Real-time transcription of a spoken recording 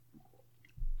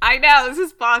I know, this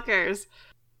is bonkers.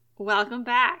 Welcome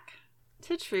back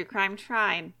to True Crime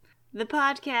Trine, the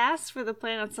podcast where the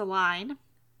planets align.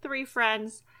 Three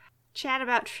friends chat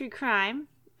about true crime,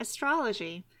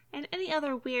 astrology, and any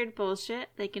other weird bullshit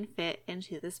they can fit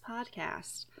into this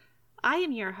podcast. I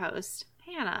am your host,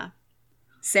 Hannah.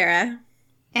 Sarah.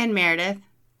 And Meredith.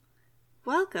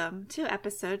 Welcome to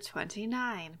episode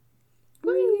 29.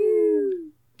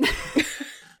 Woo!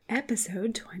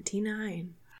 Episode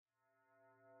 29.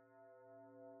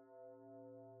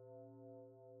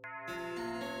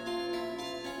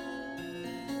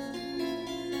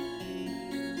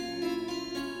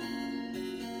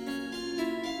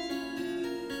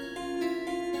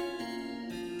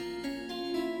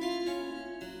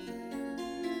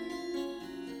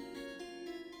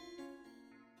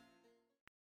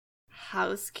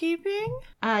 Housekeeping?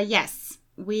 Yes.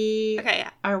 We Okay.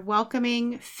 are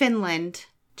welcoming Finland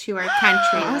to our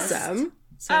country list. Awesome.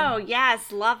 So, Oh,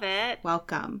 yes. Love it.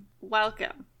 welcome.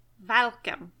 Welcome.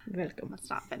 Welcome. Let's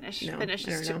not finish. No, Finish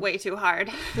I is don't know. way too hard.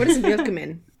 What is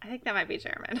Willkommen? I think that might be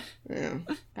German.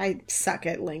 Oh, I suck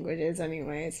at languages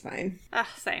anyway. It's fine. Ugh,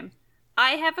 same.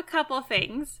 I have a couple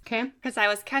things Okay. because I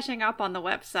was catching up on the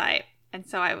website, and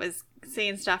so I was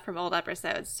seeing stuff from old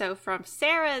episodes. So from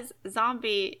Sarah's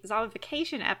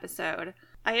zombification episode,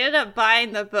 I ended up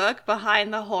buying the book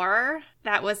Behind the Horror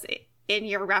that was in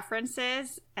your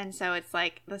references, and so it's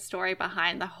like the story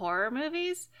behind the horror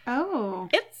movies. Oh.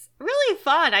 It's really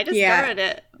fun. I just started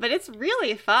it, but it's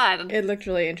really fun. It looked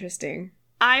really interesting.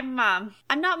 I'm not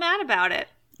mad about it.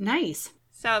 Nice.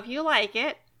 So if you like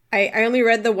it, I only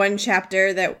read the one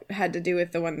chapter that had to do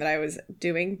with the one that I was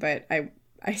doing, but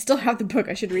I still have the book.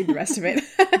 I should read the rest of it.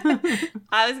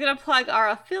 I was going to plug our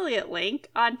affiliate link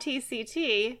on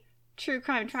TCT,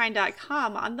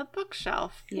 truecrimetrine.com, on the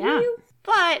bookshelf. Yeah.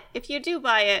 But if you do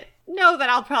buy it, know that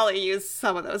I'll probably use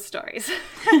some of those stories.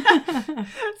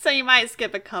 So you might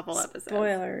skip a couple episodes.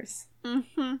 Spoilers.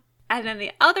 Mm-hmm. And then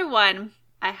the other one,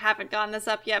 I haven't gotten this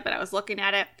up yet, but I was looking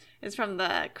at it, is from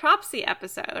the Cropsey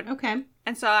episode. Okay.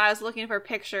 And so I was looking for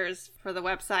pictures for the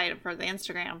website and for the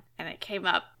Instagram, and it came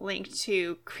up linked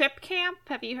to Crip Camp.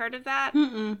 Have you heard of that?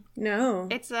 Mm-mm. No.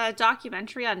 It's a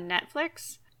documentary on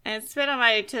Netflix, and it's been on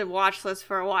my to-watch list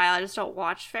for a while. I just don't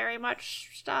watch very much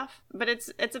stuff. But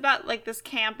it's about, like, this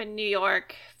camp in New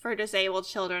York for disabled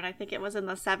children. I think it was in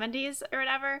the 70s or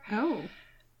whatever. Oh.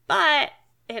 But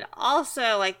it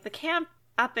also, like, the camp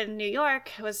up in New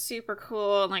York was super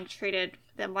cool and, like, treated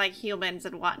them like humans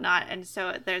and whatnot. And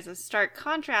so there's a stark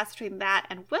contrast between that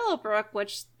and Willowbrook,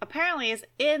 which apparently is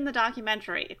in the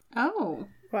documentary. Oh.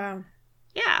 Wow.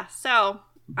 Yeah, so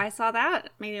I saw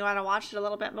that. Made me want to watch it a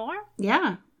little bit more.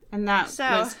 Yeah. And that So-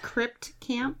 was Crypt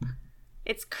Camp?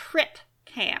 It's Crip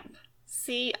Camp.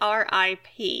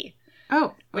 CRIP.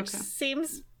 Oh. Which okay.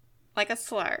 seems like a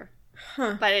slur.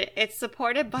 Huh. But it's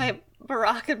supported by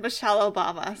Barack and Michelle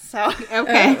Obama. So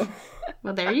Okay. Oh.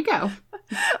 Well, there you go.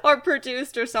 or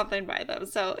produced or something by them.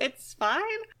 So it's fine.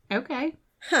 Okay.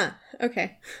 Huh.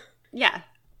 Okay. Yeah.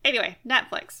 Anyway,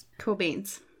 Netflix. Cool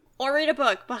beans. Or read a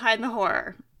book Behind the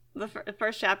Horror. The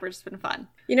first chapter's been fun.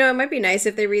 You know, it might be nice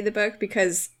if they read the book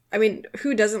because, I mean,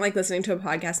 who doesn't like listening to a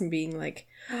podcast and being like,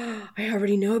 oh, I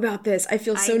already know about this. I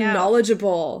feel so know.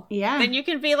 knowledgeable. Yeah. Then you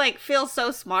can be like, feel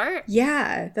so smart.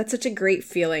 Yeah, that's such a great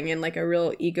feeling and like a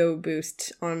real ego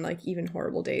boost on like even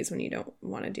horrible days when you don't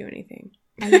want to do anything.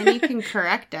 And then you can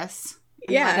correct us.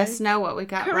 And Yeah. let us know what we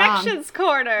got wrong. Corrections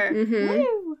Corner. Mm-hmm.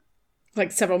 Woo.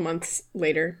 Like several months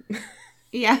later.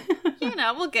 Yeah. You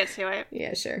know, we'll get to it.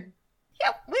 Yeah, sure.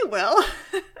 Yep, we will.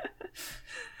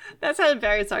 That sounded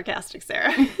very sarcastic,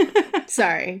 Sarah.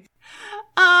 Sorry.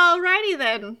 Alrighty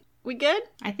then. We good?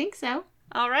 I think so.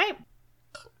 All right.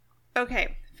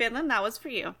 Okay, Finland, that was for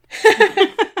you.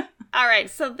 All right,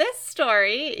 so this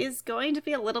story is going to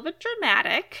be a little bit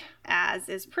dramatic, as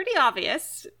is pretty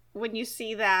obvious when you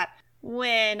see that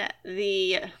when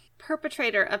the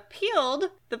perpetrator appealed,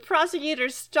 the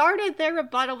prosecutors started their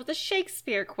rebuttal with a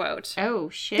Shakespeare quote, Oh,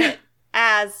 shit.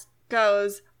 as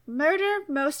goes, "Murder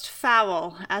most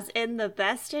foul, as in the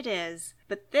best it is,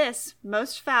 but this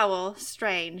most foul,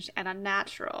 strange, and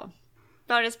unnatural."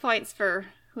 Bonus points for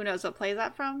who knows what play is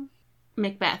that from?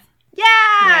 Macbeth.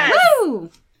 Yes! Woo!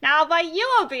 Now I'll buy you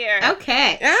a beer.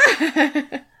 Okay.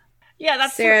 Yeah,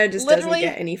 that's Sarah just doesn't literally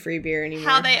get any free beer anymore.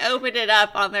 how they opened it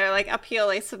up on their like appeal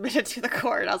they submitted to the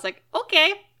court. I was like,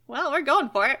 okay, well, we're going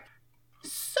for it.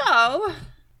 So,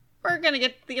 we're going to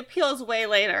get the appeals way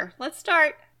later. Let's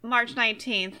start March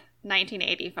 19th,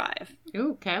 1985.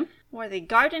 Ooh, okay. Where the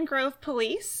Garden Grove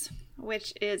Police,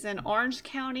 which is in Orange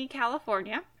County,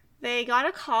 California, they got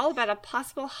a call about a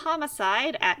possible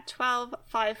homicide at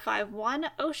 12551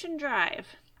 Ocean Drive.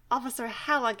 Officer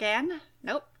Halligan.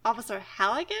 Nope. Officer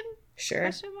Halligan? Sure.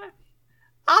 Question mark?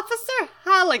 Officer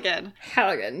Halligan.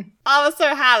 Halligan.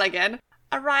 Officer Halligan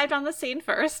arrived on the scene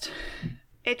first.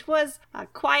 It was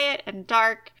quiet and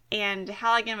dark, and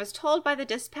Halligan was told by the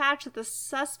dispatch that the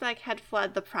suspect had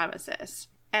fled the premises.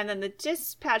 And then the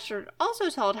dispatcher also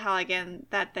told Halligan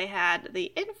that they had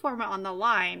the informant on the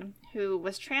line who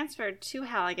was transferred to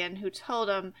Halligan, who told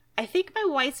him, "I think my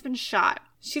wife's been shot.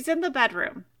 She's in the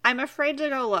bedroom. I'm afraid to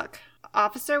go look.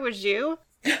 Officer, would you?"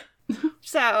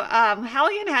 So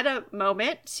Halligan had a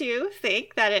moment to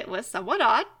think that it was somewhat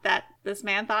odd that this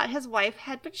man thought his wife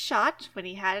had been shot when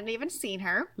he hadn't even seen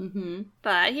her. Mm-hmm.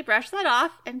 But he brushed that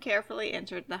off and carefully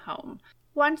entered the home.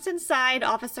 Once inside,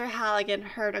 Officer Halligan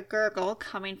heard a gurgle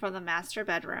coming from the master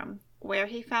bedroom, where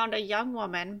he found a young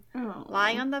woman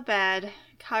lying on the bed,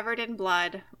 covered in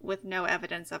blood, with no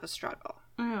evidence of a struggle.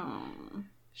 Oh.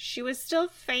 She was still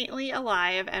faintly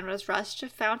alive and was rushed to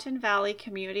Fountain Valley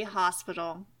Community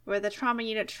Hospital, where the trauma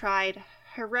unit tried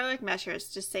heroic measures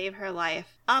to save her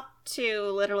life, up to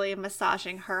literally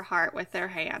massaging her heart with their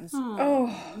hands.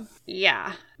 Oh.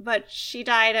 Yeah, but she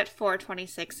died at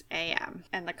 4:26 a.m.,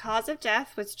 and the cause of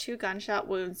death was 2 gunshot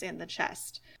wounds in the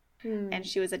chest. And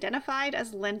she was identified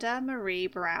as Linda Marie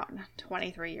Brown,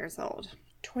 23 years old.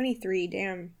 23,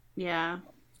 damn. Yeah.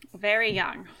 Very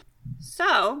young.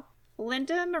 So,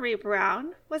 Linda Marie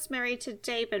Brown was married to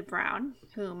David Brown,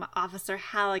 whom Officer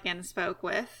Halligan spoke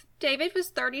with. David was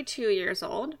 32 years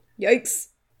old, Yikes.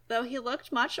 though he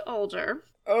looked much older.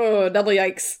 Oh, double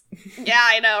yikes. Yeah,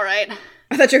 I know, right?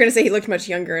 I thought you were going to say he looked much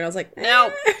younger, and I was like,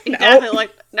 Nope. He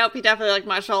Nope. definitely looked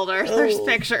much older. There's Oh.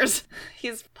 pictures.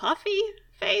 He's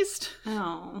puffy-faced.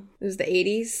 Oh. It was the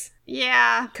 80s?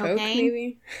 Yeah. Coke,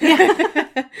 Cocaine?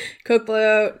 maybe? Coke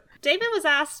blowout. David was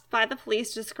asked by the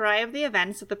police to describe the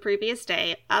events of the previous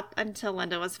day up until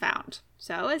Linda was found.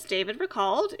 So, as David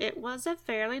recalled, it was a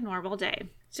fairly normal day.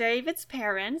 David's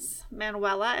parents,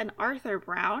 Manuela and Arthur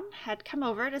Brown, had come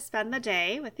over to spend the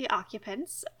day with the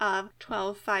occupants of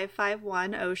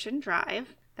 12551 Ocean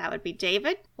Drive. That would be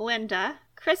David, Linda,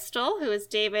 Crystal, who is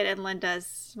David and Linda's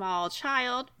small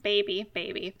child,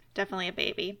 baby, definitely a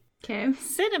baby. Okay.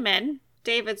 Cinnamon,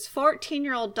 David's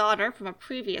 14-year-old daughter from a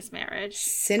previous marriage.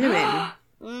 Cinnamon.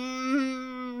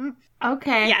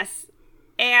 Okay. Yes.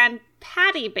 And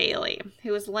Patty Bailey,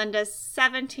 who is Linda's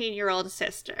 17-year-old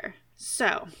sister.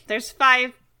 So, there's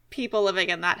 5 people living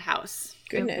in that house.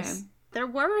 Goodness. Okay. There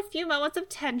were a few moments of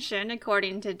tension,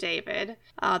 according to David.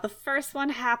 The first one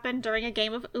happened during a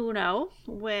game of Uno,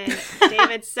 when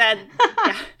David said...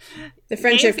 The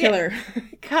friendship Daisy- killer.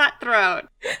 Cutthroat.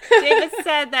 David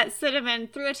said that Cinnamon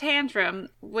threw a tantrum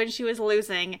when she was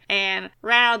losing and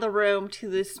ran out of the room to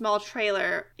the small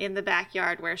trailer in the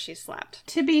backyard where she slept.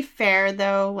 To be fair,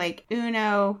 though, like,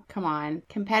 Uno, come on.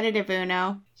 Competitive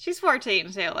Uno. She's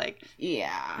 14, so like...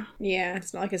 Yeah. Yeah,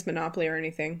 it's not like it's Monopoly or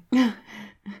anything.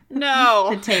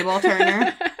 No. The table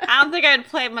turner. I don't think I'd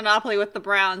play Monopoly with the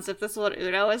Browns if this is what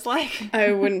Uno is like.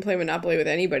 I wouldn't play Monopoly with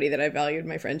anybody that I valued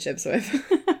my friendships with.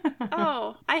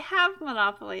 Oh, I have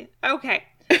Monopoly. Okay.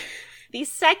 The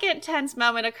second tense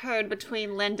moment occurred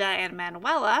between Linda and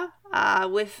Manuela,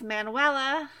 with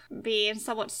Manuela being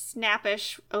somewhat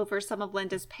snappish over some of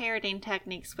Linda's parenting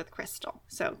techniques with Crystal.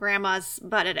 So grandma's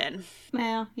butted in,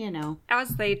 Well, you know.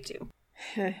 as they do.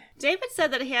 David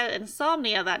said that he had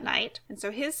insomnia that night, and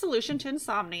so his solution to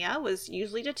insomnia was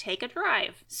usually to take a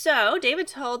drive. So David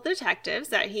told the detectives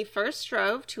that he first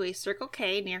drove to a Circle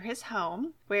K near his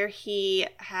home, where he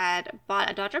had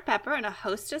bought a Dr. Pepper and a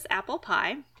Hostess apple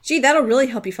pie. Gee, that'll really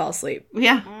help you fall asleep.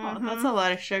 Yeah. Oh, that's a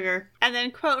lot of sugar. And then,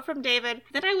 quote from David,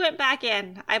 "Then I went back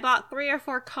in. I bought 3 or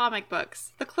 4 comic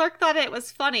books. The clerk thought it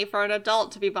was funny for an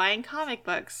adult to be buying comic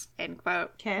books." End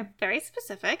quote. Okay. Very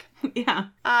specific. Yeah.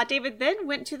 David then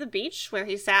went to the beach where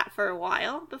he sat for a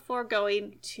while before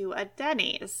going to a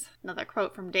Denny's. Another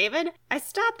quote from David, "I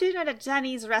stopped in at a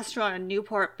Denny's restaurant in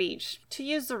Newport Beach to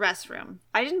use the restroom.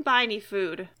 I didn't buy any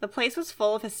food. The place was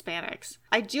full of Hispanics.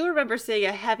 I do remember seeing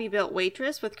a heavy-built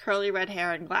waitress with curly red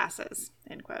hair and glasses."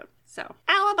 End quote. So,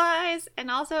 alibis, and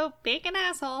also being an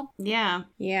asshole. Yeah.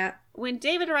 Yeah. When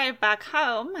David arrived back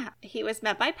home, he was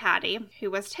met by Patty, who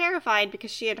was terrified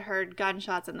because she had heard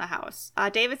gunshots in the house.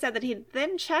 David said that he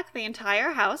then checked the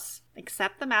entire house,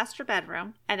 except the master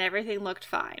bedroom, and everything looked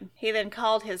fine. He then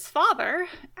called his father,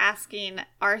 asking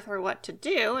Arthur what to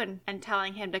do, and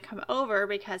telling him to come over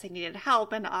because he needed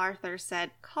help, and Arthur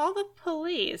said, "Call the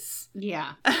police."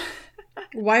 Yeah.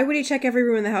 Why would he check every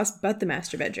room in the house but the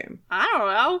master bedroom? I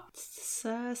don't know.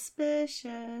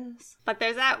 Suspicious. But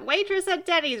there's that waitress at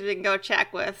Denny's we can go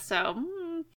check with, so...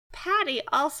 Patty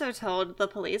also told the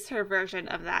police her version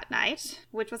of that night,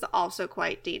 which was also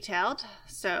quite detailed.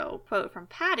 So, quote from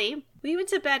Patty, "We went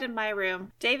to bed in my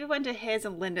room. David went to his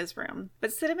and Linda's room.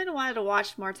 But Cinnamon wanted to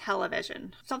watch more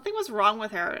television. Something was wrong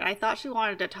with her, and I thought she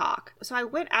wanted to talk. So I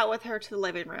went out with her to the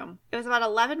living room. It was about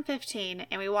 11:15,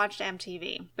 and we watched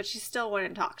MTV. But she still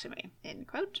wouldn't talk to me." End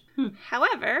quote.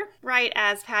 However, right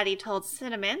as Patty told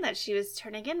Cinnamon that she was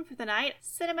turning in for the night,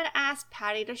 Cinnamon asked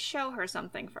Patty to show her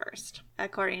something first.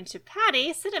 According to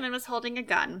Patty, Cinnamon was holding a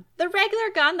gun. The regular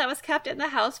gun that was kept in the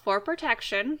house for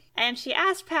protection, and she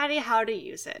asked Patty how to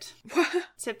use it.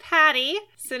 To Patty,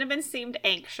 Cinnamon seemed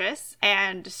anxious,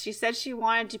 and she said she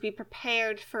wanted to be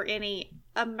prepared for any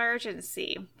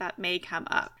emergency that may come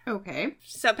up. Okay.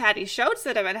 So Patty showed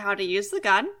Cinnamon how to use the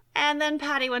gun, and then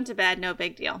Patty went to bed, no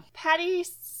big deal. Patty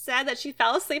said that she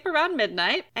fell asleep around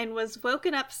midnight and was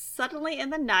woken up suddenly in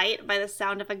the night by the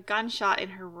sound of a gunshot in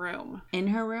her room. In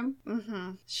her room?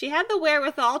 Mm-hmm. She had the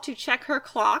wherewithal to check her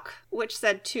clock, which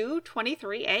said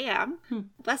 2:23 a.m.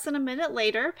 Less than a minute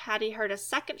later, Patty heard a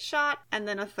second shot and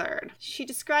then a third. She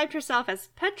described herself as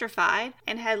petrified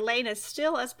and had lain as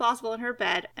still as possible in her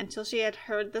bed until she had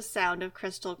heard the sound of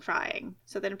Crystal crying.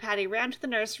 So then Patty ran to the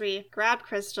nursery, grabbed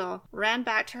Crystal, ran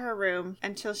back to her room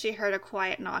until she heard a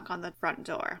quiet knock on the front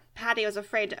door. Patty was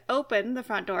afraid to open the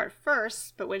front door at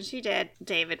first, but when she did,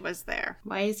 David was there.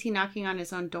 Why is he knocking on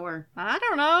his own door? I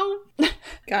don't know.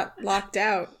 Got locked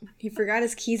out. He forgot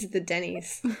his keys at the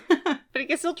Denny's. But he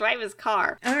can still drive his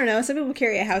car. I don't know. Some people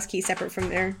carry a house key separate from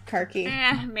their car key.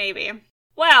 Maybe.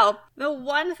 Well, the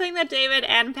one thing that David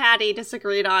and Patty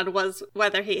disagreed on was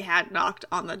whether he had knocked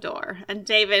on the door. And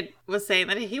David was saying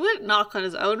that he wouldn't knock on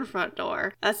his own front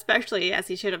door, especially as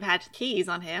he should have had keys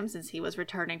on him since he was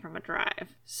returning from a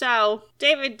drive. So,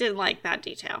 David didn't like that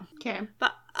detail. Okay.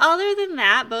 But other than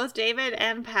that, both David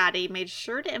and Patty made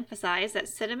sure to emphasize that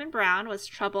Cinnamon Brown was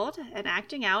troubled and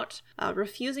acting out,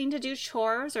 refusing to do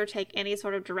chores or take any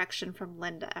sort of direction from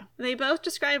Linda. They both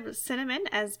described Cinnamon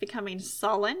as becoming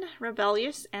sullen,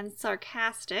 rebellious, and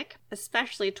sarcastic,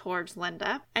 especially towards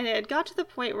Linda, and it had got to the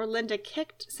point where Linda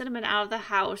kicked Cinnamon out of the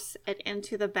house and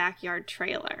into the backyard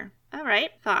trailer. All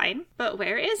right, fine. But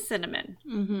where is Cinnamon?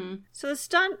 Mm-hmm. So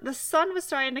the sun was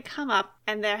starting to come up,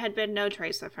 and there had been no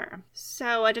trace of her.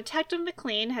 So a Detective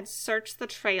McLean had searched the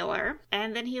trailer,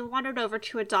 and then he wandered over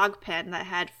to a dog pen that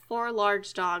had 4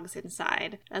 large dogs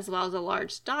inside, as well as a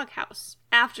large doghouse.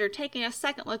 After taking a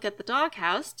second look at the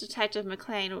doghouse, Detective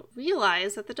McLean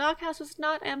realized that the doghouse was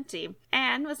not empty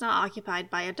and was not occupied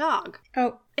by a dog.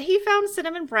 Oh. He found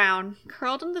Cinnamon Brown,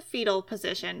 curled in the fetal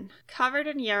position, covered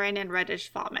in urine and reddish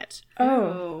vomit.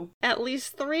 Oh. At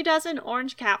least 3 dozen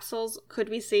orange capsules could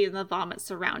be seen in the vomit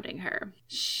surrounding her.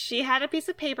 She had a piece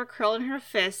of paper curled in her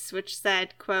fists, which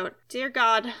said, quote, "Dear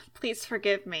God, please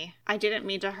forgive me. I didn't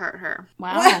mean to hurt her."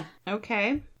 Wow. What?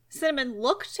 Okay. Cinnamon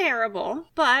looked terrible,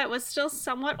 but was still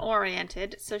somewhat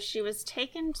oriented, so she was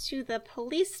taken to the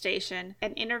police station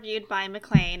and interviewed by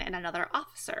McLean and another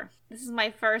officer. This is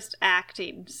my first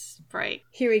acting break.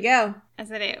 Here we go.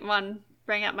 As anyone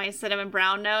bring up my Cinnamon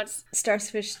Brown notes?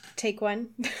 Starfish, take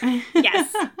one.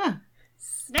 Yes.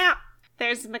 Snap!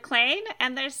 There's McLean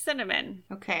and there's Cinnamon.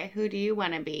 Okay, who do you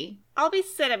want to be? I'll be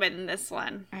Cinnamon in this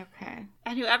one. Okay.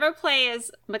 And whoever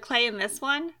plays McLean in this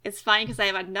one is fine because I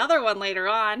have another one later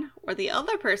on where the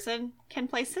other person can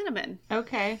play Cinnamon.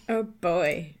 Okay. Oh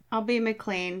boy. I'll be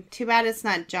McLean. Too bad it's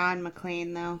not John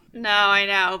McLean, though. No, I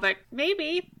know, but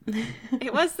maybe.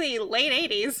 It was the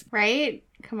late 80s. Right?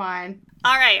 Come on.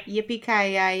 All right.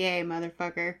 Yippee-ki-yay,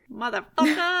 motherfucker.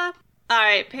 Motherfucker. All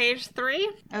right, page 3.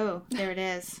 Oh, there it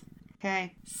is.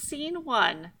 Okay. Scene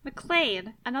 1.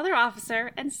 McLean, another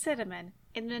officer, and Cinnamon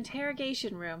in an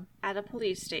interrogation room at a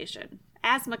police station.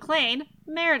 As McLean,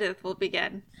 Meredith will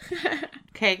begin.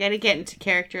 Okay, gotta get into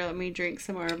character. Let me drink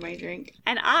some more of my drink.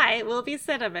 And I will be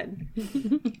Cinnamon.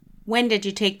 When did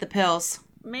you take the pills?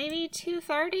 Maybe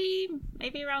 2:30,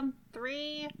 maybe around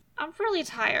 3. I'm really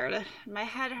tired. My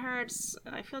head hurts.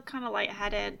 I feel kind of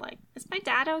lightheaded. Like, is my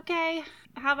dad okay?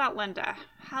 How about Linda?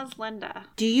 How's Linda?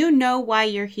 Do you know why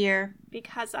you're here?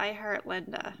 Because I hurt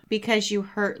Linda. Because you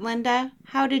hurt Linda?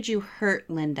 How did you hurt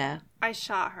Linda? I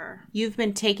shot her. You've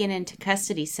been taken into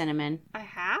custody, Cinnamon. I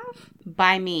have?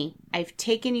 By me. I've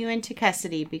taken you into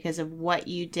custody because of what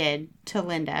you did to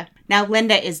Linda. Now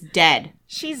Linda is dead.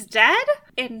 She's dead?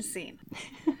 End scene.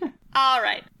 All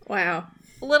right. Wow.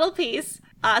 Little piece.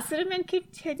 Cinnamon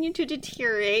continued to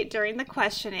deteriorate during the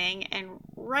questioning, and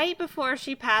right before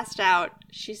she passed out,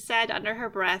 she said under her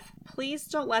breath, "Please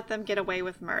don't let them get away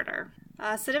with murder."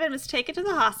 Cinnamon was taken to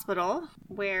the hospital,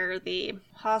 where the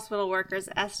hospital workers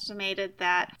estimated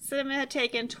that Cinnamon had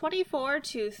taken 24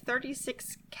 to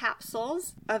 36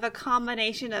 capsules of a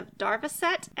combination of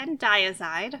Darvocet and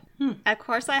Diazide. Of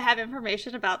course, I have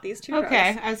information about these two drugs.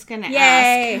 Okay, I was going to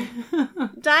ask.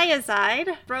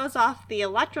 Diazide throws off the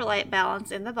electrolyte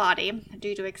balance in the body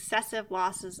due to excessive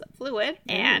losses of fluid.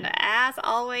 And as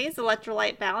always,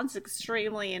 electrolyte balance is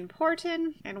extremely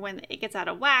important. And when it gets out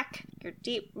of whack, your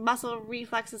deep muscle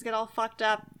reflexes get all fucked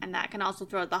up, and that can also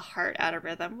throw the heart out of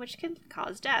rhythm, which can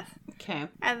cause death. Okay.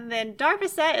 And then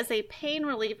Darvocet is a pain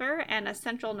reliever and a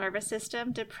central nervous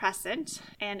system depressant.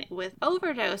 And with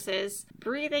overdoses,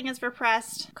 breathing is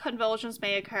repressed, convulsions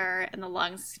may occur, and the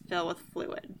lungs fill with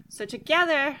fluid. So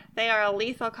together, they are a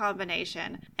lethal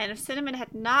combination. And if Cinnamon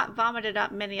had not vomited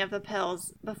up many of the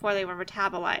pills before they were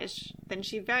metabolized, then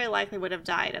she very likely would have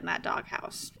died in that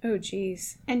doghouse. Oh,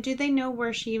 jeez. And do they know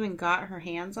where she even got her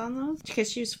hands on those?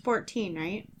 Because she was 14,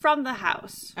 right? From the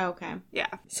house. Okay. Yeah.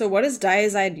 So what is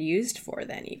Diazide used for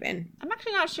then, even? I'm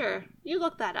actually not sure. You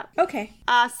look that up. Okay.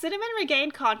 Cinnamon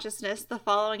regained consciousness the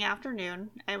following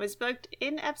afternoon and was booked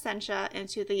in absentia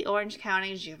into the Orange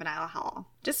County Juvenile Hall.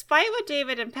 Despite what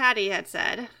David and Patty had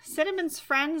said, Cinnamon's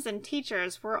friends and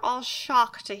teachers were all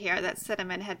shocked to hear that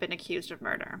Cinnamon had been accused of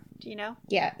murder. Do you know?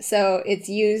 Yeah, so it's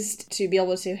used to be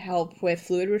able to help with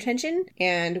fluid retention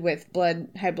and with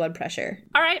high blood pressure.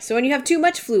 All right. So when you have too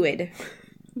much fluid,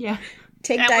 Yeah.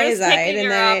 take And we're just Diazide taking and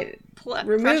your, then it pressure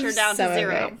removes down some to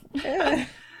zero. of it.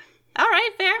 All right,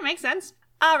 fair. Makes sense.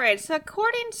 All right, so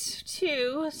according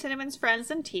to Cinnamon's friends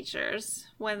and teachers,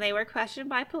 when they were questioned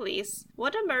by police,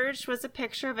 what emerged was a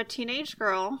picture of a teenage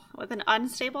girl with an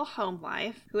unstable home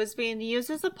life who was being used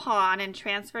as a pawn and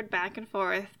transferred back and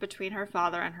forth between her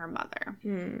father and her mother.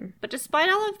 But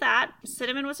despite all of that,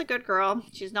 Cinnamon was a good girl.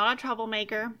 She's not a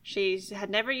troublemaker. She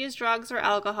had never used drugs or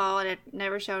alcohol and had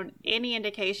never shown any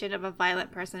indication of a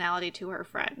violent personality to her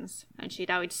friends. And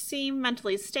she'd always seemed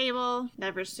mentally stable,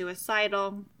 never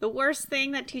suicidal. The worst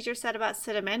thing that teachers said about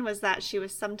Cinnamon was that she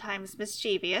was sometimes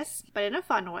mischievous, but in a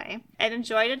fun way, and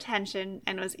enjoyed attention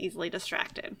and was easily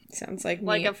distracted. Sounds like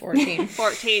Like me a at 14.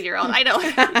 14-year-old. I know,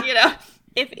 you know.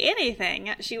 If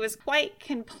anything, she was quite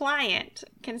compliant,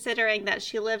 considering that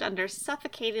she lived under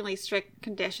suffocatingly strict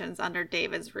conditions under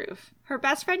David's roof. Her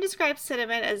best friend described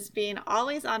Cinnamon as being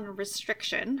always on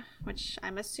restriction, which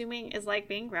I'm assuming is like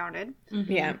being grounded,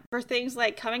 Yeah. for things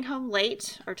like coming home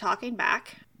late or talking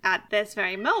back. At this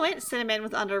very moment, Cinnamon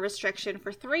was under restriction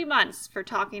for 3 months for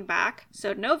talking back,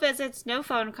 so no visits, no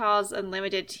phone calls, and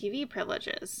limited TV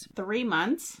privileges. 3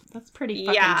 months? That's pretty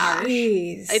fucking Yeah. harsh.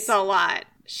 Jeez. It's a lot.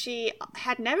 She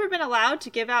had never been allowed to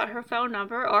give out her phone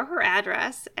number or her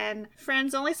address, and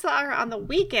friends only saw her on the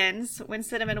weekends when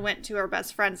Cinnamon went to her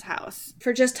best friend's house.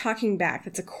 For just talking back,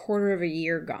 that's a quarter of a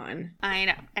year gone. I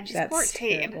know, and she's That's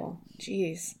 14. terrible.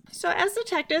 Jeez. So as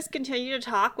detectives continued to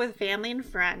talk with family and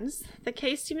friends, the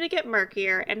case seemed to get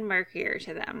murkier and murkier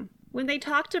to them. When they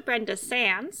talked to Brenda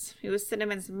Sands, who was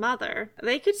Cinnamon's mother,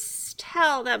 they could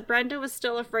tell that Brenda was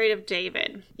still afraid of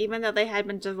David, even though they had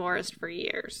been divorced for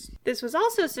years. This was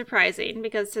also surprising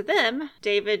because to them,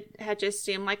 David had just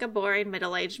seemed like a boring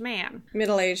middle-aged man.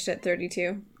 Middle-aged at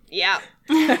 32. Yeah.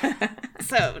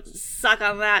 So, suck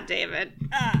on that, David.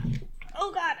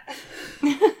 Oh,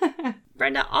 God.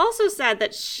 Brenda also said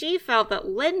that she felt that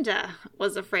Linda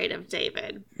was afraid of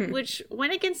David, which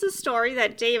went against the story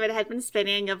that David had been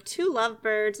spinning of two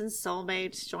lovebirds and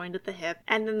soulmates joined at the hip.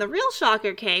 And then the real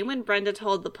shocker came when Brenda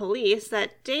told the police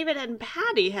that David and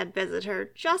Patty had visited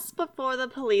her just before the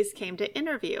police came to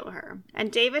interview her.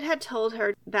 And David had told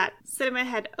her that Cinnamon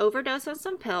had overdosed on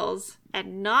some pills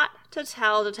and not to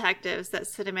tell detectives that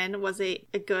Cinnamon was a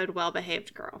good,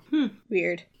 well-behaved girl.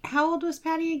 Weird. How old was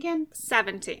Patty again?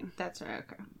 17. That's right,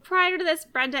 okay. Prior to this,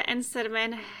 Brenda and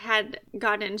Cinnamon had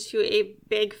gotten into a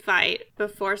big fight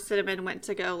before Cinnamon went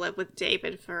to go live with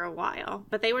David for a while.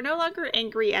 But they were no longer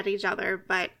angry at each other,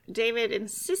 but David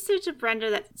insisted to Brenda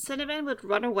that Cinnamon would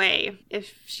run away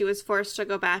if she was forced to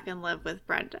go back and live with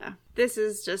Brenda. This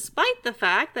is despite the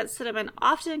fact that Cinnamon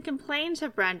often complained to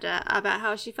Brenda about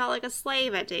how she felt like a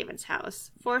slave at David's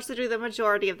house, forced to do the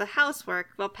majority of the housework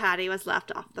while Patty was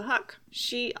left off the hook.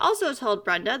 She also told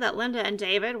Brenda that Linda and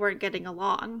David weren't getting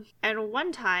along, and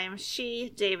one time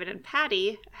she, David, and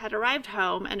Patty had arrived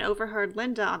home and overheard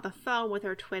Linda on the phone with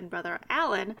her twin brother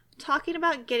Alan talking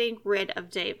about getting rid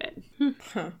of David.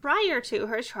 Prior to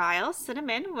her trial,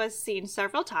 Cinnamon was seen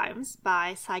several times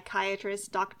by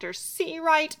psychiatrist Dr. C.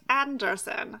 Wright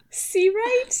Anderson. See,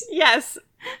 right? Yes,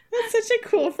 That's such a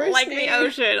cool first like name. the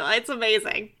ocean. It's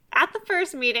amazing. At the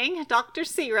first meeting, Dr.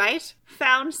 Seawright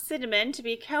found Cinnamon to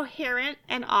be coherent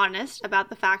and honest about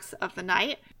the facts of the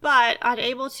night, but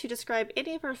unable to describe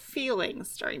any of her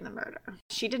feelings during the murder.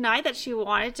 She denied that she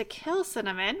wanted to kill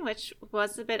Cinnamon, which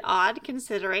was a bit odd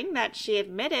considering that she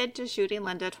admitted to shooting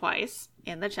Linda twice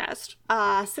in the chest.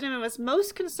 Cinnamon was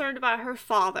most concerned about her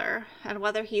father and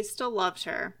whether he still loved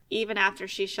her, even after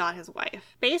she shot his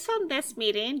wife. Based on this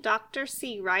meeting, Dr.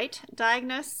 Seawright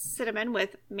diagnosed Cinnamon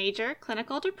with major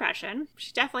clinical depression.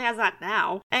 She definitely has that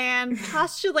now. And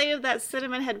postulated that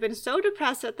Cinnamon had been so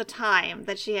depressed at the time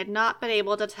that she had not been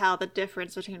able to tell the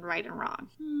difference between right and wrong.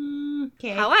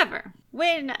 Okay. However,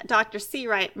 when Dr.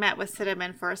 Seawright met with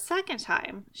Cinnamon for a second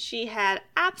time, she had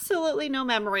absolutely no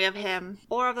memory of him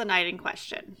or of the night in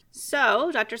question.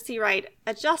 So, Dr. Seawright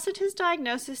adjusted his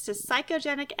diagnosis to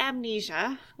psychogenic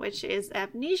amnesia, which is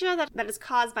amnesia that is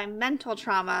caused by mental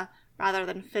trauma rather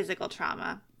than physical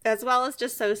trauma, as well as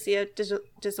dissociative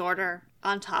disorder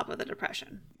on top of the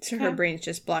depression. So her brain's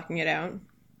just blocking it out.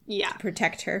 Yeah. To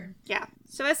protect her. Yeah.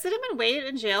 So as Cinnamon waited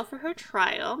in jail for her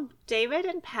trial, David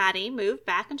and Patty moved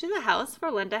back into the house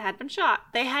where Linda had been shot.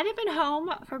 They hadn't been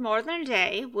home for more than a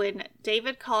day when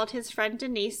David called his friend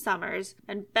Denise Summers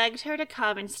and begged her to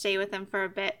come and stay with him for a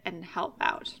bit and help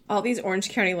out. All these Orange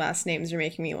County last names are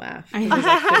making me laugh. There's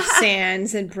like there's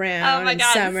Sands and Brown and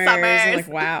Summers. I'm like,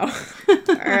 wow.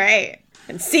 All right.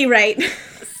 And Seawright.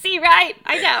 Seawright.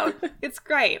 I know. It's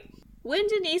great. When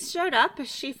Denise showed up,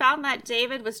 she found that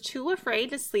David was too afraid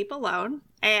to sleep alone,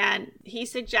 and he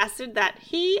suggested that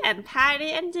he and Patty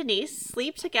and Denise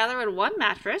sleep together in one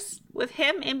mattress, with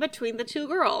him in between the two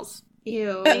girls.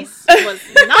 Ew. Denise was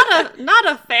not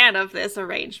a fan of this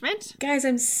arrangement. Guys,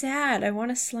 I'm sad. I want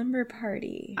a slumber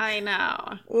party. I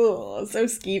know. Oh, so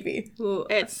skeevy. Ooh.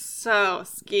 It's so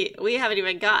we haven't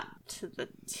even got to the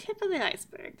tip of the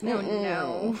iceberg. Oh,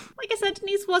 no. Like I said,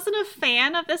 Denise wasn't a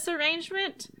fan of this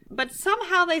arrangement, but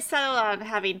somehow they settled on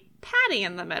having Patty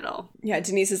in the middle. Yeah,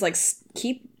 Denise is like,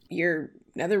 keep your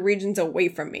nether regions away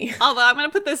from me. Although I'm going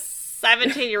to put this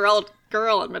 17-year-old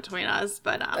girl in between us,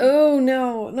 but Oh,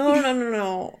 no.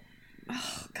 No.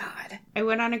 Oh, God. I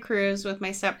went on a cruise with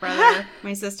my stepbrother,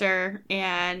 my sister,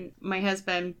 and my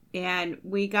husband, and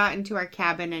we got into our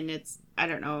cabin, and I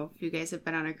don't know if you guys have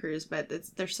been on a cruise, but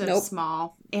they're so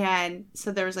small. And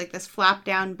so there was like this flap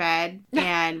down bed,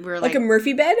 and we were like a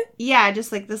Murphy bed? Yeah,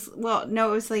 just like this. Well, no,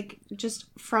 it was like just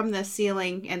from the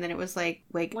ceiling, and then it was like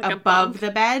above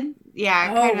the bed.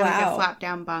 Yeah, kind of like a flap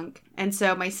down bunk. And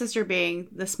so my sister being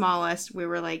the smallest, we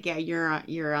were like, yeah,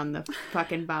 you're on the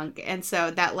fucking bunk. And so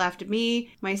that left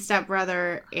me, my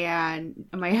stepbrother, and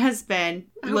my husband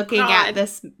looking at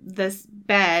this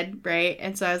bed, right?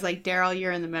 And so I was like, Daryl,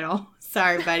 you're in the middle.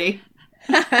 Sorry, buddy.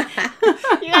 You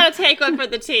gotta take one for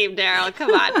the team, Daryl.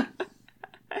 Come on.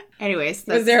 Anyways.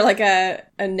 Was there like a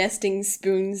nesting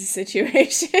spoons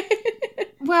situation?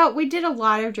 Well, we did a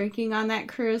lot of drinking on that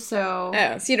cruise, so...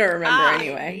 Oh, so you don't remember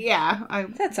anyway. Yeah.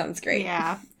 That sounds great.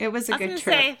 Yeah, it was a good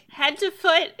trip. Say, head to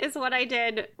foot is what I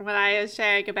did when I was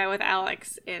sharing a bed with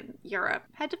Alex in Europe.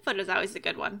 Head to foot is always a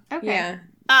good one. Okay.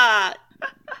 Yeah.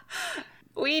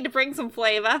 We need to bring some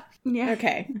flavor. Yeah.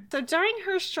 Okay. So during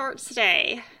her short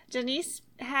stay, Denise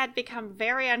had become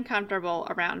very uncomfortable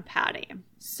around Patty.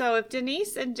 So if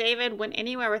Denise and David went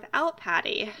anywhere without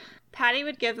Patty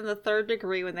would give them the third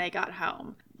degree when they got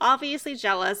home, obviously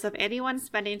jealous of anyone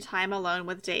spending time alone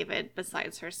with David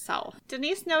besides herself.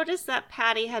 Denise noticed that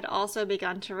Patty had also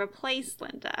begun to replace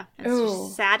Linda. And so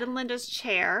she sat in Linda's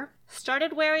chair,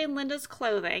 started wearing Linda's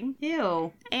clothing,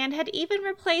 Ew. and had even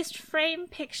replaced framed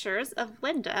pictures of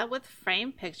Linda with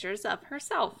framed pictures of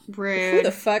herself. Rude. Who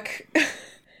the fuck?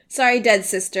 Sorry, dead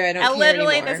sister. I don't care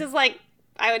literally, anymore. this is like,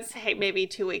 I would say maybe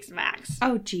 2 weeks max.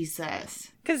 Oh, Jesus.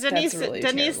 Because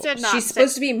Denise did not. She's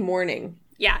supposed to be mourning.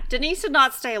 Yeah, Denise did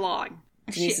not stay long.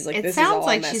 Denise is like, it this sounds is all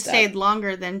like messed she up. stayed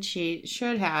longer than she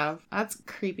should have. That's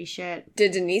creepy shit.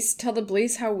 Did Denise tell the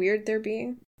police how weird they're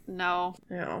being? No.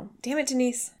 No. Damn it,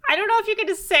 Denise. I don't know if you could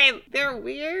just say they're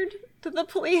weird to the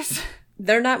police.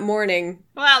 They're not mourning.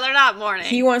 Well, they're not mourning.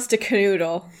 He wants to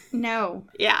canoodle. No.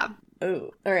 Yeah.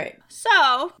 Oh, all right.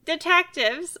 So,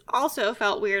 detectives also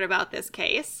felt weird about this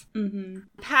case. Mm-hmm.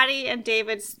 Patty and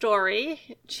David's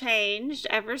story changed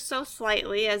ever so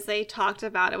slightly as they talked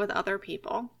about it with other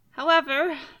people.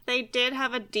 However, they did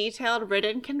have a detailed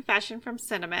written confession from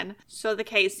Cinnamon, so the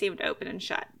case seemed open and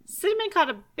shut. Cinnamon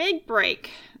caught a big break,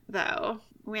 though,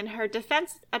 when her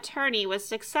defense attorney was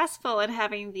successful in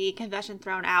having the confession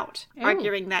thrown out,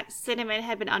 arguing that Cinnamon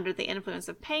had been under the influence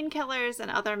of painkillers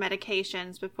and other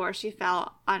medications before she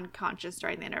fell unconscious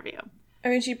during the interview. I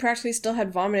mean, she practically still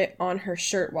had vomit on her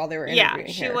shirt while they were interviewing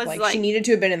her. She was she needed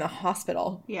to have been in the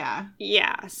hospital. Yeah.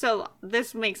 Yeah, so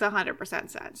this makes 100%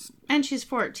 sense. And she's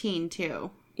 14,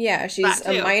 too. Yeah, she's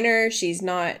a minor. She's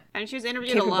not and she was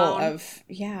interviewed capable alone. of...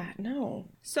 Yeah, no.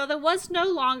 So there was no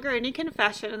longer any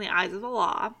confession in the eyes of the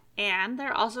law, and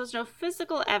there also was no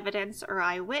physical evidence or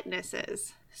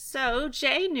eyewitnesses. So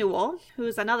Jay Newell,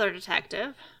 who's another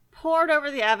detective, pored over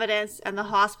the evidence and the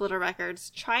hospital records,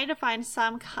 trying to find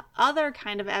some other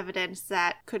kind of evidence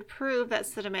that could prove that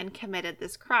Cinnamon committed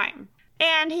this crime.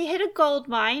 And he hit a gold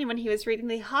mine when he was reading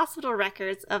the hospital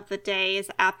records of the days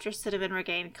after Cinnamon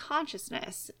regained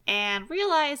consciousness, and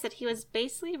realized that he was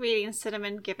basically reading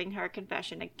Cinnamon giving her a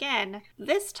confession again,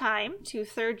 this time to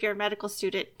third-year medical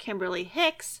student Kimberly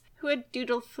Hicks, who had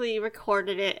dutifully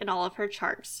recorded it in all of her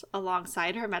charts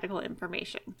alongside her medical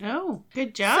information. Oh,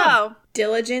 good job. So,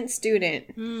 diligent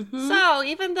student. Mm-hmm. So,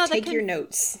 even though Take your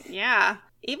notes. Yeah.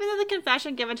 Even though the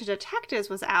confession given to detectives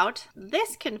was out,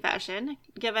 this confession,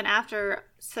 given after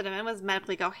Cinnamon was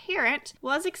medically coherent,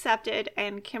 was accepted,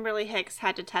 and Kimberly Hicks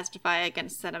had to testify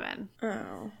against Cinnamon.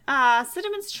 Oh.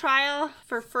 Cinnamon's trial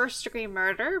for first-degree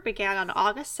murder began on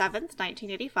August 7th,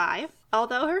 1985.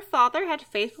 Although her father had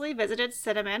faithfully visited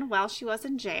Cinnamon while she was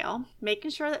in jail, making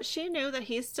sure that she knew that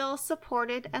he still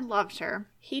supported and loved her,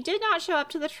 he did not show up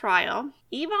to the trial,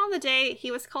 even on the day he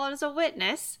was called as a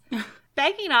witness,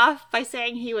 begging off by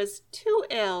saying he was too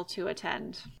ill to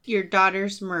attend. Your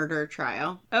daughter's murder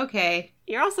trial. Okay.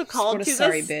 You're also called to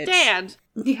the stand.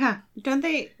 Yeah. Don't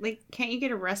they, can't you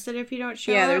get arrested if you don't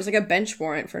show up? Yeah, there's a bench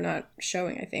warrant for not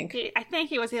showing, I think. I think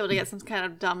he was able to get some kind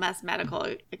of dumbass medical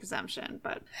exemption,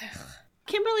 but...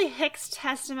 Kimberly Hicks'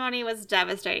 testimony was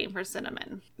devastating for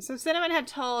Cinnamon. So Cinnamon had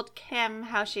told Kim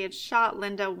how she had shot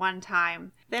Linda one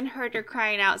time, then heard her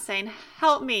crying out saying,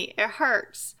 "Help me, it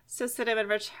hurts." So Cinnamon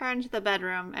returned to the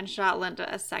bedroom and shot Linda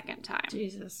a second time.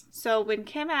 Jesus. So when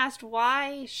Kim asked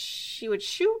why she would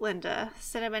shoot Linda,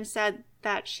 Cinnamon said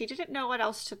that she didn't know what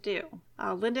else to do.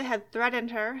 Linda had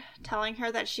threatened her, telling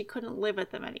her that she couldn't live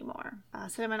with them anymore.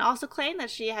 Cinnamon also claimed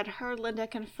that she had heard Linda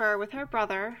confer with her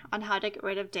brother on how to get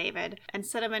rid of David, and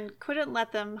Cinnamon couldn't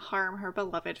let them harm her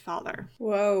beloved father.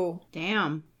 Whoa.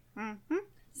 Damn. Mm-hmm.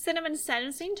 Cinnamon's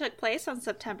sentencing took place on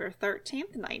September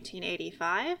 13th,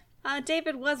 1985.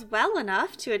 David was well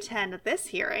enough to attend this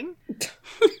hearing,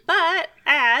 but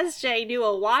as Jay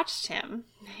Newell watched him,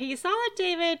 he saw that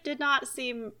David did not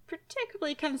seem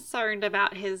particularly concerned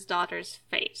about his daughter's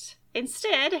fate.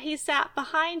 Instead, he sat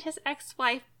behind his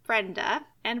ex-wife, Brenda,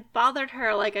 and bothered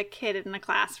her like a kid in a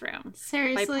classroom.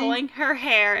 Seriously? By pulling her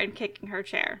hair and kicking her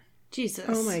chair. Jesus.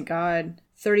 Oh my god.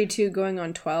 32 going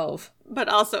on 12. But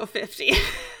also 50.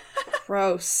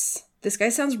 Gross. This guy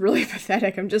sounds really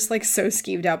pathetic. I'm just, so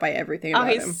skeeved out by everything about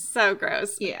him. Oh, he's so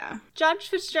gross. Yeah. Judge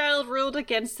Fitzgerald ruled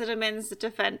against Cinnamon's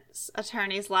defense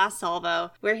attorney's last salvo,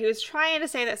 where he was trying to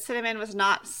say that Cinnamon was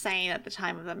not sane at the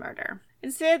time of the murder.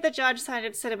 Instead, the judge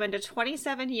sentenced Cinnamon to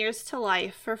 27 years to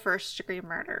life for first-degree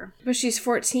murder. But she's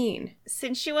 14.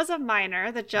 Since she was a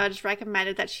minor, the judge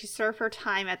recommended that she serve her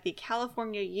time at the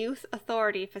California Youth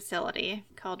Authority facility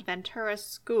called Ventura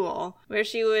School, where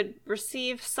she would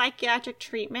receive psychiatric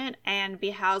treatment and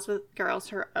be housed with girls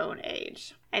her own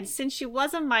age. And since she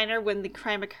was a minor when the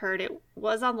crime occurred, it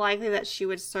was unlikely that she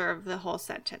would serve the whole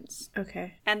sentence.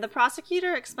 Okay. And the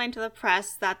prosecutor explained to the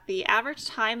press that the average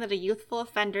time that a youthful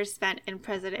offender spent in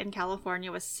prison in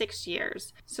California was 6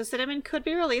 years. So Cinnamon could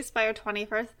be released by her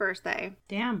 21st birthday.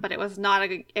 Damn. But it was not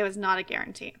a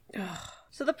guarantee. Ugh.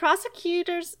 So the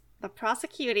prosecutees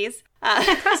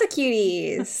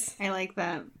I like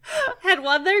that. had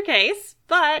won their case,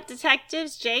 but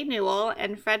detectives Jay Newell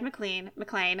and Fred McLean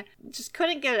just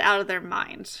couldn't get it out of their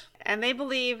mind. And they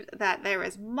believed that there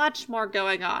was much more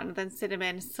going on than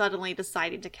Cinnamon suddenly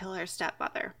deciding to kill her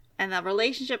stepmother. And the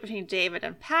relationship between David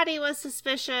and Patty was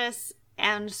suspicious,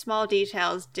 and small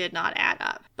details did not add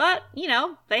up. But,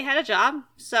 they had a job,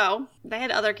 so they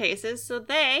had other cases, so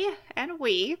they, and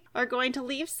we, are going to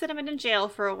leave Cinnamon in jail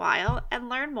for a while and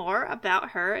learn more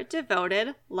about her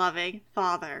devoted, loving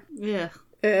father. Ugh.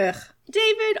 Ugh.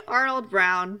 David Arnold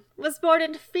Brown was born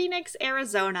in Phoenix,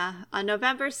 Arizona on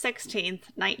November 16th,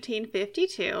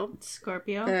 1952.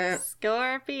 Scorpio?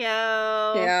 Scorpio.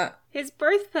 Yeah. His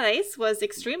birthplace was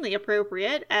extremely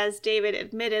appropriate, as David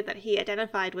admitted that he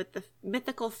identified with the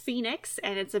mythical phoenix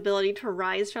and its ability to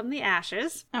rise from the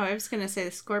ashes. Oh, I was going to say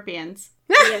the scorpions.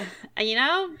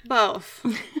 Yeah, both.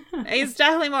 He's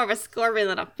definitely more of a scorpion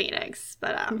than a phoenix,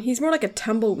 but he's more like a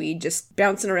tumbleweed, just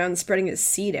bouncing around and spreading his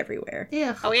seed everywhere.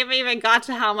 Ugh. Oh, we haven't even got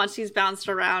to how much he's bounced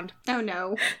around. Oh,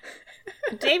 no.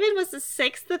 David was the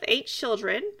 6th of 8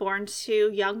 children, born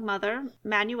to young mother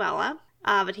Manuela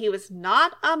But he was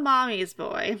not a mommy's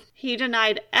boy. He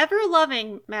denied ever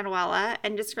loving Manuela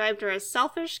and described her as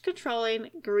selfish, controlling,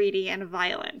 greedy, and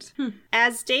violent.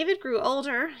 As David grew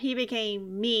older, he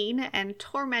became mean and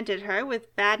tormented her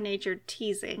with bad-natured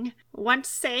teasing, once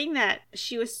saying that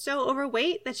she was so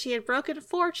overweight that she had broken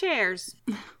 4 chairs.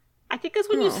 I think that's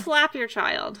when you slap your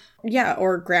child. Yeah,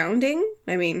 or grounding.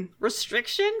 I mean...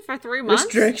 Restriction for 3 months?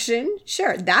 Restriction?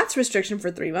 Sure, that's restriction for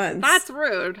 3 months. That's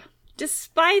rude.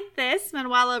 Despite this,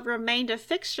 Manuela remained a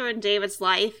fixture in David's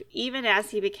life even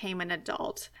as he became an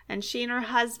adult. And she and her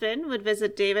husband would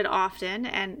visit David often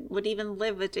and would even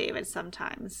live with David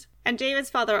sometimes. And David's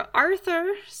father,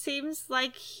 Arthur, seems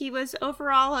like he was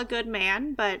overall a good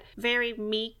man, but very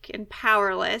meek and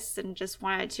powerless and just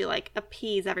wanted to,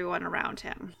 appease everyone around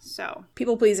him. So...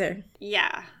 people pleaser.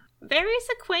 Yeah. Various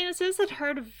acquaintances had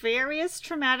heard various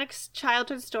traumatic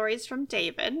childhood stories from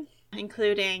David,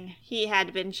 including he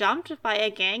had been jumped by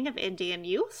a gang of Indian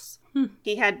youths.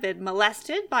 He had been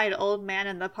molested by an old man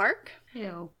in the park.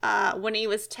 Ew. When he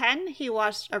was 10, he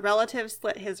watched a relative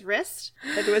slit his wrist,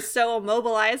 but he was so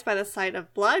immobilized by the sight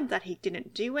of blood that he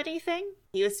didn't do anything.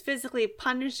 He was physically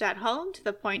punished at home to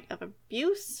the point of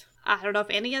abuse. I don't know if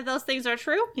any of those things are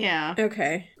true. Yeah.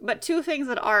 Okay. But 2 things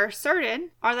that are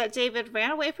certain are that David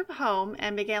ran away from home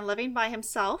and began living by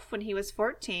himself when he was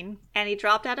 14, and he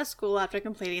dropped out of school after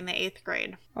completing the 8th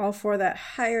grade. All for that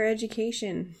higher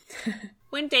education.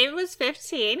 When David was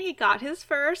 15, he got his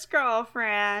first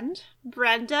girlfriend,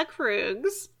 Brenda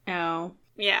Krugs. Oh.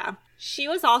 Yeah. She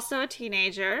was also a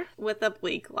teenager with a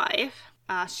bleak life.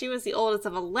 She was the oldest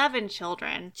of 11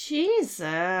 children. Jesus.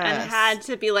 And had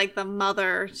to be the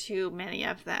mother to many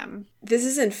of them. This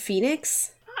is in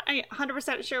Phoenix? I'm not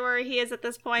 100% sure where he is at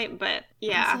this point, but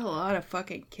yeah. That's a lot of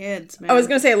fucking kids, man. I was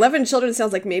going to say 11 children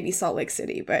sounds like maybe Salt Lake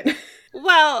City, but...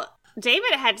 Well...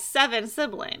 David had 7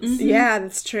 siblings. Mm-hmm. Yeah,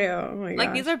 that's true. Oh my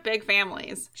god. These are big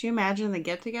families. Could you imagine the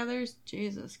get-togethers?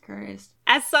 Jesus Christ.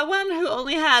 As someone who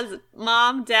only has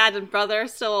mom, dad, and brother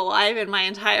still alive in my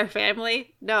entire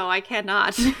family, no, I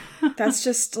cannot. That's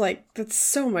just, that's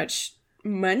so much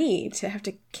money to have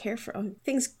to care for.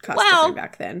 Things cost different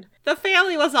back then. The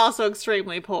family was also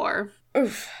extremely poor.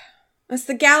 Oof. That's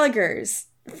the Gallaghers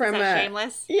from... Is that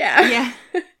Shameless? Yeah.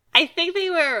 Yeah. I think they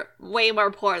were way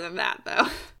more poor than that, though.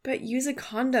 But use a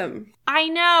condom. I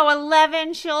know,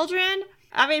 11 children?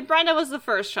 I mean, Brenda was the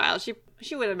first child.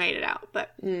 She would have made it out,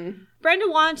 but... Brenda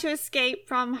wanted to escape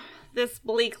from this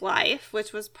bleak life,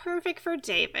 which was perfect for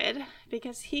David,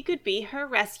 because he could be her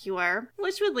rescuer,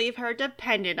 which would leave her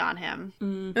dependent on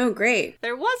him. Oh, great.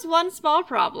 There was one small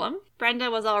problem. Brenda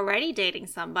was already dating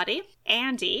somebody,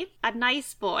 Andy, a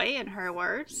nice boy, in her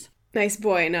words. Nice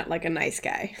boy, not like a nice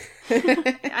guy.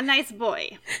 A nice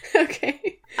boy.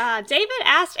 Okay. David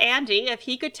asked Andy if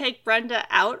he could take Brenda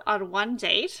out on one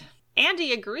date.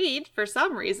 Andy agreed for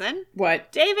some reason. What?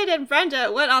 David and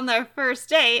Brenda went on their first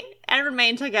date and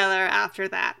remained together after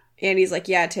that. Andy's like,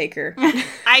 yeah, take her.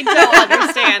 I don't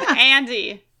understand.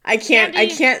 Andy. I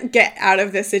can't get out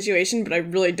of this situation, but I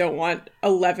really don't want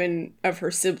 11 of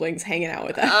her siblings hanging out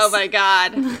with us. Oh my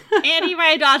god. Andy might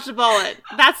have dodged a bullet.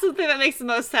 That's the thing that makes the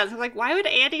most sense. I'm like, why would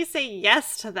Andy say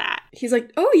yes to that? He's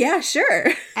like, oh yeah,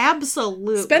 sure.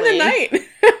 Absolutely. Spend the night.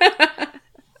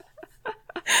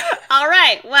 All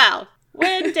right, well,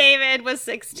 when David was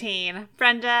 16,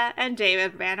 Brenda and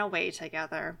David ran away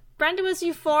together. Brenda was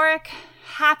euphoric,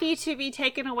 happy to be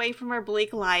taken away from her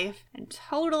bleak life, and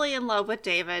totally in love with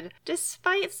David,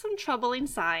 despite some troubling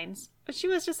signs. But she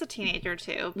was just a teenager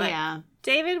too. But yeah.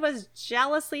 David was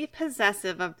jealously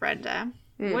possessive of Brenda,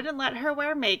 wouldn't let her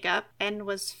wear makeup, and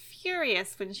was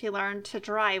furious when she learned to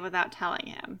drive without telling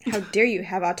him. How dare you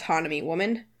have autonomy,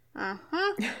 woman?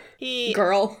 He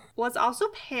was also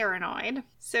paranoid,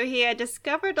 so he had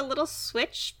discovered a little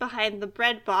switch behind the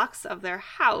bread box of their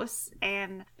house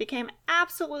and became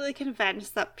absolutely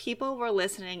convinced that people were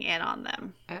listening in on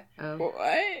them. Uh-oh.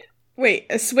 What? Wait,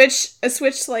 a switch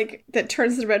that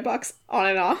turns the bread box on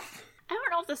and off? I don't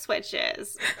know what the switch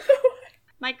is.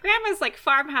 My grandma's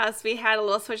farmhouse, we had a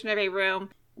little switch in every room.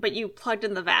 But you plugged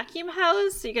in the vacuum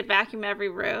hose, so you could vacuum every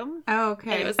room. Oh,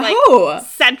 okay. And it was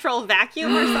central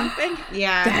vacuum or something.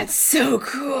 Yeah. That's so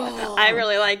cool. I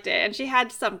really liked it. And she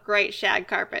had some great shag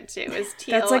carpet, too. It was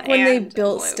teal. That's when they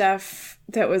built blue. Stuff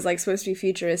that was supposed to be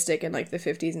futuristic in the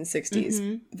 50s and 60s.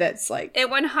 Mm-hmm. That's It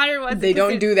 100 was. They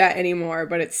don't do that anymore,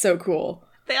 but it's so cool.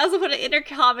 They also put an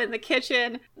intercom in the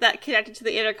kitchen that connected to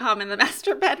the intercom in the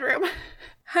master bedroom.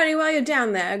 Honey, while you're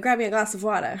down there, grab me a glass of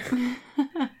water.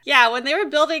 Yeah, when they were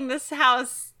building this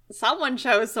house, someone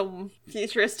chose some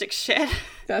futuristic shit.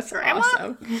 That's Grandma?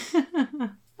 awesome.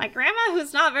 My grandma,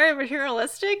 who's not very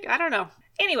materialistic, I don't know.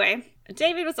 Anyway,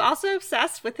 David was also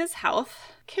obsessed with his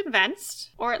health,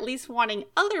 convinced, or at least wanting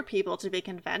other people to be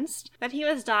convinced, that he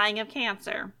was dying of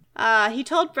cancer. He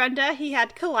told Brenda he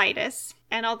had colitis,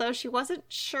 and although she wasn't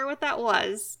sure what that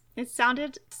was, it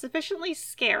sounded sufficiently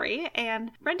scary,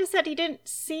 and Brenda said he didn't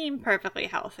seem perfectly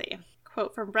healthy.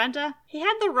 Quote from Brenda, "He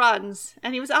had the runs,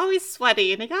 and he was always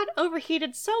sweaty, and he got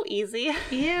overheated so easy."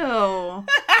 Ew.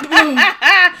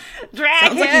 Drag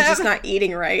Sounds like he's him. just not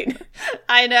eating right.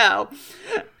 I know.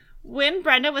 When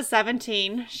Brenda was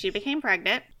 17, she became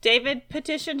pregnant. David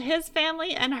petitioned his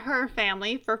family and her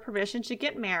family for permission to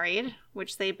get married,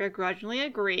 which they begrudgingly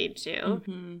agreed to.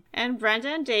 Mm-hmm. And Brenda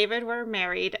and David were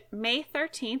married May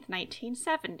 13th,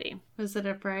 1970. Was it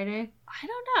a Friday? I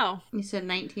don't know. You said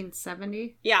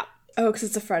 1970? Yeah. Oh, because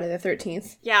it's a Friday the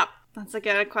 13th. Yeah, that's a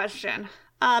good question.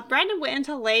 Brenda went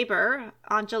into labor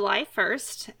on July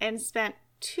 1st and spent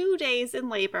 2 days in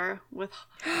labor with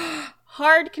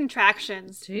hard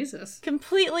contractions. Jesus.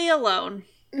 Completely alone.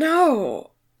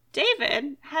 No.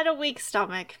 David had a weak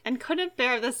stomach and couldn't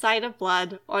bear the sight of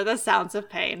blood or the sounds of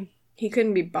pain. He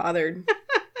couldn't be bothered.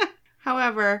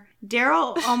 However,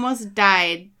 Daryl almost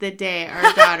died the day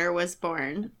our daughter was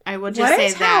born. I will just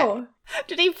say that. How?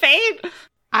 Did he faint?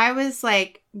 I was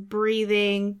like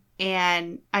breathing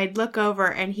and I'd look over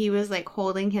and he was like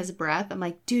holding his breath. I'm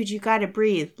like, dude, you gotta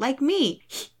breathe. Like me.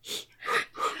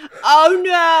 Oh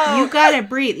no! You gotta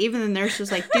breathe. Even the nurse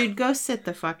was like, dude, go sit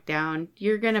the fuck down.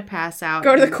 You're gonna pass out.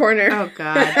 Go to the corner. Oh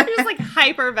god. Just like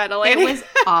hyperventilating. It was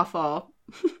awful.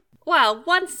 Well,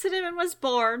 once Cinnamon was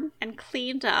born and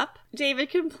cleaned up,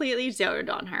 David completely doted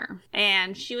on her.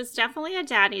 And she was definitely a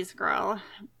daddy's girl,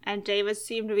 and David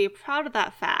seemed to be proud of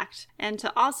that fact, and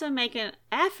to also make an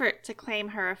effort to claim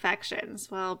her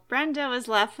affections, while Brenda was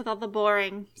left with all the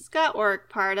boring scut work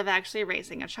part of actually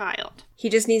raising a child. He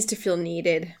just needs to feel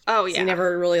needed. Oh, yeah. He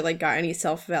never really got any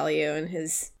self-value in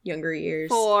his younger years.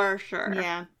 For sure.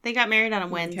 Yeah. They got married on a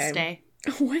Wednesday. Okay.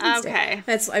 Wednesday. Okay.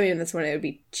 That's when it would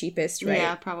be cheapest, right?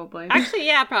 Yeah, probably. Actually,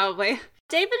 yeah, probably.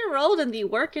 David enrolled in the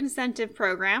work incentive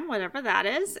program, whatever that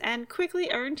is, and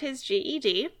quickly earned his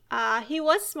GED. He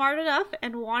was smart enough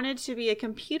and wanted to be a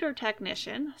computer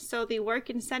technician, so the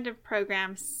work incentive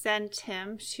program sent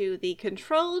him to the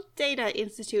Controlled Data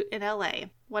Institute in LA.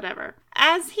 Whatever.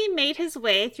 As he made his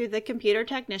way through the computer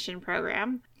technician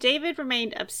program, David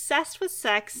remained obsessed with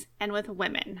sex and with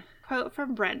women. Quote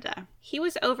from Brenda, "He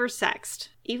was oversexed.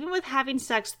 Even with having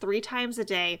sex 3 times a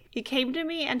day, he came to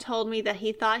me and told me that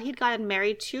he thought he'd gotten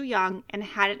married too young and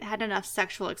hadn't had enough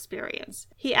sexual experience.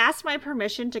 He asked my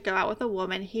permission to go out with a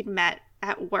woman he'd met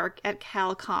at work at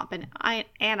Cal Comp in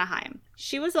Anaheim.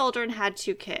 She was older and had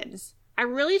 2 kids. I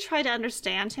really tried to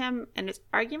understand him, and his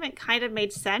argument kind of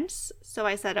made sense, so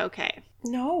I said okay."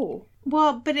 No.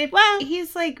 Well, but if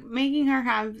he's like making her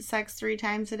have sex 3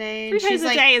 times a day, and she's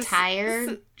like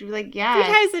tired, like 3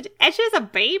 times a day, and she has a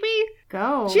baby.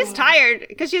 Go. She's tired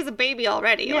because she has a baby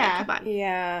already. Yeah, like, come on.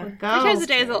 Yeah. Go. 3 times a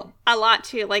day is a lot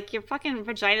too. Like your fucking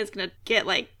vagina's gonna get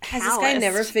like Has calloused. this guy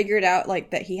never figured out like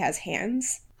that he has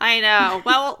hands? I know.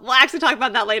 Well, we'll actually talk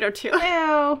about that later too.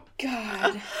 Ew.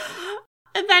 God.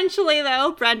 Eventually,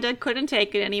 though, Brenda couldn't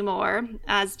take it anymore,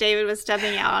 as David was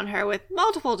stepping out on her with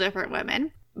multiple different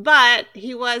women. But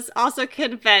he was also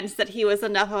convinced that he was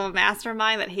enough of a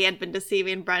mastermind that he had been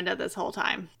deceiving Brenda this whole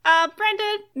time.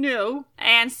 Brenda knew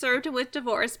and served him with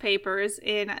divorce papers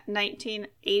in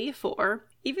 1984,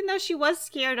 even though she was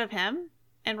scared of him,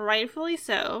 and rightfully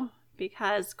so,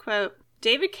 because, quote,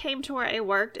 "David came to where I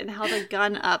worked and held a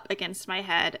gun up against my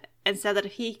head and said that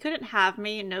if he couldn't have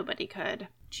me, nobody could.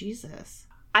 Jesus.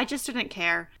 I just didn't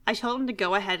care. I told him to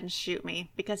go ahead and shoot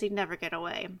me because he'd never get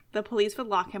away. The police would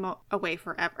lock him away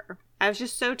forever. I was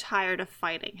just so tired of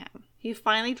fighting him. He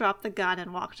finally dropped the gun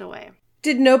and walked away."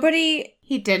 Did nobody...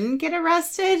 He didn't get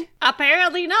arrested?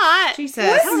 Apparently not. Jesus.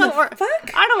 What I don't know the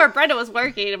fuck? I don't know where Brenda was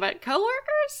working, but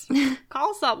coworkers?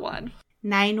 Call someone.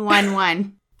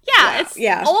 911. Yeah, it's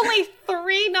yeah. only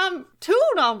 2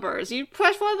 numbers. You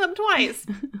push one of them twice.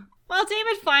 Well,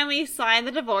 David finally signed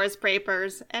the divorce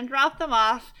papers and dropped them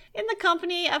off in the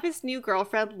company of his new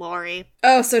girlfriend, Lori.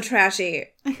 Oh, so trashy.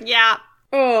 Yeah.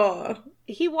 Oh.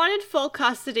 He wanted full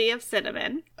custody of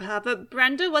Cinnamon, but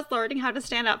Brenda was learning how to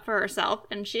stand up for herself,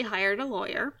 and she hired a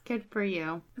lawyer. Good for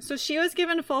you. So she was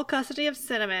given full custody of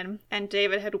Cinnamon, and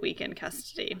David had weekend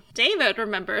custody. David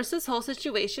remembers this whole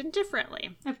situation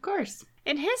differently. Of course.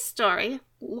 In his story,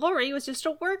 Lori was just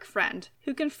a work friend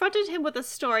who confronted him with a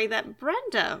story that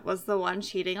Brenda was the one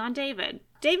cheating on David.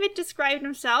 David described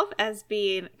himself as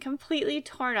being completely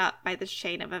torn up by this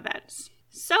chain of events.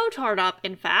 So torn up,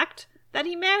 in fact, that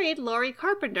he married Lori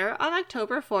Carpenter on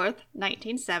October 4th,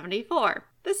 1974.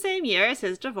 the same year as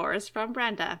his divorce from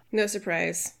Brenda. No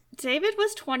surprise. David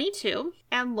was 22,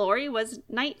 and Lori was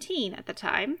 19 at the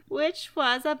time, which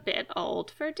was a bit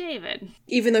old for David.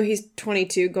 Even though he's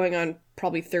 22, going on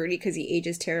probably 30 because he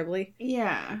ages terribly.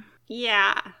 Yeah.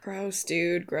 Yeah. Gross,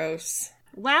 dude. Gross.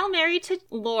 While married to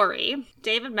Lori,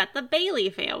 David met the Bailey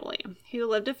family, who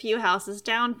lived a few houses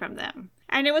down from them.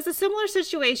 And it was a similar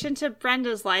situation to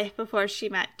Brenda's life before she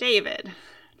met David.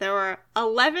 There were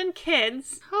 11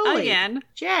 kids, again.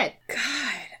 Jet.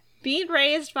 God. Being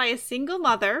raised by a single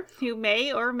mother who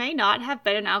may or may not have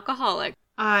been an alcoholic.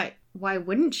 Why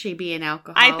wouldn't she be an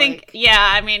alcoholic? I think,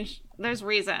 yeah, there's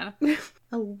reason.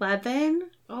 11?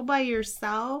 All by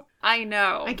yourself? I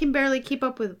know. I can barely keep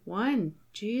up with one.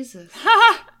 Jesus.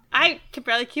 I can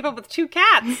barely keep up with 2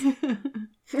 cats.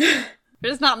 They're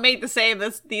just not made the same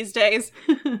these days.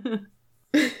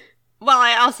 Well,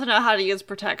 I also know how to use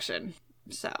protection.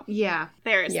 So, yeah,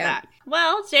 there's that.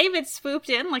 Well, David swooped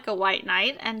in like a white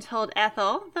knight and told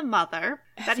Ethel, the mother,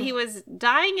 that he was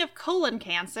dying of colon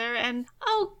cancer and,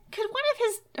 could one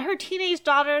of her teenage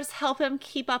daughters help him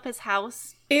keep up his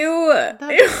house? Ew.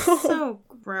 That's so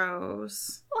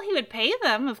gross. Well, he would pay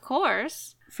them, of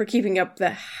course. For keeping up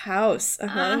the house.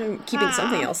 Keeping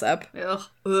something else up.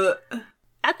 Ugh.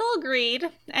 Ethel agreed,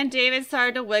 and David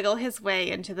started to wiggle his way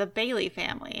into the Bailey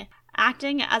family,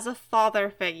 acting as a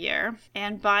father figure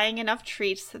and buying enough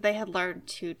treats that they had learned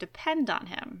to depend on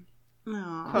him.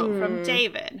 Aww. Quote from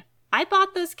David. I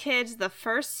bought those kids the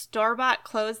first store-bought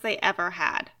clothes they ever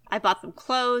had. I bought them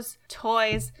clothes,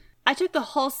 toys. I took the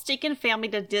whole stinking family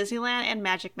to Disneyland and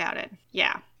Magic Mountain.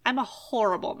 Yeah, I'm a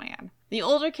horrible man. The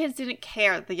older kids didn't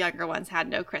care that the younger ones had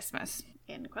no Christmas.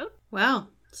 End quote. Well,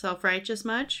 self-righteous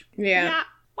much? Yeah.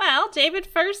 Well, David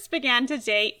first began to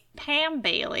date Pam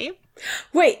Bailey.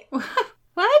 Wait.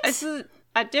 What? This is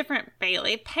a different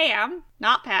Bailey. Pam,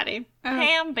 not Patty.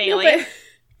 Pam Bailey. No,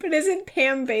 but isn't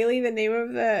Pam Bailey the name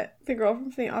of the girl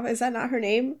from The Office? Is that not her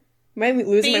name? Am I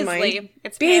losing my mind?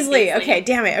 It's Beasley. Pam Beasley. Okay,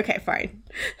 damn it. Okay, fine.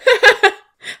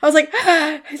 I was like,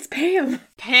 it's Pam.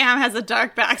 Pam has a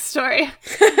dark backstory.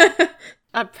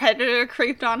 A predator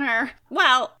creeped on her.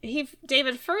 Well,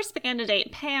 David first began to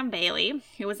date Pam Bailey,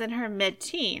 who was in her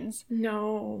mid-teens.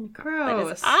 No.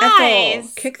 Gross. His eyes, Ethel,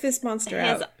 kick this monster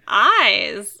out. His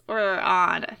eyes were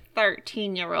on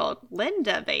 13-year-old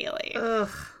Linda Bailey. Ugh.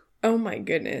 Oh my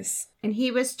goodness. And he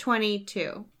was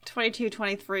 22. 22,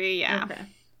 23, yeah. Okay.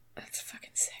 That's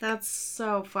fucking sick. That's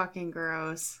so fucking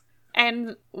gross.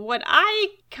 And what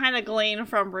I kind of glean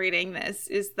from reading this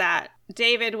is that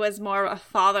David was more of a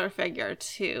father figure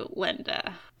to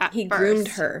Linda at He first. groomed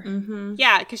her. Mm-hmm.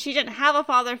 Yeah, because she didn't have a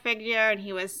father figure, and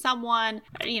he was someone,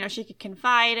 she could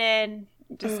confide in,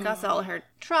 discuss all her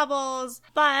troubles.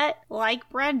 But, like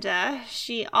Brenda,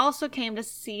 she also came to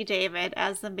see David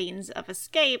as the means of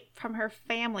escape from her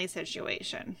family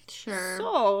situation. Sure.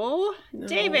 So, No.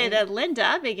 David and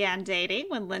Linda began dating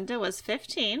when Linda was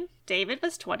 15. David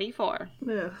was 24.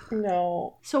 Ugh.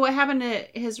 No. So what happened to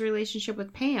his relationship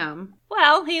with Pam?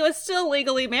 Well, he was still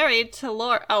legally married to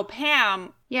Laura. Oh,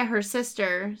 Pam. Yeah, her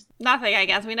sister. Nothing, I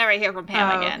guess. We never hear from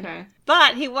Pam again. Okay.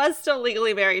 But he was still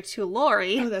legally married to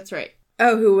Lori. Oh, that's right.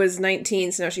 Oh, who was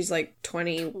 19, so now she's like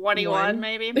 21,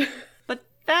 maybe. But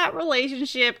that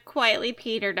relationship quietly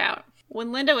petered out.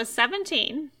 When Linda was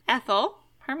 17, Ethel,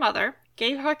 her mother,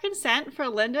 gave her consent for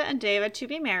Linda and David to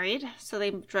be married, so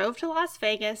they drove to Las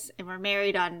Vegas and were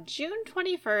married on June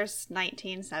 21st,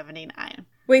 1979.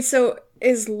 Wait, so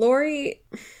does Lori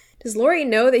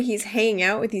know that he's hanging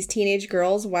out with these teenage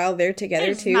girls while they're together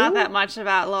There's too? not that much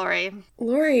about Lori.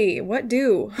 Lori, what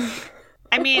do?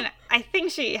 I mean, I think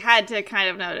she had to kind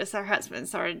of notice her husband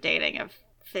started dating a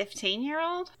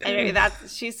 15-year-old. And maybe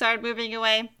she started moving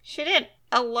away. She didn't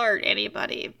alert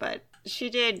anybody, but she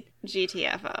did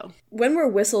GTFO. When were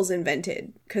whistles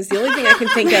invented? Because the only thing I can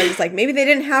think of is like maybe they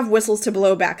didn't have whistles to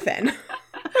blow back then.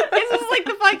 This is like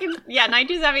the fucking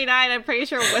 1979. I'm pretty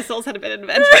sure whistles had been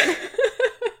invented.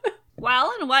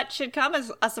 Well, and what should come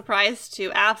as a surprise to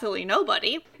absolutely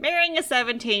nobody, marrying a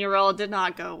 17-year-old did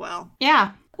not go well.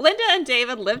 Yeah. Linda and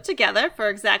David lived together for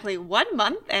exactly 1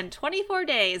 month and 24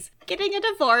 days, getting a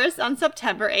divorce on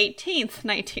September 18th,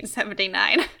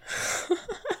 1979.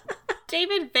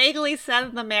 David vaguely said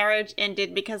that the marriage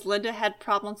ended because Linda had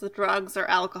problems with drugs or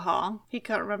alcohol. He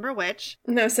couldn't remember which.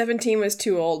 No, 17 was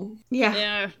too old. Yeah.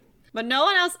 Yeah. But no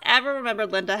one else ever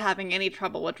remembered Linda having any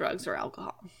trouble with drugs or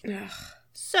alcohol. Ugh.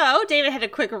 So, David had a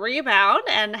quick rebound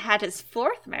and had his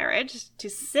 4th marriage to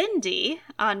Cindy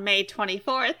on May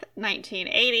 24th,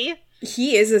 1980.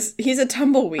 He's a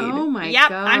tumbleweed. Oh my Yep,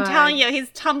 god. I'm telling you, he's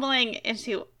tumbling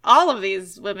into all of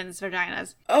these women's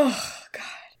vaginas. Oh,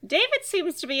 God. David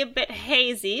seems to be a bit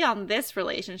hazy on this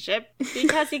relationship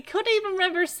because he couldn't even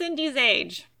remember Cindy's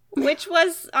age, which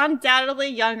was undoubtedly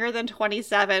younger than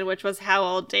 27, which was how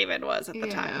old David was at the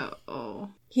time. Oh.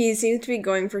 He seems to be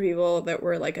going for people that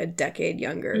were like a decade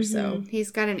younger, so.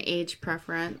 He's got an age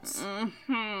preference.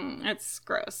 It's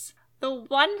gross. The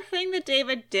one thing that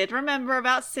David did remember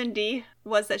about Cindy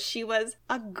was that she was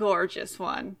a gorgeous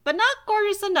one. But not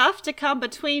gorgeous enough to come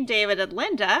between David and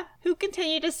Linda, who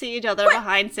continue to see each other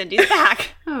behind Cindy's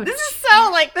back. This is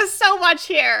there's so much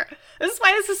here. This is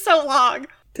why this is so long.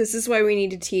 This is why we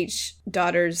need to teach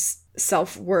daughters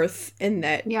self-worth in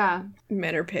that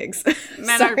men are pigs.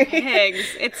 Men are pigs.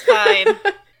 It's fine.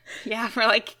 Yeah, we're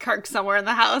like Kirk somewhere in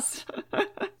the house.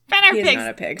 Men are pigs. Not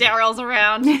a pig. Daryl's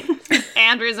around.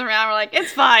 Andrew's around. We're like,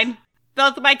 it's fine.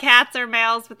 Both of my cats are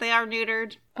males, but they are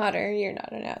neutered. Otter, you're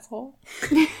not an asshole.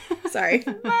 Sorry.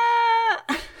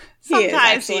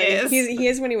 Sometimes he is. He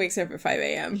is when he wakes up at 5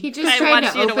 a.m. He just tried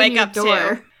to open wake up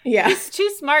door. Too. Yeah. He's too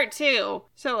smart, too.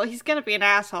 So he's going to be an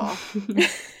asshole.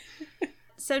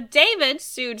 So David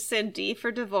sued Cindy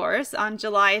for divorce on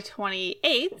July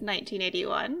 28th,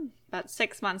 1981. About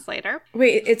 6 months later.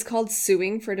 Wait, it's called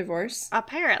suing for divorce?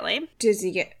 Apparently. Does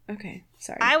he get... Okay,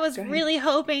 sorry. I was really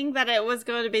hoping that it was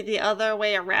going to be the other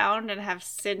way around and have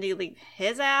Cindy leave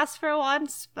his ass for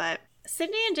once, but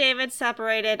Cindy and David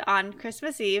separated on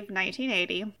Christmas Eve,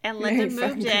 1980, and Linda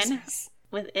moved in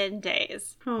within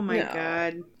days. Oh my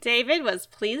God. David was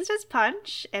pleased as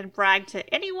punch and bragged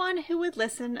to anyone who would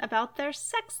listen about their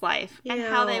sex life and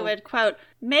how they would, quote,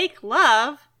 make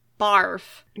love...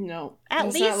 Barf. No. At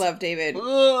least not love David.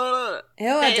 Ew,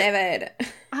 David.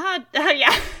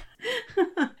 Yeah.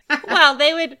 Well,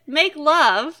 they would make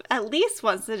love at least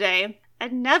once a day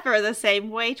and never the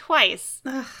same way twice.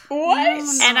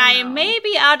 What? And I may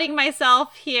be outing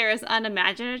myself here as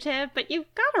unimaginative, but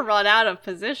you've got to run out of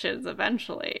positions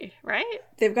eventually, right?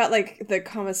 They've got, like, the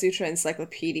Kama Sutra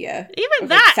encyclopedia. Even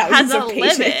that has a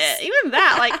limit. Even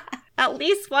that, like, at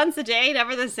least once a day,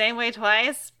 never the same way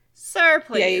twice. Sir,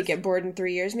 please. Yeah, you get bored in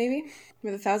 3 years, maybe?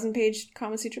 With a 1,000-page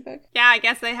Kama Sutra book? Yeah, I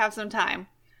guess they have some time.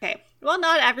 Okay. Well,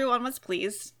 not everyone was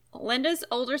pleased. Linda's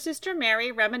older sister,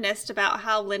 Mary, reminisced about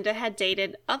how Linda had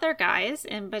dated other guys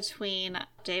in between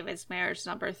David's marriage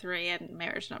number 3 and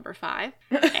marriage number 5.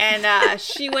 And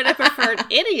she would have preferred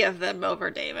any of them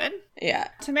over David. Yeah.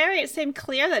 To Mary, it seemed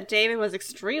clear that David was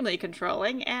extremely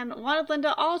controlling and wanted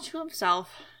Linda all to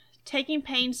himself, taking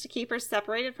pains to keep her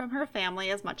separated from her family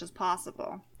as much as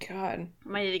possible. God. I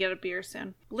might need to get a beer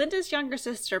soon. Linda's younger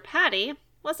sister, Patty,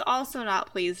 was also not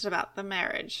pleased about the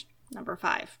marriage. Number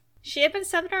 5. She had been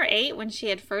 7 or 8 when she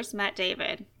had first met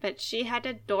David, but she had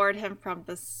adored him from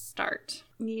the start.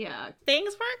 Yeah.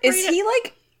 Things weren't great. Is he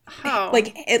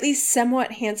like at least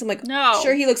somewhat handsome? Like, no.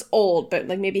 Sure, he looks old, but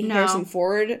like maybe Harrison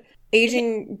Ford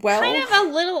aging well? Kind of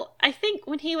a little, I think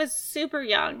when he was super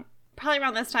young, probably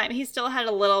around this time, he still had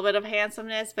a little bit of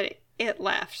handsomeness, but it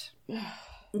left.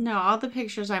 No, all the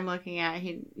pictures I'm looking at,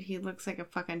 he looks like a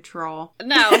fucking troll.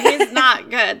 No, he's not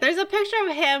good. There's a picture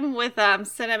of him with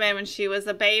Cinnamon when she was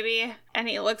a baby, and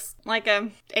he looks like a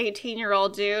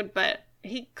 18-year-old dude, but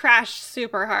he crashed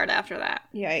super hard after that.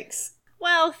 Yikes.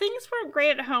 Well, things weren't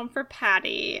great at home for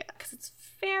Patty, because it's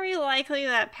very likely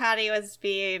that Patty was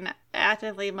being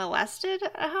actively molested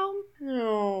at home.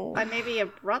 No. By maybe a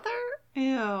brother?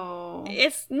 Ew.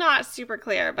 It's not super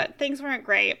clear, but things weren't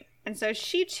great. And so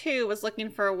she, too, was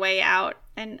looking for a way out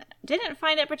and didn't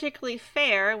find it particularly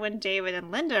fair when David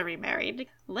and Linda remarried.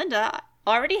 Linda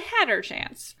already had her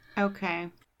chance. Okay.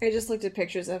 I just looked at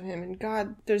pictures of him, and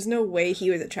God, there's no way he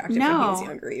was attractive when he was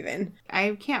younger, even.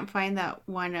 I can't find that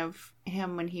one of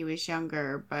him when he was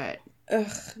younger, but...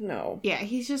 Ugh, no. Yeah,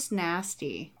 he's just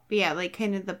nasty. But yeah, like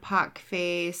kind of the pock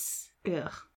face.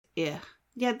 Ugh. Yeah.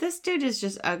 Yeah, this dude is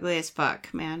just ugly as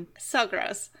fuck, man. So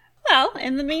gross. Well,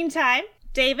 in the meantime,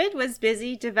 was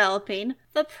busy developing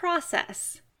the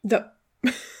process.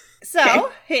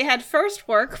 So, he had first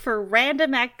work for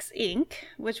RandomX Inc.,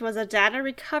 which was a data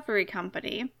recovery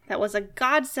company that was a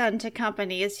godsend to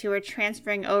companies who were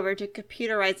transferring over to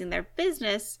computerizing their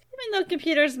business, even though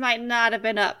computers might not have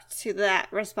been up to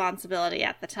that responsibility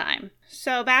at the time.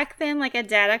 So back then, like, a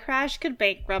data crash could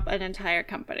bankrupt an entire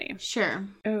company. Sure.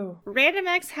 Oh.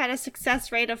 RandomX had a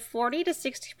success rate of 40 to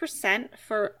 60%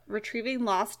 for retrieving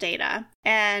lost data,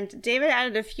 and David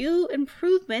added a few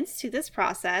improvements to this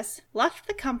process, left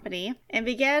the company, and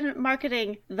began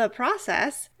marketing the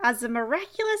process as a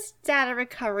miraculous data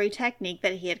recovery technique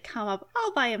that he had come up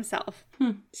all by himself.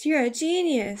 You're a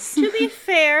genius. To be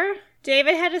fair,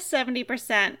 David had a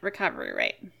 70% recovery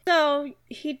rate, so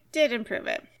he did improve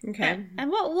it. Okay. And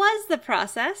what was the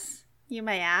process? you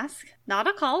may ask. Not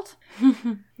a cult.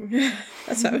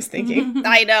 That's what I was thinking.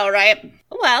 I know, right?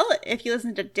 Well, if you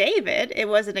listen to David, it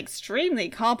was an extremely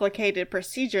complicated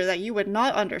procedure that you would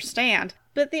not understand.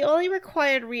 But the only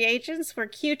required reagents were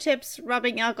Q-tips,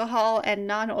 rubbing alcohol, and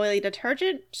non-oily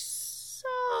detergent, so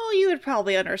you would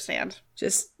probably understand.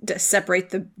 Just to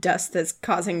separate the dust that's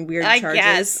causing weird charges. I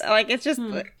guess. Like, it's just,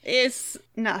 it's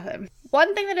nothing.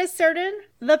 One thing that is certain,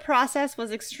 the process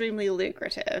was extremely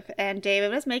lucrative, and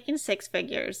David was making 6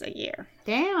 figures a year.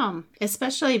 Damn.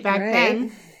 Especially back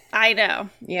then. I know.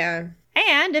 Yeah.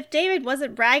 And if David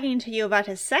wasn't bragging to you about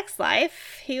his sex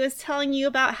life, he was telling you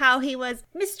about how he was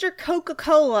Mr.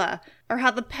 Coca-Cola, or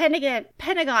how the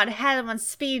Pentagon had him on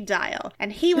speed dial,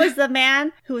 and he was the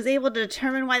man who was able to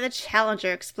determine why the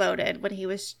Challenger exploded when he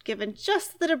was given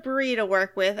just the debris to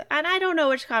work with, and I don't know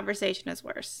which conversation is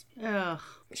worse. Ugh.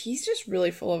 He's just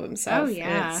really full of himself. Oh,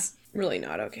 yeah. And it's really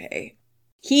not okay.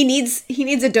 He needs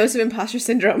a dose of imposter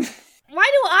syndrome. Why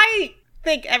do I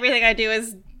think everything I do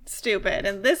is stupid,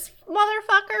 and this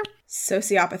motherfucker?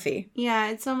 Sociopathy. Yeah,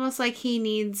 it's almost like he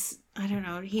needs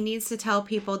to tell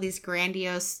people these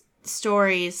grandiose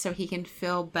stories so he can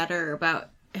feel better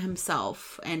about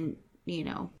himself and,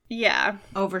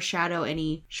 overshadow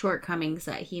any shortcomings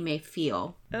that he may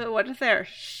feel. What if they're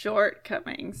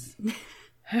shortcomings?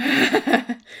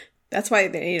 That's why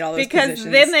they need all those because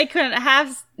positions. Then they couldn't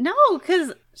have... No,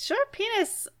 because short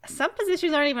penis, some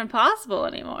positions aren't even possible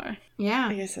anymore. Yeah.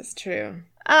 I guess that's true.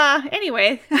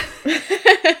 Anyway.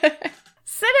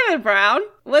 Cinnamon Brown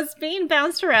was being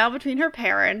bounced around between her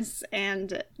parents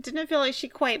and didn't feel like she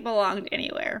quite belonged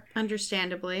anywhere.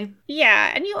 Understandably.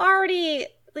 Yeah, and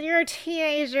you're a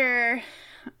teenager.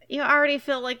 You already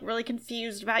feel like really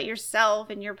confused about yourself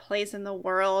and your place in the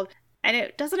world. And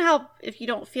it doesn't help if you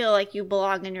don't feel like you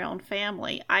belong in your own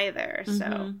family either. Mm-hmm.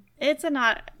 So it's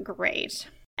not great.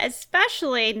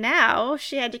 Especially now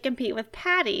she had to compete with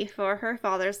Patty for her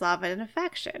father's love and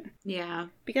affection. Yeah.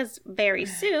 Because very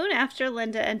soon after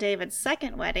Linda and David's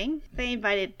second wedding, they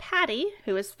invited Patty,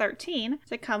 who was 13,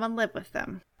 to come and live with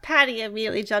them. Patty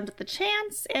immediately jumped at the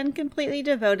chance and completely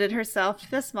devoted herself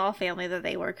to the small family that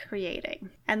they were creating.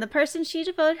 And the person she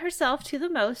devoted herself to the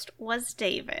most was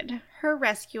David, her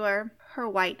rescuer, her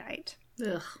white knight.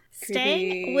 Ugh.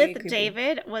 Staying with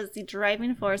David was the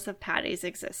driving force of Patty's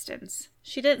existence.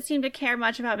 She didn't seem to care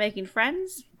much about making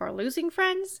friends or losing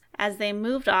friends, as they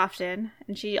moved often,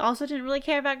 and she also didn't really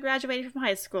care about graduating from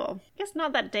high school. I guess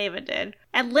not that David did.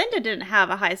 And Linda didn't have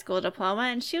a high school diploma,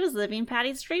 and she was living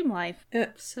Patty's dream life.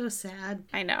 So sad.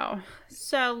 I know.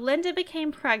 So Linda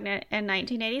became pregnant in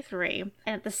 1983,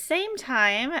 and at the same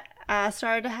time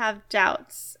started to have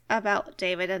doubts about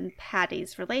David and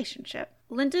Patty's relationship.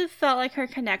 Linda felt like her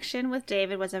connection with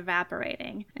David was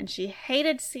evaporating, and she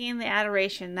hated seeing the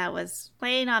adoration that was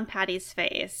playing on Patty's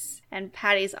face and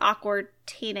Patty's awkward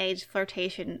teenage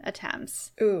flirtation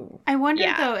attempts. Ooh. I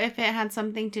wonder, though, if it had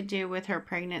something to do with her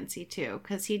pregnancy, too,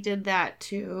 because he did that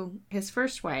to his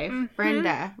first wife,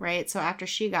 Brenda, right? So after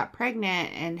she got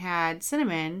pregnant and had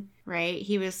Cinnamon, right,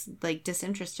 he was, like,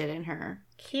 disinterested in her.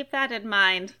 Keep that in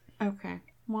mind. Okay.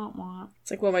 Womp womp.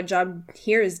 It's like, well, my job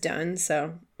here is done,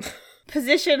 so...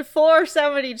 Position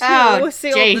 472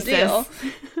 sealed Jesus. the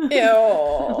deal. Ew.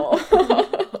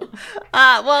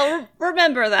 Well,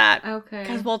 remember that. Okay.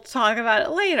 Because we'll talk about it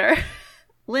later.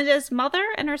 Linda's mother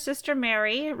and her sister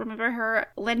Mary remember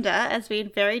Linda as being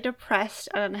very depressed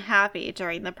and unhappy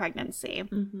during the pregnancy.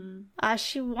 Mm-hmm.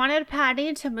 She wanted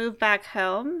Patty to move back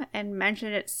home and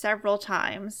mentioned it several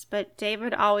times, but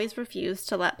David always refused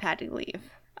to let Patty leave.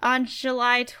 On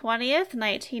July 20th,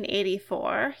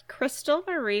 1984, Crystal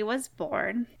Marie was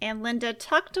born, and Linda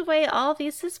tucked away all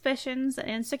these suspicions and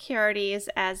insecurities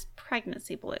as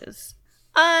pregnancy blues.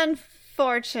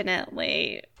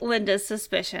 Unfortunately, Linda's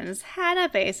suspicions had a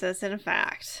basis in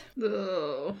fact.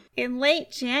 Ugh. In late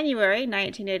January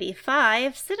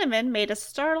 1985, Cinnamon made a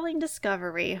startling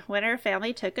discovery when her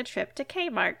family took a trip to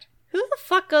Kmart. Who the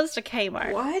fuck goes to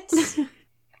Kmart? What?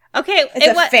 Okay,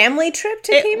 it's a family trip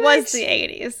to Kmart? It was the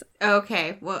 80s.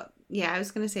 Okay, well, yeah, I was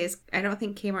going to say, I don't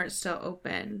think Kmart's still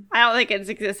open. I don't think it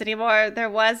exists anymore. There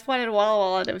was one in Walla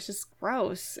Walla, and it was just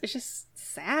gross. It's just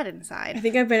sad inside. I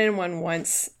think I've been in one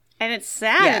once. And it's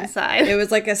sad inside. It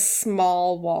was like a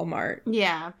small Walmart.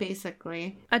 Yeah,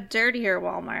 basically. A dirtier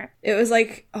Walmart. It was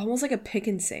like almost like a Pick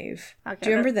and Save. Okay, do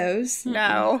you remember those?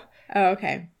 No. Oh,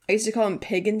 okay. I used to call them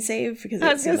Pig and Save because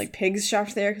it seemed like pigs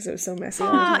shopped there because it was so messy.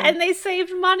 And they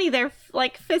saved money. They're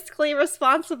like fiscally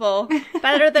responsible.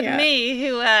 Better than me,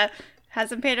 who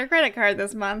hasn't paid her credit card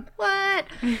this month. What?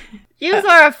 Use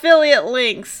our affiliate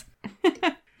links.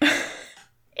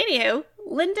 Anywho,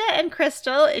 Linda and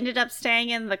Crystal ended up staying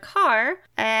in the car,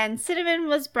 and Cinnamon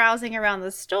was browsing around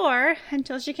the store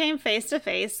until she came face to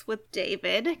face with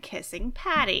David kissing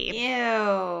Patty.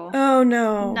 Ew. Oh,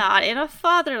 no. Not in a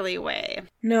fatherly way.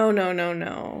 No.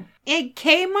 At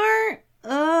Kmart?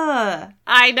 Ugh.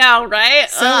 I know, right?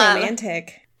 So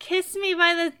romantic. Kiss me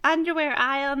by the underwear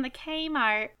aisle in the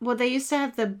Kmart. Well, they used to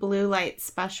have the blue light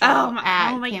special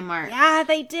at Kmart. Yeah,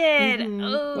 they did.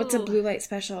 Mm-hmm. What's a blue light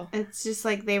special? It's just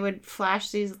like they would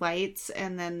flash these lights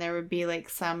and then there would be like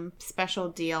some special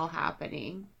deal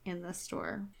happening in the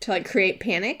store. To like create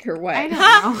panic or what? I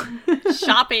don't know.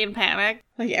 Shopping panic.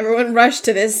 Like everyone rushed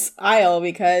to this aisle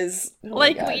because...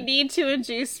 we need to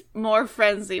induce more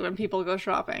frenzy when people go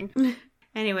shopping.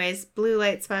 Anyways, blue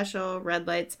light special, red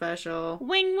light special.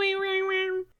 Wing, wing, wing,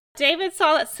 wing. David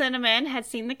saw that Cinnamon had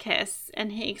seen the kiss,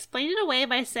 and he explained it away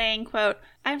by saying, quote,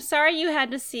 "I'm sorry you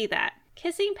had to see that.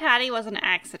 Kissing Patty was an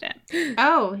accident."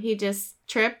 Oh, he just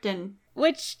tripped and...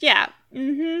 Which, yeah,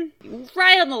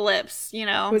 right on the lips, you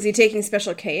know. Was he taking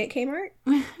Special K at Kmart?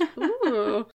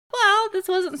 Ooh. Well, this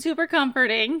wasn't super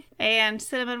comforting, and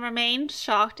Cinnamon remained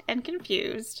shocked and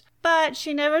confused. But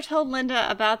she never told Linda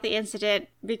about the incident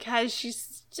because she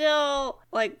still,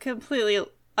 completely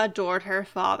adored her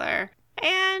father.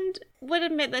 And would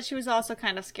admit that she was also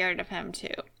kind of scared of him,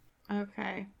 too.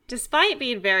 Okay. Despite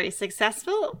being very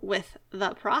successful with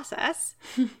the process.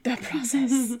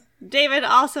 David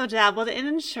also dabbled in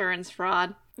insurance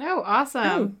fraud. Oh,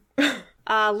 awesome.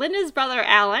 Linda's brother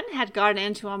Alan had gotten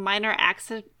into a minor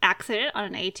accident on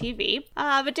an ATV,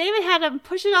 but David had him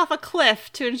push it off a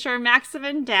cliff to ensure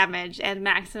maximum damage and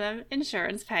maximum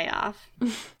insurance payoff.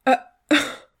 At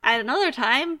another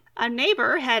time, a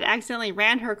neighbor had accidentally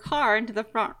ran her car into the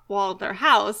front wall of their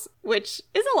house, which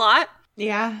is a lot.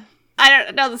 Yeah. I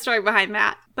don't know the story behind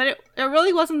that, but it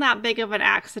really wasn't that big of an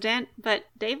accident, but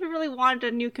David really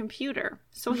wanted a new computer.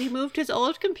 So he moved his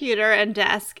old computer and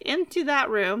desk into that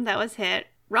room that was hit,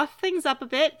 roughed things up a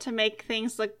bit to make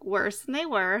things look worse than they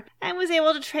were, and was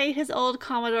able to trade his old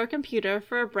Commodore computer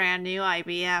for a brand new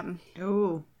IBM.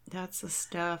 Ooh, that's the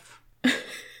stuff.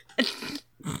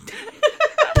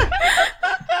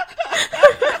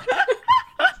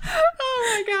 Oh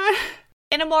my god.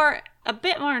 In a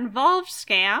bit more involved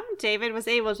scam, David was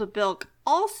able to bilk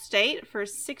Allstate for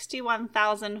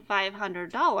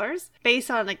 $61,500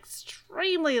 based on an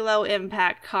extremely low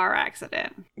impact car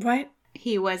accident. What?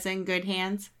 He was in good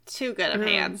hands? Too good of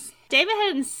hands. David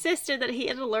had insisted that he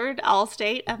had alerted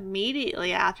Allstate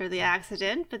immediately after the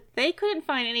accident, but they couldn't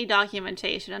find any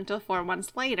documentation until 4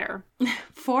 months later.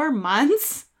 4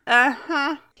 months?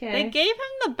 Uh-huh. Okay. They gave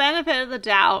him the benefit of the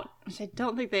doubt, which I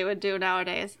don't think they would do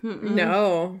nowadays.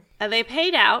 No. And they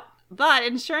paid out, but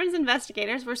insurance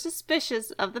investigators were suspicious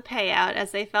of the payout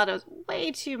as they felt it was way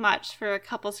too much for a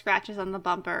couple scratches on the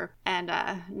bumper and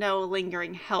no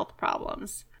lingering health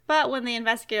problems. But when the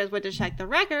investigators went to check the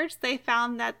records, they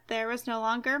found that there was no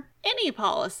longer any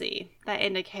policy that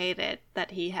indicated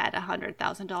that he had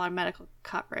 $100,000 medical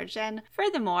coverage. And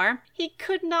furthermore, he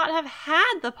could not have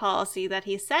had the policy that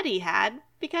he said he had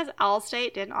because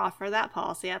Allstate didn't offer that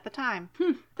policy at the time.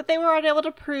 But they weren't able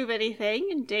to prove anything,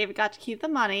 and David got to keep the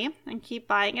money and keep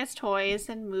buying his toys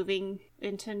and moving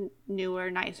into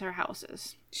newer, nicer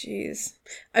houses. Jeez.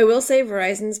 I will say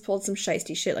Verizon's pulled some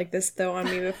shiesty shit like this, though, on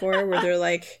me before, where they're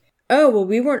like, oh, well,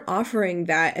 we weren't offering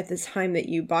that at the time that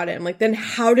you bought it. I'm like, then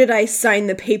how did I sign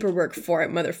the paperwork for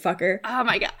it, motherfucker? Oh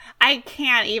my god. I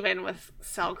can't even with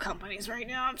cell companies right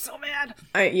now. I'm so mad.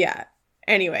 Yeah.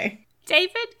 Anyway.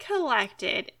 David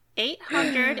collected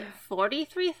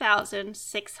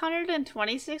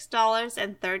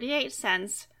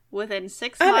 $843,626.38 within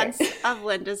 6 months of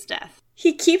Linda's death.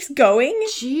 He keeps going?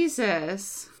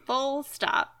 Jesus. Full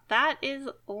stop. That is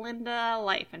Linda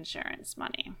life insurance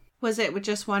money. Was it with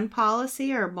just one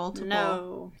policy or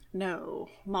multiple? No,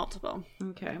 multiple.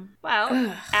 Okay.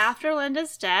 Well, after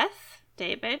Linda's death,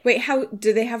 David... Wait,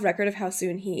 do they have record of how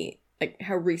soon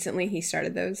how recently he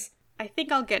started those? I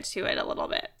think I'll get to it a little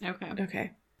bit.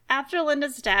 Okay. After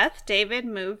Linda's death, David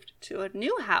moved to a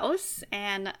new house,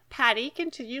 and Patty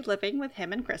continued living with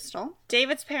him and Crystal.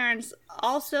 David's parents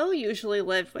also usually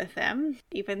lived with him,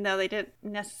 even though they didn't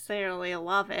necessarily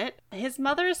love it. His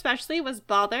mother especially was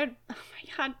bothered. Oh my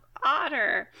god,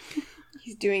 Otter.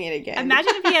 He's doing it again.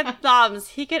 Imagine if he had thumbs.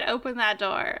 He could open that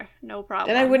door. No problem.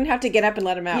 Then I wouldn't have to get up and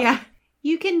let him out. Yeah.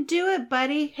 You can do it,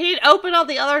 buddy. He'd open all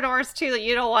the other doors, too, that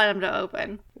you don't want him to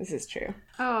open. This is true.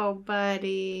 Oh,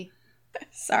 buddy.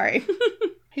 Sorry.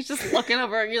 He's just looking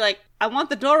over and you're like, I want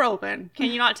the door open.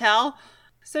 Can you not tell?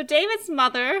 So David's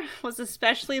mother was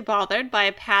especially bothered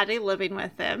by Patty living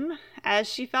with him, as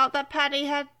she felt that Patty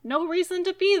had no reason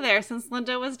to be there since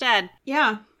Linda was dead.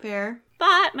 Yeah, fair.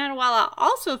 But Manuela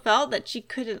also felt that she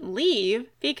couldn't leave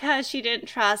because she didn't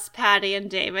trust Patty and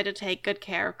David to take good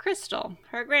care of Crystal,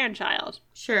 her grandchild.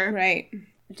 Sure. Right.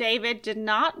 David did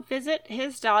not visit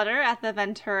his daughter at the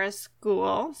Ventura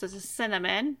school, so this is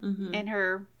Cinnamon, in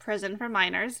her prison for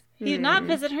minors. He did not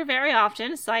visit her very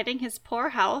often, citing his poor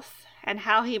health and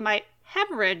how he might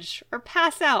hemorrhage or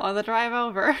pass out on the drive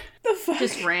over. The fuck?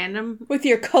 Just random. With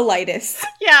your colitis.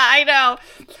 Yeah, I know.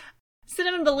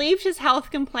 Cinnamon believed his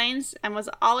health complaints and was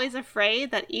always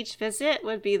afraid that each visit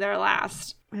would be their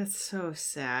last. That's so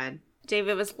sad.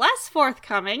 David was less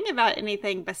forthcoming about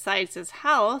anything besides his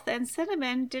health, and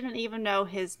Cinnamon didn't even know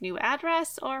his new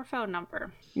address or phone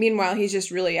number. Meanwhile, he's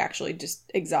just really actually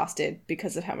just exhausted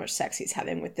because of how much sex he's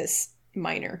having with this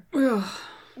minor.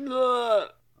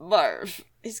 Marv.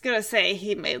 He's gonna say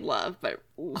he made love, but...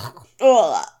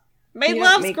 Ugh. Made You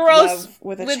love's make gross love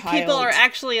with a when child. people are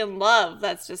actually in love.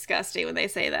 That's disgusting when they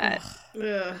say that.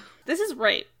 Ugh. This is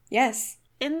rape. Yes.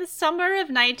 In the summer of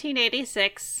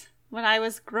 1986, when I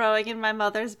was growing in my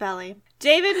mother's belly,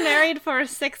 David married for a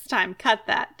sixth time. Cut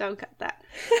that. Don't cut that.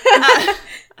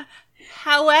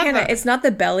 However... Hannah, it's not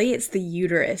the belly, it's the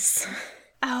uterus.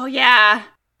 Oh, yeah.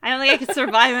 I don't think I could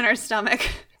survive in her stomach.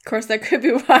 Of course, that could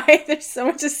be why there's so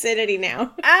much acidity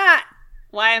now.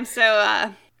 Why I'm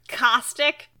so,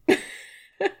 caustic.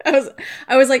 I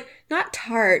was like, not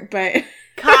tart, but...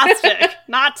 Caustic,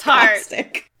 not tart.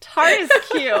 Caustic. Tart is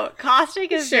cute.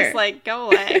 Caustic is Sure. just like, go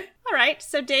away. All right,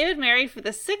 so David married for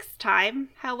the sixth time.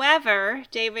 However,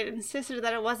 David insisted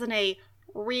that it wasn't a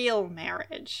real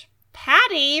marriage.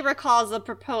 Patty recalls the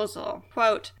proposal.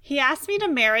 Quote, he asked me to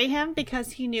marry him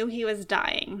because he knew he was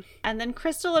dying. And then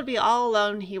Crystal would be all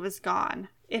alone when he was gone.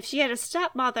 If she had a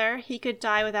stepmother, he could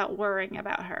die without worrying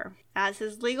about her. As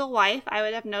his legal wife, I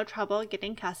would have no trouble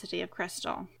getting custody of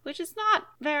Crystal. Which is not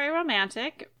very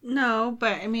romantic. No,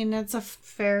 but I mean, it's a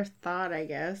fair thought, I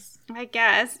guess. I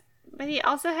guess. But he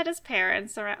also had his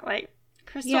parents around, like,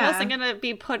 Crystal wasn't going to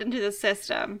be put into the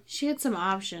system. She had some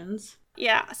options.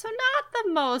 Yeah, so not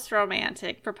the most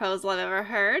romantic proposal I've ever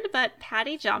heard, but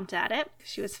Patty jumped at it.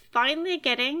 She was finally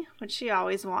getting what she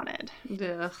always wanted.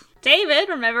 Ugh. David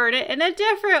remembered it in a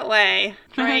different way.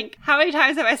 Frank, how many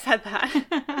times have I said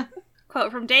that?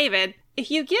 Quote from David,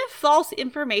 if you give false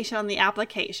information on the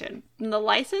application, then the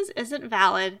license isn't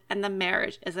valid and the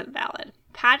marriage isn't valid.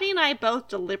 Patty and I both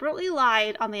deliberately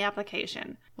lied on the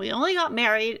application. We only got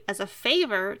married as a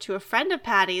favor to a friend of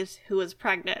Patty's who was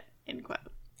pregnant, end quote.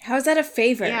 How is that a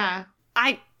favor? Yeah.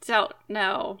 I don't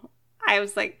know. I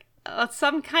was like,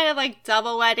 some kind of like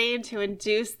double wedding to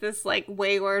induce this like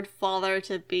wayward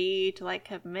father-to-be to like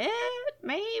commit,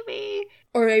 maybe?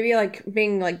 Or maybe like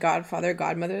being like godfather,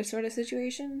 godmother sort of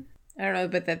situation. I don't know,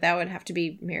 but that would have to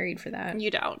be married for that. You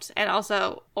don't. And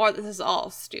also, or this is all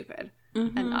stupid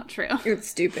and not true. It's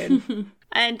stupid.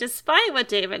 And despite what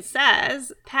David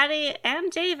says, Patty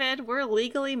and David were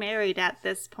legally married at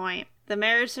this point. The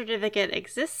marriage certificate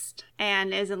exists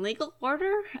and is in legal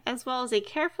order, as well as a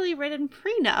carefully written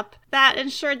prenup that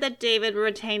ensured that David would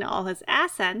retain all his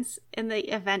assets in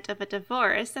the event of a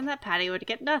divorce and that Patty would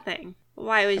get nothing.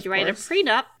 Why would you write a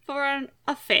prenup for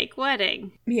a fake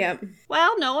wedding? Yep.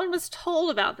 Well, no one was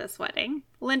told about this wedding.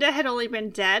 Linda had only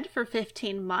been dead for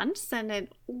 15 months, and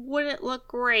it wouldn't look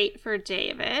great for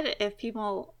David if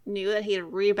people knew that he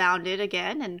had rebounded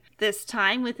again, and this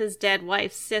time with his dead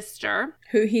wife's sister.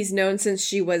 Who he's known since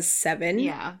she was 7.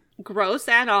 Yeah. Gross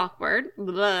and awkward.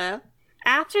 Blah.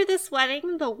 After this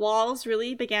wedding, the walls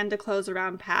really began to close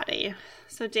around Patty.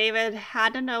 So David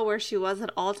had to know where she was at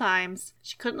all times.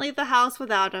 She couldn't leave the house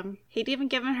without him. He'd even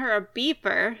given her a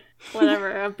beeper,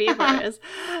 whatever a beeper is,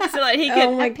 so that he could...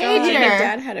 Oh my god, pager. my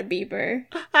dad had a beeper.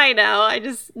 I know, I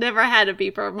just never had a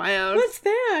beeper of my own. What's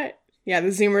that? Yeah, the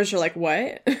Zoomers are like,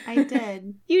 what? I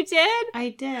did. You did? I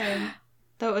did.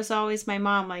 Though it was always my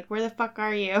mom, like, where the fuck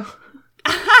are you?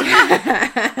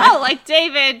 Oh, like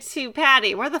David to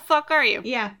Patty. Where the fuck are you?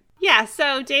 Yeah. Yeah,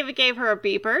 so David gave her a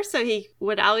beeper so he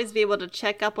would always be able to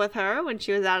check up with her when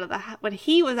she was out of the when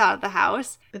he was out of the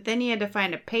house. But then you had to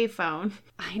find a payphone.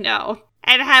 I know.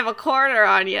 And have a quarter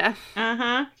on you.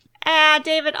 Uh-huh.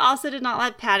 David also did not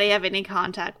let Patty have any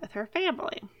contact with her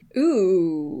family.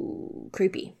 Ooh,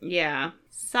 creepy. Yeah.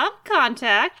 Some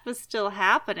contact was still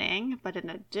happening, but in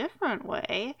a different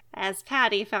way, as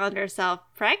Patty found herself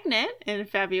pregnant in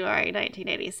February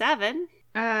 1987.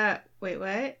 Wait,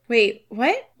 what? Wait,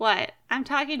 what? What? I'm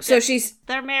talking So she's...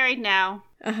 They're married now.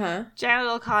 Uh-huh.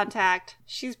 Genital contact.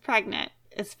 She's pregnant.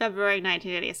 It's February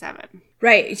 1987.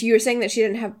 Right, you were saying that she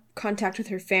didn't have contact with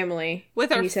her family. With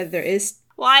her, and you said there is.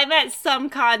 Well, I meant some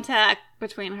contact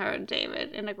between her and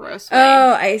David in a gross way.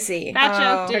 Oh, I see. That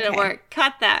joke didn't work.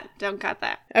 Cut that. Don't cut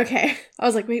that. Okay. I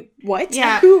was like, wait, what?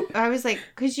 Yeah. I was like,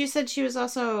 because you said she was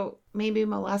also maybe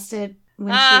molested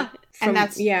when and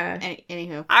that's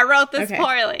Anywho, I wrote this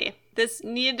poorly. This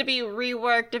needed to be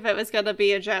reworked if it was going to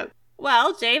be a joke.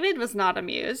 Well, David was not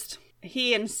amused.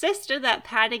 He insisted that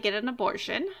Patty get an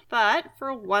abortion, but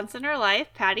for once in her life,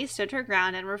 Patty stood her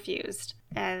ground and refused.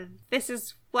 And this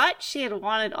is what she had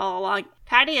wanted all along.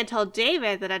 Patty had told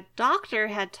David that a doctor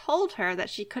had told her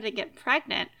that she couldn't get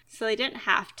pregnant, so they didn't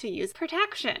have to use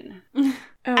protection. And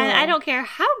I don't care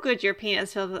how good your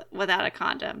penis feels without a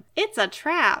condom. It's a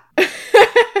trap.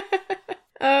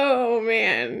 Oh,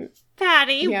 man.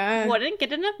 Patty wouldn't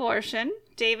get an abortion.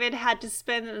 David had to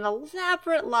spin an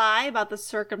elaborate lie about the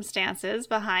circumstances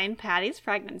behind Patty's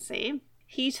pregnancy.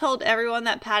 He told everyone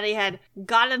that Patty had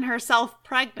gotten herself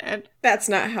pregnant. That's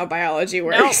not how biology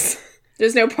works. Nope.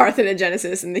 There's no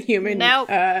parthenogenesis in the human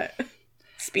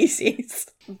species.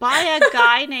 By a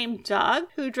guy named Doug,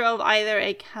 who drove either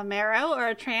a Camaro or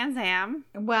a Trans Am.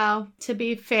 Well, to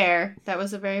be fair, that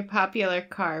was a very popular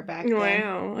car back then.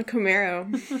 Wow, a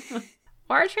Camaro.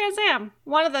 Or a Trans Am.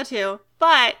 One of the two.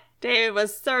 But David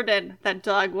was certain that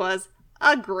Doug was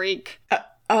a Greek.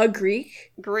 A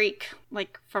Greek? Greek,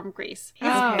 like from Greece.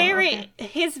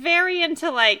 He's very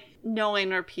into like knowing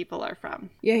where people are from.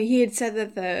 Yeah, he had said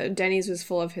that the Denny's was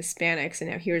full of Hispanics, and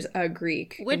now here's a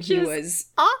Greek, which and he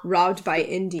was robbed by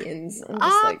Indians.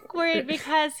 Awkward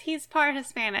because he's part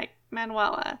Hispanic,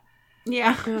 Manuela.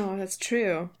 Yeah. Oh, that's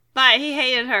true. But he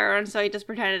hated her, and so he just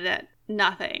pretended that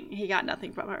nothing. He got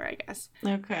nothing from her, I guess.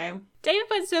 Okay. David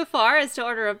went so far as to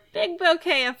order a big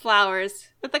bouquet of flowers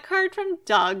with a card from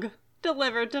Doug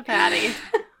delivered to Patty.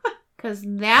 Because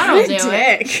that'll do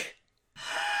it.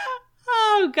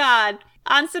 Oh, God.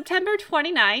 On September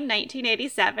 29,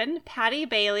 1987, Patty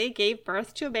Bailey gave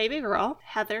birth to a baby girl,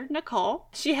 Heather Nicole.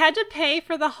 She had to pay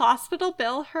for the hospital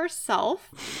bill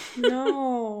herself.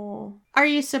 No. Are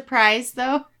you surprised,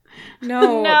 though?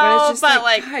 No, but it's just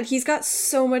like, God, he's got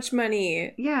so much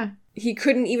money. Yeah. He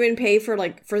couldn't even pay for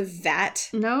that?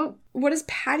 No. What is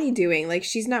Patty doing? Like,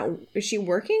 is she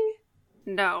working?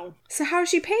 No. So how is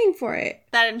she paying for it?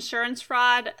 That insurance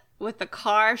fraud with the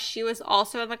car, she was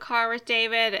also in the car with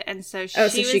David, and so she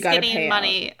was getting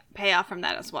money payoff from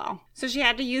that as well. So she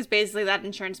had to use basically that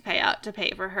insurance payout to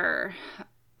pay for her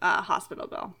hospital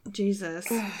bill. Jesus.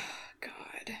 Oh,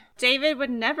 God. David would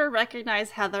never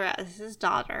recognize Heather as his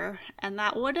daughter, and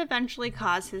that would eventually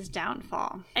cause his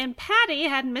downfall. And Patty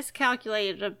had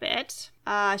miscalculated a bit.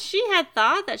 She had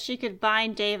thought that she could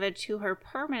bind David to her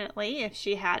permanently if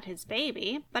she had his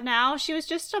baby, but now she was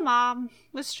just a mom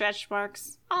with stretch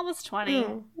marks, almost 20,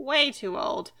 way too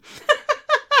old.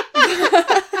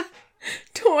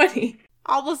 20.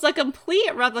 Almost a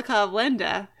complete replica of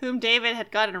Linda, whom David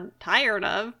had gotten tired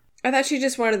of. I thought she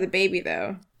just wanted the baby,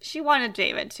 though. She wanted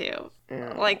David, too.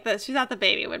 She thought the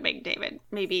baby would make David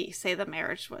maybe say the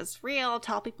marriage was real,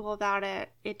 tell people about it.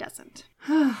 It doesn't.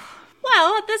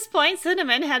 Well, at this point,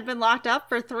 Cinnamon had been locked up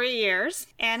for 3 years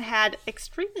and had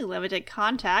extremely limited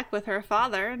contact with her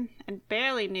father and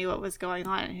barely knew what was going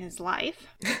on in his life.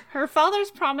 Her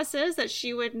father's promises that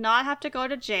she would not have to go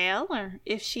to jail, or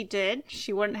if she did,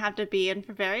 she wouldn't have to be in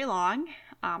for very long,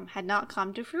 had not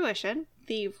come to fruition.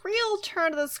 The real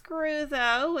turn of the screw,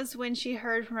 though, was when she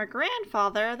heard from her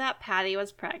grandfather that Patty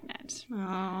was pregnant.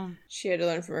 Oh. She had to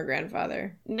learn from her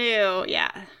grandfather. Knew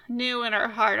in her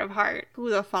heart of heart who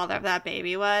the father of that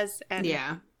baby was. And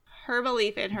her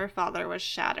belief in her father was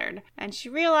shattered. And she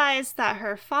realized that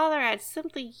her father had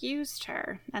simply used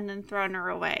her and then thrown her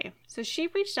away. So she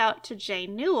reached out to Jay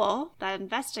Newell, that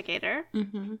investigator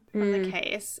from the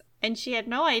case. And she had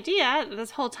no idea that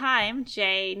this whole time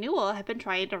Jay Newell had been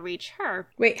trying to reach her.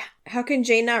 Wait, how can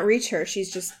Jay not reach her?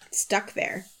 She's just stuck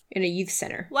there in a youth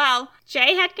center. Well,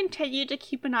 Jay had continued to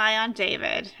keep an eye on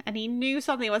David, and he knew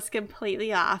something was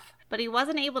completely off. But he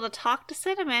wasn't able to talk to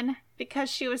Cinnamon because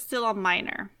she was still a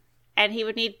minor. And he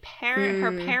would need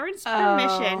her parents'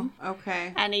 permission. Oh,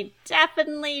 okay. And he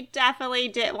definitely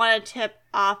didn't want to tip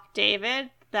off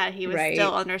David that he was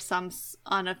still under some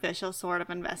unofficial sort of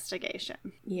investigation.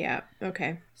 Yeah,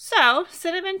 okay. So,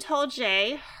 Cinnamon told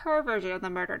Jay her version of the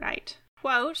murder night.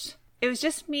 Quote, "It was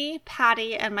just me,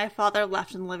 Patty, and my father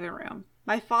left in the living room.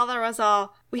 My father was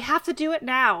all, 'We have to do it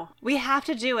now. We have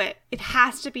to do it. It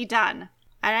has to be done.'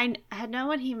 And I had known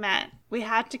what he meant. We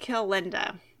had to kill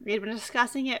Linda. We had been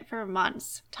discussing it for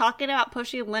months, talking about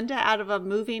pushing Linda out of a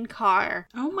moving car.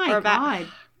 Oh my God.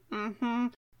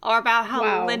 or about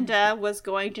how Linda was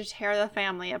going to tear the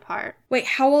family apart. Wait,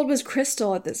 how old was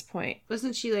Crystal at this point?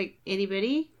 Wasn't she like itty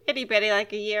bitty? Itty bitty,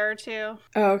 like a year or two.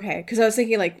 Oh, okay. Because I was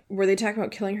thinking, like, were they talking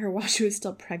about killing her while she was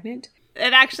still pregnant?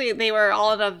 And actually, they were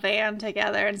all in a van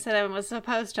together, and Cinnamon was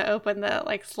supposed to open the,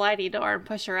 like, slidey door and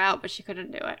push her out, but she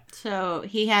couldn't do it. So,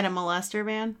 he had a molester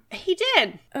van? He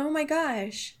did. Oh my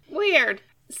gosh. Weird.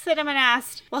 Cinnamon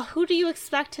asked, well, who do you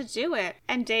expect to do it?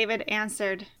 And David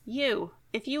answered, you.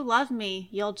 If you love me,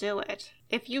 you'll do it.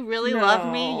 If you really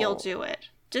love me, you'll do it.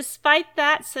 Despite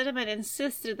that, Cinnamon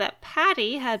insisted that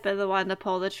Patty had been the one to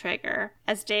pull the trigger,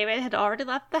 as David had already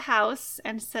left the house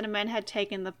and Cinnamon had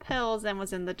taken the pills and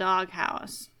was in the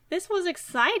doghouse. This was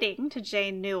exciting to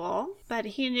Jane Newell, but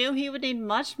he knew he would need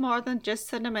much more than just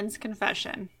Cinnamon's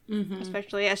confession,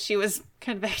 especially as she was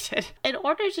convicted. In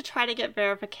order to try to get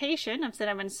verification of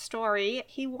Cinnamon's story,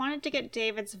 he wanted to get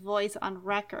David's voice on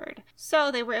record. So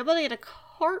they were able to get a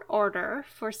court order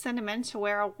for Cinnamon to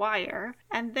wear a wire,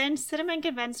 and then Cinnamon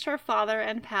convinced her father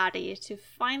and Patty to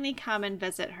finally come and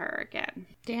visit her again.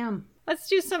 Damn. Let's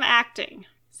do some acting.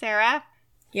 Sarah?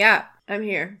 Yeah, I'm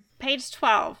here. Page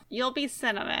 12. You'll be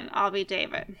Cinnamon. I'll be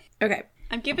David. Okay.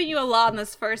 I'm giving you a lot in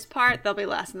this first part. There'll be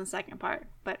less in the second part.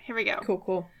 But here we go.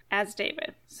 Cool. As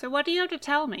David. So what do you have to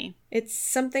tell me? It's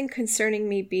something concerning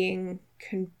me being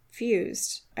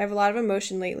confused. I have a lot of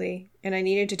emotion lately, and I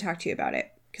needed to talk to you about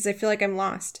it, because I feel like I'm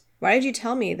lost. Why did you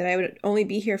tell me that I would only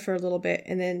be here for a little bit,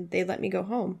 and then they'd let me go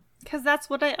home? Because that's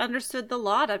what I understood the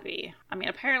law to be. I mean,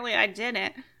 apparently I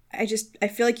didn't. I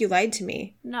feel like you lied to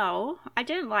me. No, I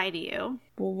didn't lie to you.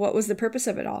 Well, what was the purpose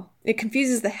of it all? It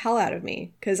confuses the hell out of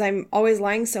me, because I'm always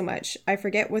lying so much. I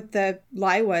forget what the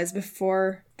lie was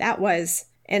before that was.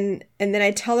 And then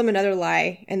I tell them another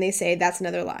lie, and they say that's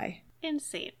another lie.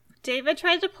 Insane. David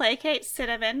tried to placate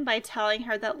Cinnamon by telling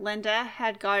her that Linda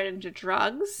had gotten into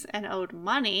drugs and owed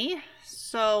money.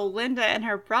 So Linda and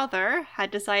her brother had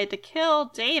decided to kill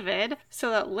David so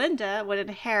that Linda would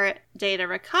inherit data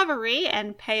recovery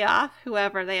and pay off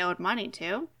whoever they owed money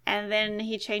to. And then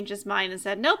he changed his mind and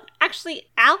said, nope, actually,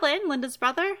 Alan, Linda's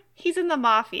brother, he's in the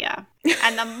mafia.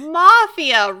 And the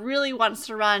mafia really wants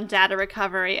to run data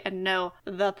recovery and know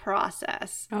the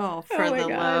process. Oh, for the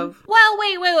love. Well,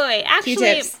 wait. Actually,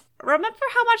 Q-tips. Remember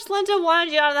how much Linda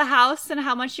wanted you out of the house and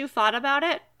how much you fought about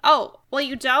it? Oh, well,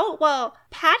 you don't? Well,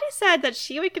 Patty said that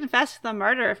she would confess to the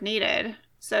murder if needed.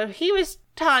 So he was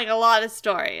telling a lot of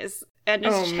stories and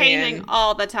just changing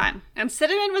all the time. And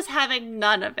Cinnamon was having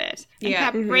none of it and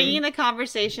kept bringing the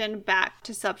conversation back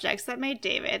to subjects that made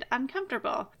David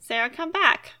uncomfortable. Sarah, come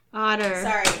back. Otter.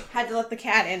 Sorry, had to let the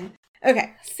cat in.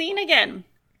 Okay. Scene again.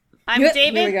 I'm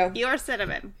David, here we go. you're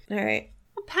Cinnamon. All right.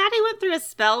 Patty went through a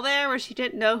spell there where she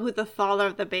didn't know who the father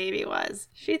of the baby was.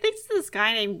 She thinks this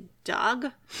guy named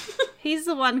Doug. He's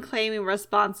the one claiming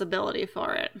responsibility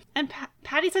for it. And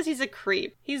Patty says he's a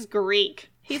creep. He's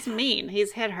Greek. He's mean.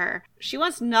 He's hit her. She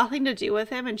wants nothing to do with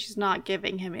him, and she's not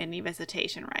giving him any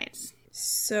visitation rights.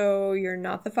 So you're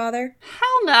not the father?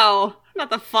 Hell no. I'm not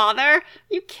the father. Are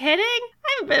you kidding?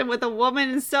 I haven't been with a woman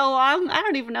in so long. I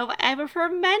don't even know if I prefer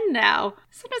men now.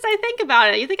 Sometimes I think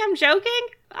about it. You think I'm joking?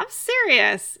 I'm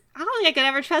serious. I don't think I could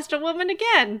ever trust a woman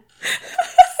again.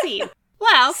 See.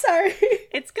 Well, sorry.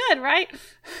 It's good, right?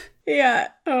 Yeah.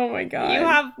 Oh my god. You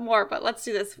have more, but let's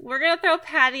do this. We're going to throw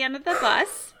Patty under the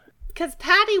bus. Because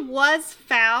Patty was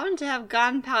found to have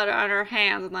gunpowder on her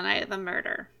hands on the night of the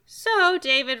murder. So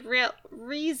David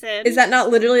reasoned... Is that not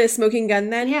literally a smoking gun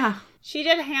then? Yeah. She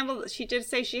did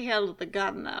say she handled the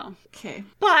gun, though. Okay.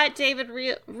 But David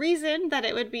reasoned that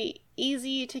it would be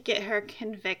easy to get her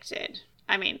convicted.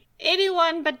 I mean,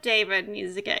 anyone but David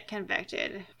needs to get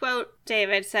convicted. Quote,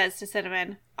 David says to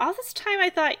Cinnamon, all this time I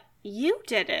thought you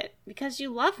did it because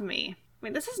you love me. I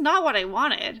mean, this is not what I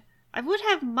wanted. I would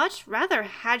have much rather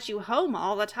had you home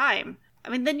all the time. I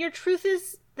mean, then your truth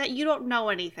is that you don't know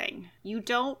anything. You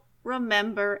don't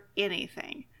remember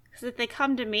anything. Because if they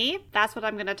come to me, that's what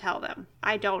I'm going to tell them.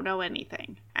 I don't know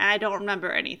anything. And I don't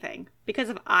remember anything. Because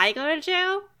if I go to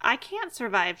jail, I can't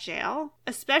survive jail.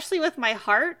 Especially with my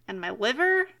heart and my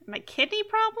liver, my kidney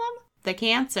problem. The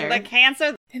cancer. The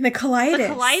cancer. And the colitis.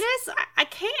 The colitis? I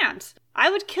can't. I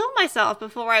would kill myself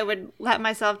before I would let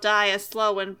myself die a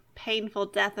slow and painful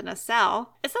death in a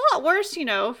cell. It's a lot worse,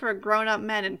 for grown-up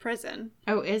men in prison.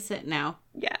 Oh, is it now?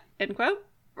 Yeah. End quote.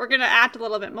 We're going to act a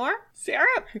little bit more.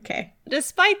 Sarah? Okay.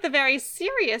 Despite the very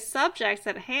serious subjects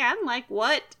at hand, like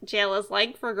what jail is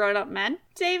like for grown-up men,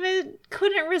 David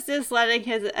couldn't resist letting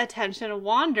his attention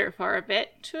wander for a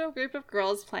bit to a group of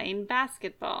girls playing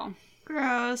basketball.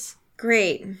 Gross.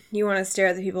 Great. You want to stare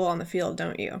at the people on the field,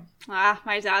 don't you? Ah,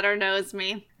 my daughter knows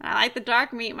me. I like the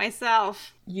dark meat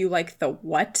myself. You like the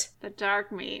what? The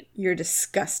dark meat. You're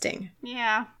disgusting.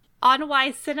 Yeah. On why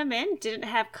Cinnamon didn't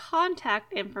have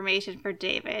contact information for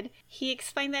David, he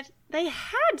explained that they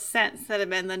had sent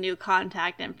Cinnamon the new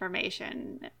contact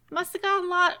information. It must have gotten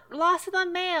lost in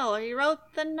the mail, or he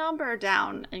wrote the number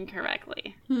down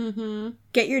incorrectly. Mm-hmm.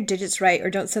 Get your digits right,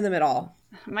 or don't send them at all.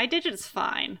 My digit's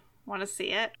fine. Want to see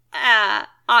it?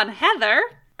 On Heather.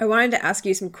 I wanted to ask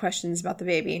you some questions about the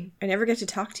baby. I never get to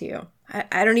talk to you.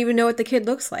 I don't even know what the kid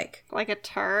looks like. Like a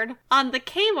turd. On the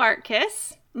Kmart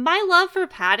kiss, my love for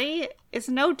Patty is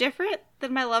no different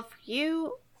than my love for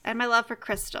you and my love for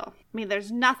Crystal. I mean,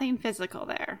 there's nothing physical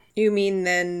there. You mean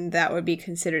then that would be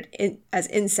considered as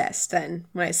incest then,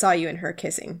 when I saw you and her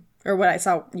kissing? Or what I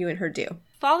saw you and her do?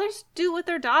 Fathers do with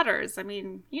their daughters. I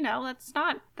mean, that's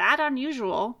not that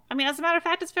unusual. I mean, as a matter of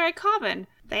fact, it's very common.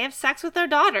 They have sex with their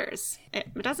daughters.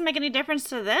 It doesn't make any difference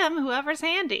to them, whoever's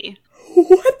handy.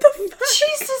 What the fuck?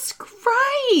 Jesus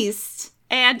Christ!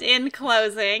 And in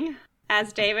closing,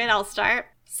 as David, I'll start.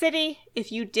 City,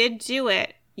 if you did do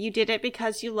it, you did it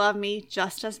because you love me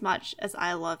just as much as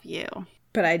I love you.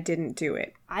 But I didn't do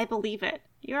it. I believe it.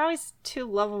 You're always too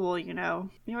lovable, You're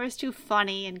always too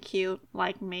funny and cute,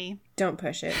 like me. Don't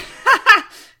push it.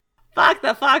 Fuck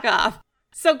the fuck off.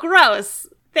 So gross.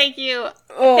 Thank you.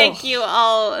 Oh. Thank you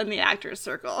all in the actor's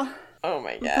circle. Oh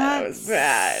my god, that was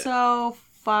bad. So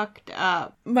fucked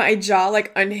up. My jaw,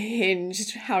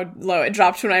 unhinged how low it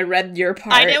dropped when I read your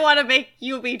part. I didn't want to make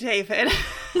you be David.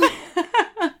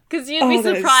 Because you'd be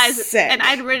surprised. And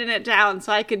I'd written it down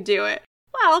so I could do it.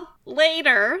 Well,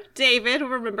 later, David will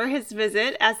remember his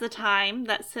visit as the time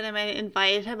that Cinnamon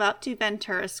invited him up to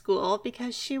Ventura School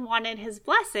because she wanted his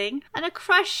blessing and a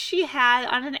crush she had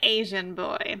on an Asian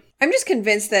boy. I'm just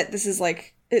convinced that this is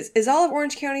is all of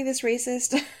Orange County this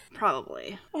racist?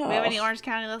 Probably. Do we have any Orange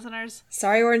County listeners?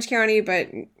 Sorry, Orange County, but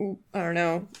I don't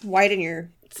know. Widen your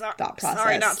thought process.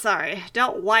 Sorry, not sorry.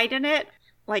 Don't widen it.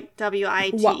 Like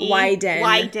W-I-T-E. Widen.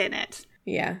 Widen it.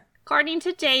 Yeah. According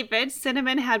to David,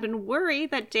 Cinnamon had been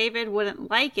worried that David wouldn't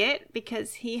like it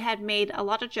because he had made a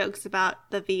lot of jokes about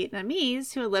the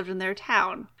Vietnamese who lived in their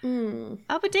town. Oh,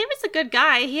 but David's a good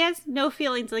guy. He has no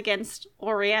feelings against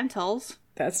Orientals.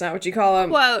 That's not what you call him.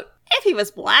 Quote, if he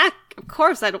was black, of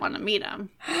course I'd want to meet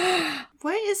him.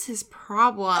 What is his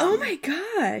problem? Oh my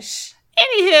gosh.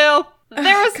 Anywho,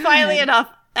 there was finally enough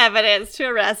evidence to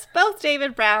arrest both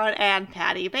David Brown and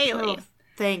Patty Bailey. Oh,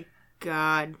 thank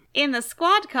God. In the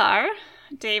squad car,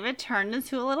 David turned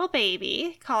into a little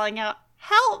baby, calling out,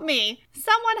 "Help me!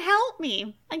 Someone help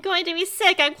me! I'm going to be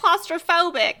sick. I'm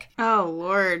claustrophobic." Oh,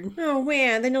 Lord. Oh,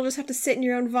 man. Then you'll just have to sit in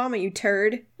your own vomit, you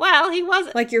turd. Well, he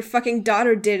wasn't. Like your fucking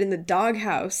daughter did in the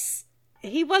doghouse.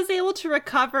 He was able to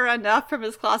recover enough from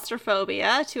his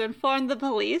claustrophobia to inform the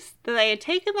police that they had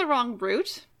taken the wrong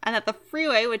route and that the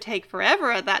freeway would take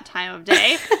forever at that time of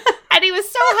day. And he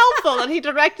was so helpful that he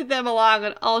directed them along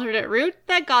an alternate route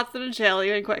that got them to jail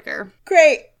even quicker.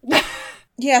 Great.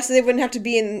 Yeah, so they wouldn't have to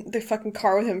be in the fucking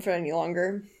car with him for any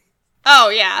longer. Oh,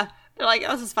 yeah. They're like,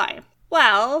 oh, this is fine.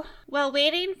 Well, while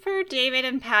waiting for David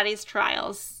and Patty's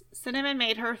trials, Cinnamon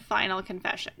made her final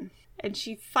confession. And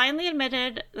she finally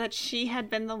admitted that she had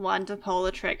been the one to pull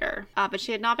the trigger. But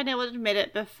she had not been able to admit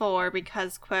it before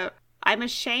because, quote, "I'm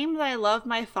ashamed that I loved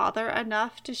my father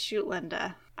enough to shoot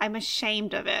Linda. I'm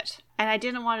ashamed of it, and I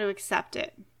didn't want to accept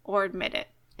it or admit it,"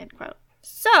 end quote.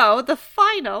 So, the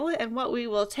final, and what we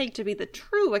will take to be the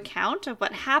true account of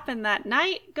what happened that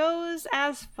night, goes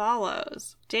as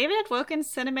follows. David had woken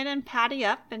Cinnamon and Patty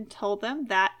up and told them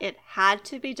that it had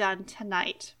to be done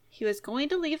tonight. He was going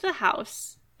to leave the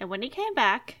house, and when he came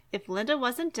back, if Linda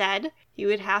wasn't dead, he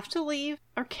would have to leave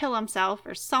or kill himself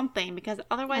or something because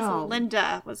otherwise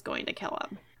Linda was going to kill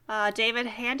him. David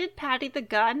handed Patty the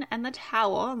gun and the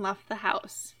towel and left the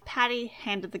house. Patty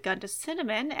handed the gun to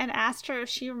Cinnamon and asked her if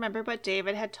she remembered what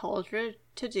David had told her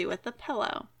to do with the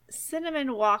pillow.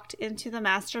 Cinnamon walked into the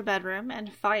master bedroom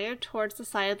and fired towards the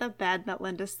side of the bed that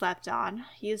Linda slept on,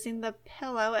 using the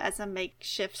pillow as a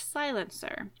makeshift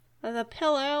silencer. The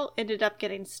pillow ended up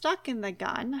getting stuck in the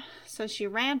gun, so she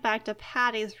ran back to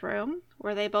Patty's room,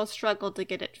 where they both struggled to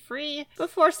get it free,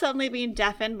 before suddenly being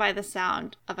deafened by the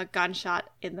sound of a gunshot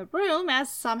in the room,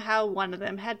 as somehow one of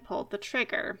them had pulled the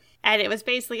trigger. And it was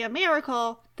basically a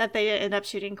miracle that they didn't end up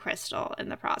shooting Crystal in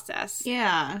the process.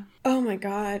 Yeah. Oh my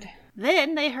god.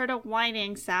 Then they heard a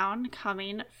whining sound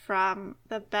coming from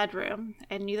the bedroom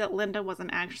and knew that Linda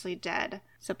wasn't actually dead.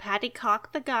 So Patty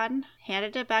cocked the gun,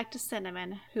 handed it back to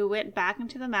Cinnamon, who went back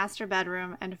into the master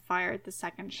bedroom and fired the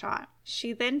second shot.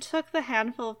 She then took the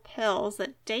handful of pills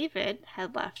that David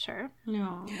had left her.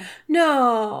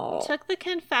 No. Took the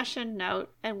confession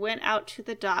note and went out to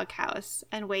the doghouse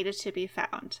and waited to be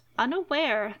found,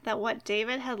 unaware that what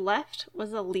David had left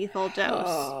was a lethal dose.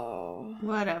 Oh.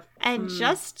 What a... And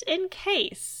just in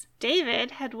case,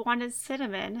 David had wanted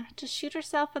Cinnamon to shoot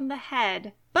herself in the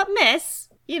head, but miss,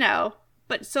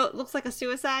 but so it looks like a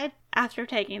suicide after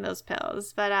taking those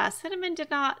pills. But Cinnamon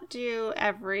did not do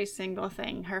every single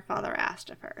thing her father asked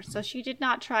of her. So she did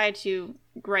not try to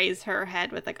graze her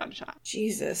head with a gunshot.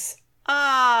 Jesus.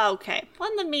 Okay. Well,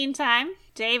 in the meantime,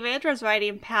 David was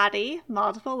writing Patty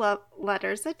multiple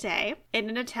letters a day in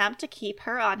an attempt to keep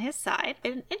her on his side.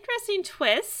 In an interesting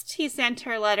twist, he sent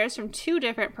her letters from 2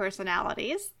 different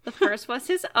personalities. The first was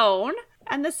his own,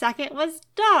 and the second was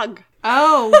Doug.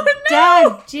 Oh, no!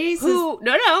 Doug! Jesus.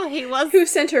 Who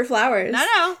sent her flowers?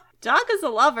 No. Doug is a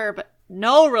lover, but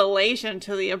no relation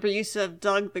to the abusive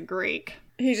Doug the Greek.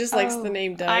 He just likes the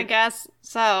name Doug. I guess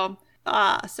so.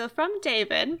 So from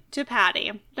David to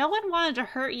Patty, no one wanted to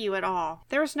hurt you at all.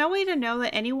 There was no way to know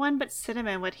that anyone but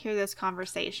Cinnamon would hear those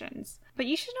conversations. But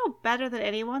you should know better than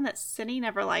anyone that Cindy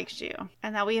never liked you,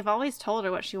 and that we have always told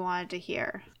her what she wanted to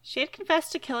hear. She had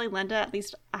confessed to killing Linda at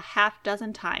least a half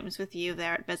dozen times with you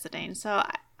there at visiting, so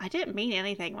I didn't mean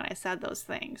anything when I said those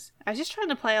things. I was just trying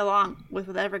to play along with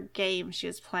whatever game she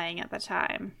was playing at the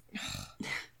time.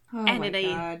 And in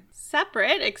a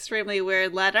separate, extremely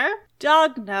weird letter,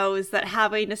 Doug knows that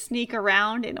having to sneak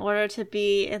around in order to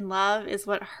be in love is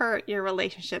what hurt your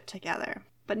relationship together.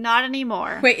 But not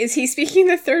anymore. Wait, is he speaking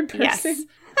the third person?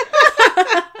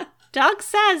 Yes. Doug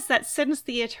says that since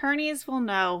the attorneys will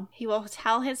know, he will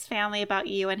tell his family about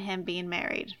you and him being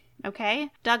married.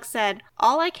 Okay? Doug said,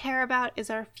 all I care about is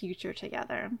our future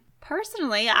together.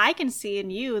 Personally, I can see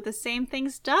in you the same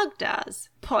things Doug does.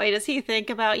 Boy, does he think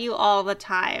about you all the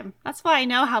time. That's why I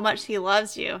know how much he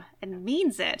loves you, and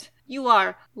means it. You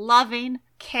are loving,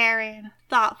 caring,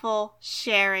 thoughtful,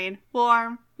 sharing,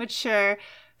 warm, mature,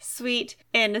 sweet,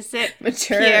 innocent,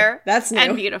 pure, That's new.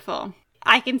 And beautiful.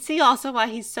 I can see also why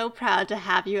he's so proud to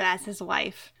have you as his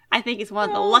wife. I think he's one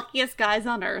of the luckiest guys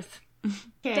on earth.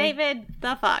 Okay. David,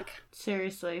 the fuck.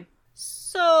 Seriously.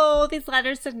 So these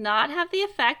letters did not have the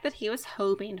effect that he was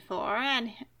hoping for,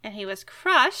 and he was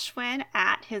crushed when,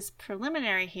 at his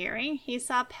preliminary hearing, he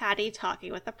saw Patty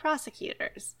talking with the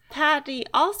prosecutors. Patty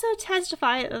also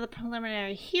testified at the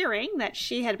preliminary hearing that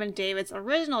she had been David's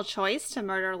original choice to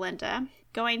murder Linda,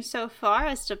 going so far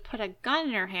as to put a gun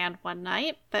in her hand one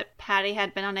night, but Patty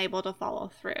had been unable to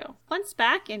follow through. Once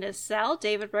back in his cell,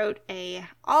 David wrote a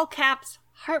all-caps,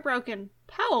 heartbroken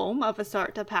poem of a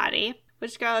sort to Patty,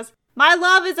 which goes, "My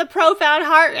love is a profound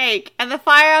heartache, and the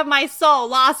fire of my soul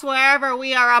lost wherever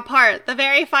we are apart. The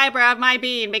very fiber of my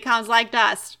being becomes like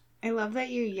dust." I love that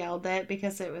you yelled it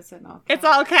because it was in all caps. It's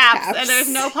all caps. And there's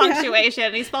no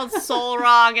punctuation. He spelled soul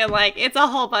wrong, and it's a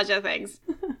whole bunch of things.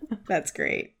 That's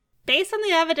great. Based on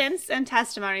the evidence and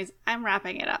testimonies, I'm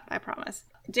wrapping it up, I promise.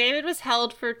 David was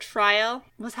held for trial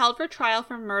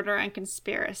for murder and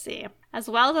conspiracy, as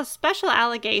well as a special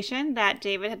allegation that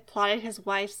David had plotted his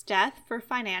wife's death for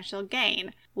financial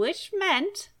gain, which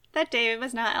meant that David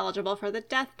was not eligible for the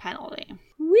death penalty.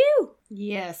 Woo!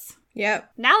 Yes.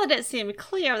 Yep. Now that it seemed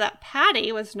clear that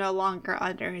Patty was no longer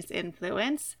under his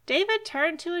influence, David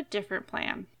turned to a different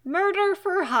plan. Murder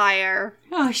for hire.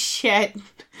 Oh, shit.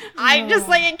 I'm just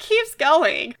it keeps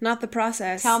going. Not the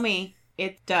process. Tell me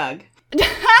it's Doug.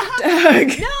 Doug.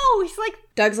 No, he's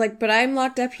Doug's but I'm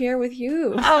locked up here with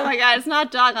you. Oh my god, it's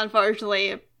not Doug,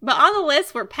 unfortunately. But on the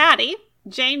list were Patty,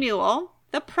 Jay Newell,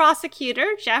 the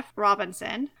prosecutor, Jeff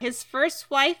Robinson, his first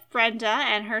wife, Brenda,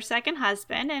 and her second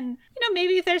husband, and,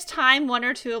 maybe if there's time, 1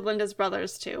 or 2 of Linda's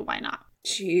brothers, too. Why not?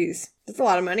 Jeez, that's a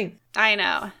lot of money. I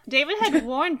know. David had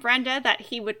warned Brenda that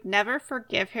he would never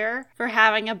forgive her for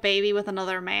having a baby with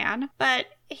another man, but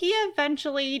he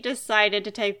eventually decided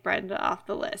to take Brenda off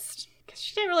the list, because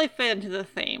she didn't really fit into the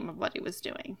theme of what he was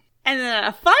doing. And then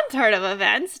a fun turn of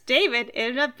events, David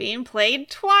ended up being played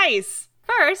twice.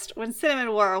 First, when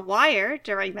Cinnamon wore a wire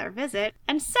during their visit,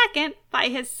 and second, by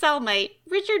his cellmate,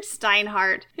 Richard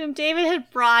Steinhardt, whom David had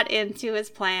brought into his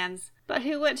plans, but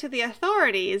who went to the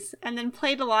authorities and then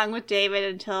played along with David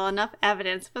until enough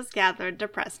evidence was gathered to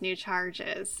press new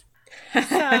charges.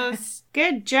 So,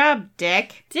 good job,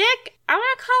 Dick. Dick, I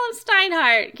want to call him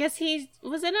Steinhardt because he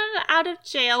was in and out of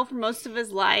jail for most of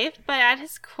his life, but at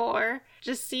his core,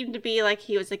 just seemed to be like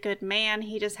he was a good man.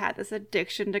 He just had this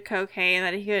addiction to cocaine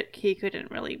that he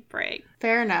couldn't really break.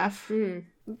 Fair enough.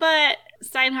 But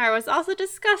Steinhardt was also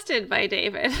disgusted by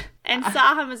David and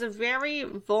saw him as a very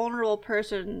vulnerable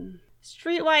person,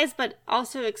 streetwise, but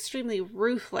also extremely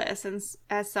ruthless, and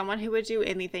as someone who would do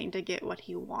anything to get what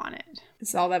he wanted.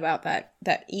 It's all about that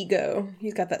ego.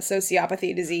 He's got that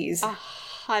sociopathy disease.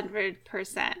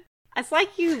 100%. It's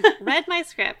like you read my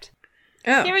script.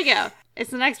 Oh. Here we go.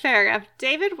 It's the next paragraph.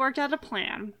 David worked out a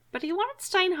plan, but he wanted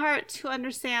Steinhardt to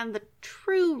understand the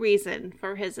true reason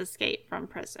for his escape from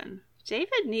prison.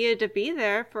 David needed to be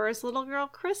there for his little girl,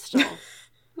 Crystal,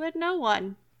 who had no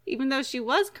one, even though she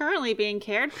was currently being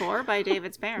cared for by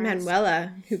David's parents.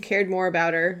 Manuela, who cared more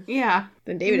about her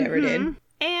than David ever did.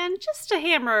 And just to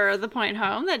hammer the point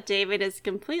home that David is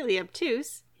completely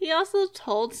obtuse, he also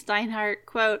told Steinhardt,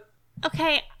 quote,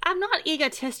 "Okay, I'm not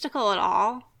egotistical at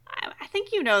all. I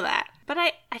think you know that. But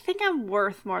I think I'm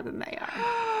worth more than they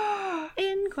are."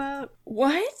 End quote.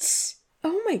 What?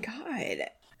 Oh my god.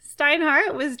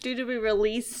 Steinhardt was due to be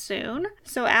released soon.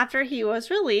 So after he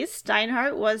was released,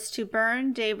 Steinhardt was to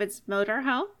burn David's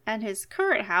motorhome and his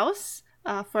current house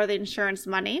for the insurance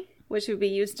money, which would be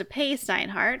used to pay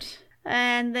Steinhardt.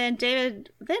 And then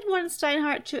David then wanted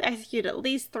Steinhardt to execute at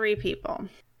least 3 people.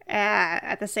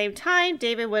 At the same time,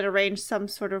 David would arrange some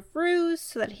sort of ruse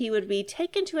so that he would be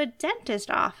taken to a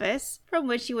dentist office from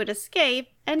which he would escape,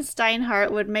 and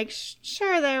Steinhardt would make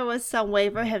sure there was some way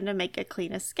for him to make a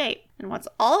clean escape. And once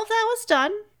all of that was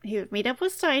done, he would meet up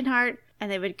with Steinhardt,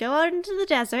 and they would go out into the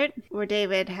desert, where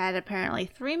David had apparently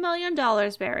 $3 million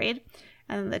buried,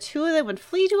 and then the two of them would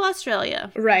flee to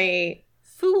Australia. Right.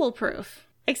 Foolproof.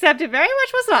 Except it very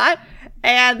much was not,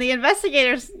 and the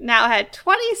investigators now had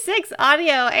 26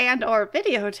 audio and or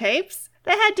videotapes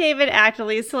that had David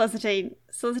actively soliciting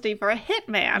for a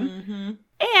hitman,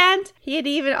 and he had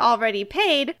even already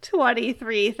paid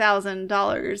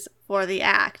 $23,000 for the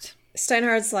act.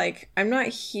 Steinhardt's like, "I'm not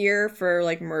here for,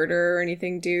 like, murder or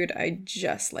anything, dude. I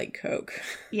just like coke."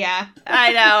 Yeah.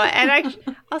 I know, and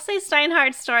I'll say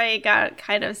Steinhardt's story got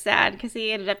kind of sad because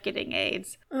he ended up getting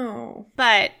AIDS. Oh.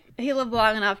 But he lived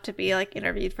long enough to be, like,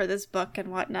 interviewed for this book and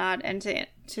whatnot, and to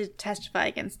testify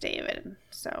against David.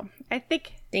 So I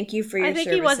think... Thank you for your services,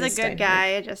 I think he was a good Steinhardt.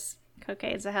 guy. Just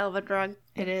cocaine's a hell of a drug.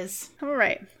 It is. All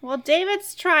right. Well,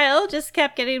 David's trial just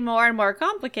kept getting more and more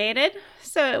complicated,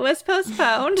 so it was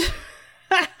postponed.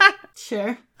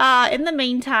 Sure. In the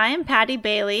meantime, Patty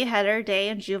Bailey had her day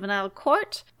in juvenile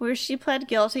court, where she pled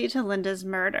guilty to Linda's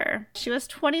murder. She was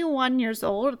 21 years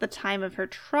old at the time of her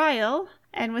trial,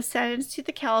 and was sentenced to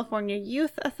the California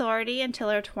Youth Authority until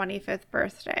her 25th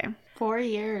birthday. 4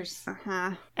 years.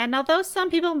 And although some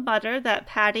people muttered that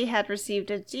Patty had received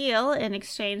a deal in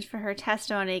exchange for her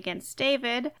testimony against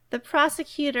David, the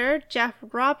prosecutor, Jeff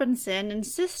Robinson,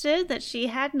 insisted that she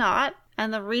had not,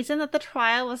 and the reason that the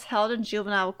trial was held in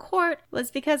juvenile court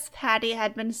was because Patty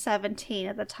had been 17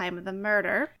 at the time of the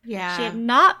murder. Yeah. She had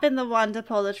not been the one to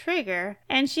pull the trigger,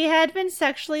 and she had been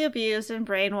sexually abused and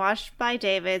brainwashed by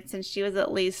David since she was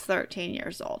at least 13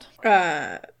 years old.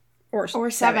 Or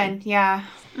 7. Yeah.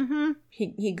 Mm-hmm.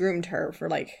 He groomed her for,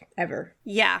 like, ever.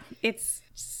 Yeah, it's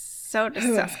so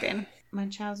disgusting.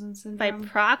 Munchausen By syndrome.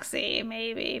 proxy,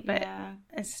 maybe, but Yeah.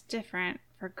 it's different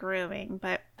for grooming.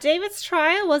 But David's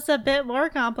trial was a bit more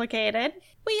complicated.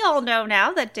 We all know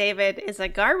now that David is a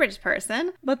garbage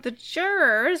person, but the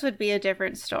jurors would be a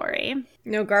different story.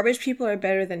 No, garbage people are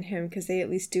better than him because they at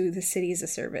least do the city as a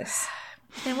service.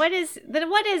 Then what is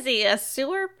he? A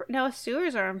sewer? No,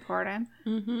 sewers are important.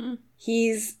 Mm-hmm.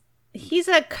 He's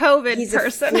a COVID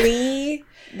person. a flea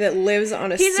that lives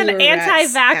on a He's sewer an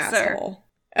rat's anti-vaxxer. asshole.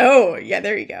 Oh, yeah,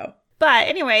 there you go. But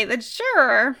anyway, the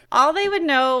juror, all they would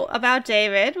know about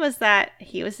David was that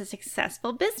he was a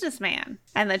successful businessman.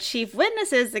 And the chief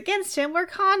witnesses against him were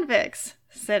convicts.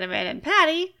 Cinnamon and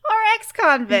Patty are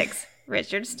ex-convicts.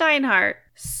 Richard Steinhardt.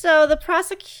 So the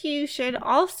prosecution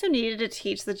also needed to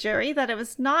teach the jury that it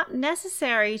was not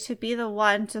necessary to be the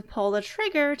one to pull the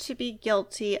trigger to be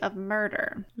guilty of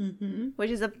murder,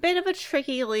 which is a bit of a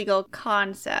tricky legal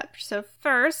concept. So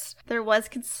first, there was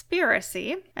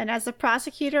conspiracy, and as the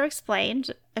prosecutor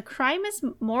explained, a crime is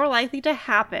more likely to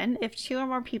happen if 2 or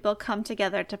more people come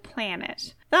together to plan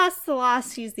it. Thus, the law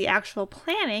sees the actual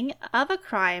planning of a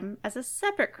crime as a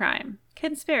separate crime,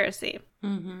 conspiracy.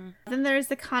 Then there's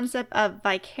the concept of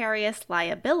vicarious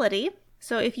liability.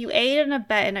 So if you aid and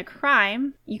abet in a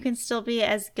crime, you can still be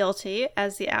as guilty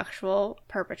as the actual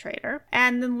perpetrator.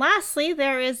 And then lastly,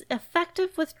 there is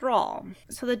effective withdrawal.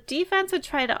 So the defense would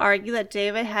try to argue that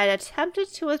David had attempted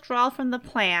to withdraw from the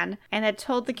plan and had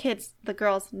told the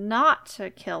girls not to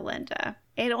kill Linda.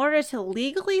 In order to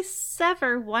legally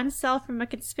sever oneself from a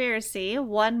conspiracy,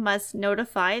 one must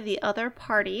notify the other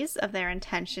parties of their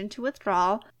intention to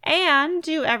withdraw and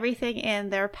do everything in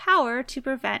their power to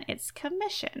prevent its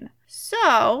commission.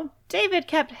 So, David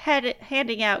kept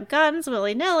handing out guns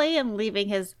willy-nilly and leaving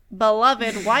his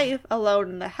beloved wife alone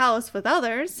in the house with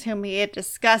others whom he had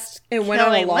discussed and went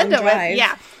on a long Linda drive. with.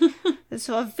 Yeah.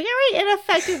 So a very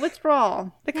ineffective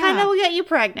withdrawal. The kind that will get you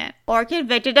pregnant or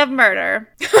convicted of murder.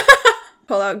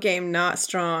 Pull-out game not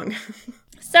strong.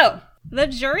 So, the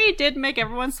jury did make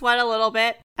everyone sweat a little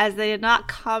bit, as they did not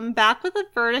come back with a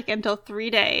verdict until 3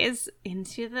 days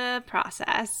into the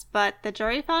process. But the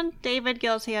jury found David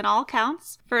guilty on all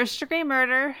counts: first-degree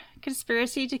murder,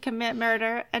 conspiracy to commit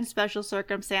murder, and special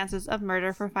circumstances of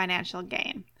murder for financial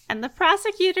gain. And the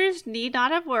prosecutors need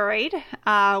not have worried.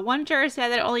 One juror said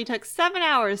that it only took 7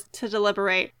 hours to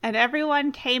deliberate, and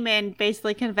everyone came in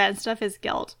basically convinced of his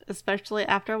guilt, especially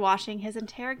after watching his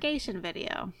interrogation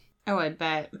video. Oh, I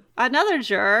bet. Another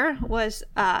juror was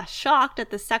shocked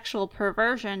at the sexual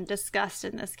perversion discussed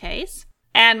in this case.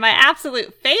 And my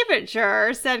absolute favorite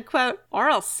juror said, quote,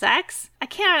 "Oral sex? I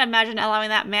cannot imagine allowing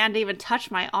that man to even touch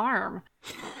my arm."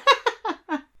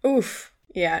 Oof.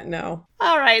 Yeah, no.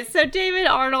 All right, so David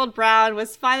Arnold Brown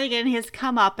was finally getting his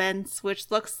comeuppance, which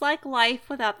looks like life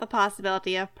without the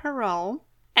possibility of parole.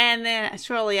 And then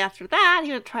shortly after that,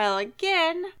 he would trial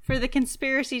again for the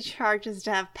conspiracy charges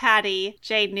to have Patty,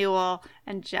 Jay Newell,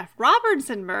 and Jeff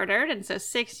Robertson murdered. And so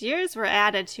 6 years were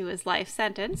added to his life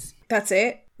sentence. That's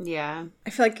it? Yeah. I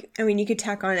feel like, you could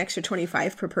tack on an extra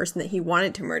 25 per person that he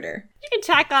wanted to murder. You can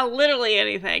tack on literally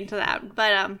anything to that.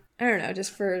 But, I don't know,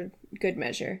 just for good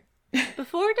measure.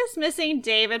 Before dismissing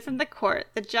David from the court,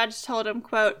 the judge told him,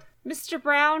 quote, "Mr.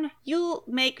 Brown, you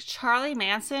make Charlie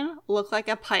Manson look like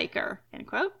a piker," end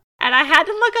quote. And I had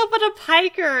to look up what a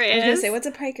piker is. I was going to say, what's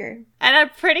a piker? And I'm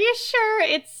pretty sure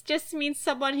it just means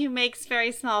someone who makes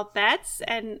very small bets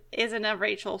and isn't a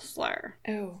racial slur.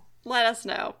 Oh. Let us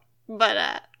know.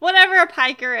 But whatever a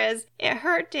piker is, it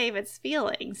hurt David's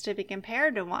feelings to be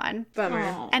compared to one. Bummer.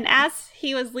 Aww. And as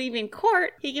he was leaving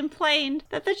court, he complained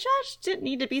that the judge didn't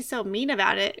need to be so mean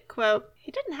about it. Quote, "He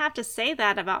didn't have to say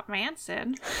that about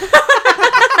Manson." He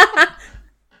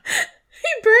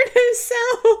burned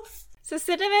himself. So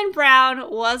Cinnamon Brown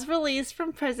was released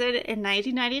from prison in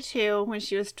 1992 when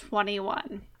she was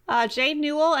 21. Jay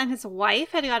Newell and his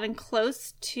wife had gotten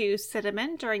close to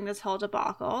Cinnamon during this whole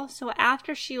debacle, so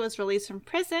after she was released from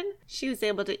prison, she was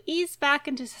able to ease back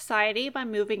into society by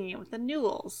moving in with the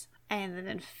Newells. And then,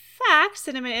 in fact,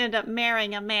 Cinnamon ended up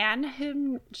marrying a man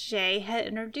whom Jay had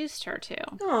introduced her to.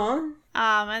 Aww.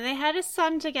 And they had a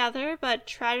son together, but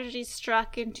tragedy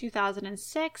struck in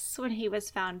 2006 when he was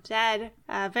found dead.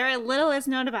 Very little is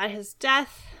known about his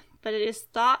death, but it is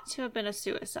thought to have been a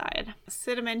suicide.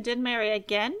 Cinnamon did marry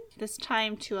again, this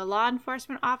time to a law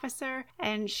enforcement officer,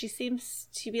 and she seems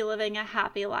to be living a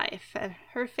happy life.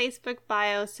 Her Facebook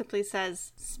bio simply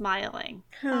says, "smiling."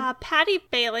 Patty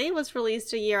Bailey was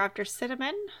released a year after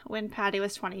Cinnamon, when Patty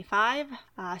was 25.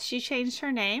 She changed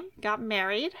her name, got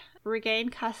married,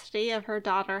 regained custody of her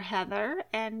daughter Heather,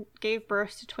 and gave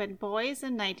birth to twin boys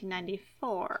in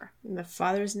 1994. And the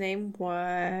father's name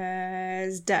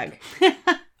was Doug.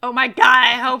 Oh my god,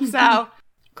 I hope so.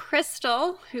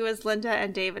 Crystal, who is Linda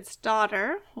and David's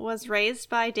daughter, was raised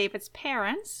by David's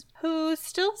parents, who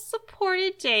still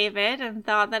supported David and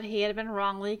thought that he had been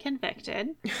wrongly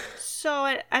convicted.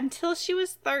 So until she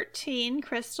was 13,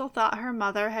 Crystal thought her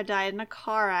mother had died in a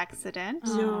car accident.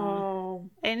 No.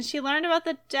 And she learned about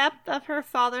the depth of her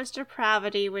father's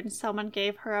depravity when someone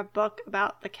gave her a book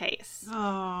about the case.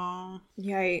 Oh.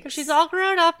 Yikes. So she's all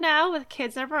grown up now with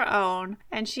kids of her own,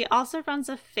 and she also runs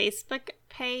a Facebook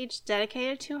page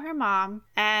dedicated to her mom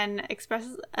and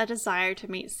expresses a desire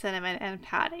to meet Cinnamon and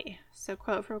Patty. So,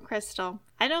 quote from Crystal,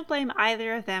 "I don't blame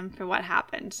either of them for what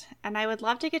happened, and I would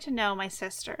love to get to know my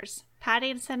sisters.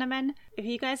 Patty and Cinnamon, if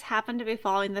you guys happen to be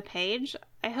following the page,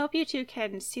 I hope you two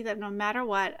can see that no matter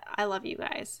what, I love you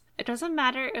guys. It doesn't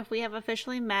matter if we have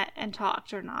officially met and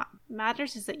talked or not. What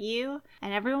matters is that you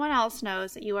and everyone else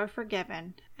knows that you are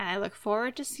forgiven, and I look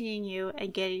forward to seeing you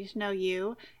and getting to know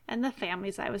you and the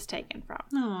families I was taken from."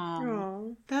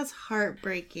 Oh, that's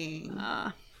heartbreaking.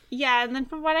 Yeah, and then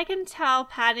from what I can tell,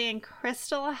 Patty and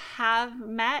Crystal have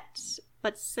met,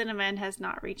 but Cinnamon has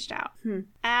not reached out.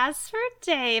 As for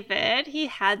David, he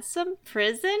had some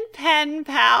prison pen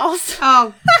pals.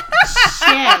 Oh,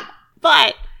 shit.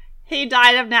 But he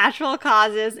died of natural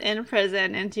causes in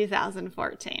prison in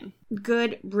 2014.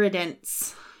 Good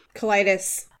riddance.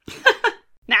 Colitis.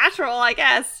 Natural, I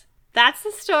guess. That's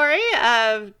the story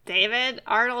of David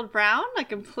Arnold Brown, a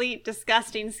complete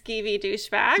disgusting skeevy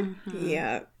douchebag.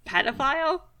 Yeah.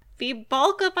 Pedophile. The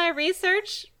bulk of my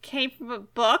research came from a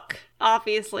book,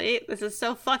 obviously. This is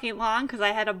so fucking long because I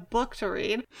had a book to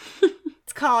read.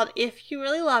 It's called If You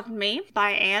Really Loved Me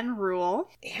by Anne Rule.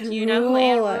 Do you know who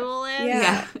Anne Rule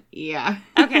is? Yeah.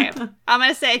 Okay. I'm going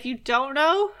to say if you don't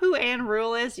know who Anne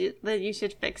Rule is, then you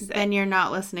should fix it. Then you're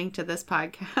not listening to this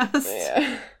podcast.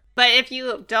 Yeah. But if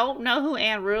you don't know who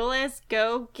Anne Rule is,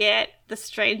 go get The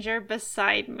Stranger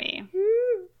Beside Me.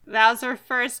 That was her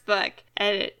first book,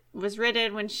 and it was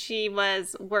written when she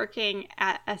was working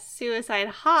at a suicide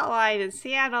hotline in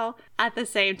Seattle at the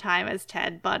same time as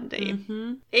Ted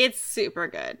Bundy. It's super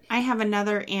good. I have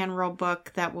another Anne Rule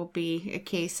book that will be a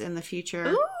case in the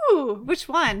future. Ooh, which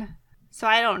one? So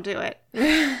I don't do it.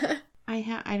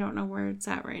 I don't know where it's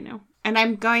at right now. And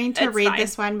I'm going to read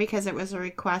this one because it was a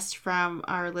request from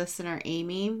our listener,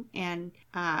 Amy, and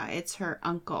it's her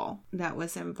uncle that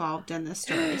was involved in the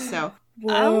story. So,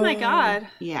 oh my God.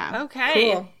 Yeah.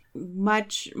 Okay. Cool.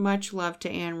 Much love to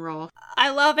Anne Rule. I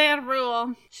love Anne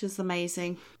Rule. She's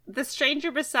amazing. The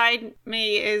Stranger Beside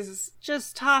Me is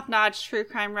just top-notch true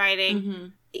crime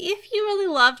writing. If You Really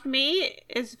Loved Me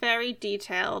is very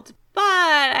detailed, but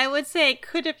I would say it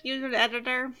could have used an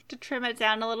editor to trim it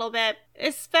down a little bit,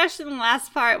 especially in the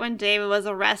last part when David was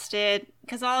arrested,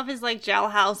 because all of his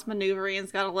jailhouse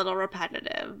maneuverings got a little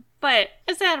repetitive. But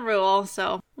it's Anne Rule,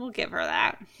 so we'll give her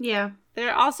that. Yeah.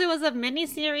 There also was a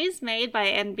miniseries made by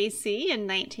NBC in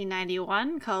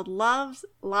 1991 called Love,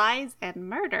 Lies, and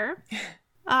Murder.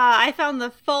 I found the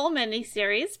full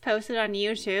miniseries posted on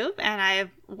YouTube, and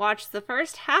I've watched the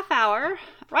first half hour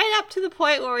right up to the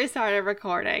point where we started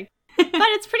recording. But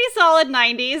it's pretty solid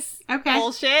 90s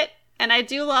bullshit, and I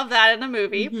do love that in a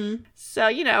movie.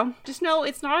 So, just know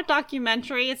it's not a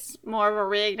documentary, it's more of a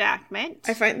reenactment.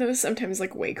 I find those sometimes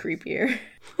way creepier.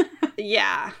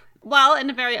 Yeah. Well, in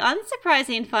a very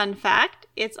unsurprising fun fact,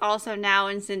 it's also now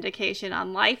in syndication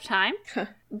on Lifetime.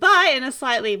 But in a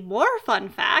slightly more fun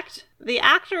fact, the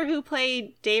actor who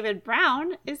played David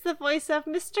Brown is the voice of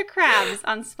Mr. Krabs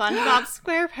on SpongeBob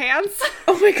SquarePants.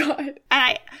 Oh my God.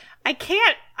 And I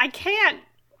can't.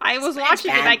 I was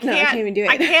watching it. I can't even do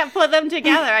it. I can't put them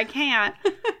together. I can't.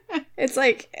 It's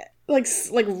like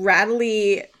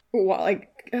rattly,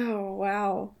 oh,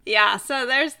 wow. Yeah, so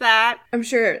there's that. I'm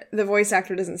sure the voice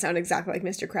actor doesn't sound exactly like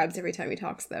Mr. Krabs every time he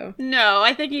talks, though. No,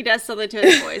 I think he does something to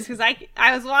his voice, because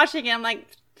I was watching it, I'm like,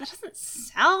 that doesn't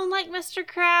sound like Mr.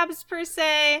 Krabs, per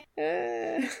se.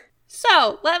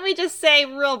 So, let me just say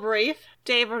real brief,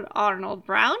 David Arnold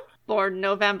Brown, born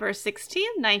November 16,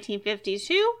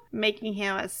 1952, making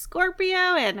him a Scorpio,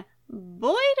 and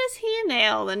boy does he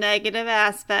nail the negative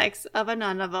aspects of an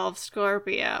unevolved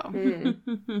Scorpio.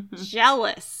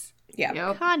 Jealous.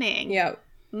 Yeah. Cunning. Yep.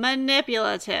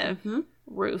 Manipulative.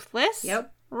 Ruthless.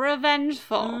 Yep.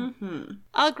 Revengeful.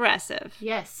 Aggressive.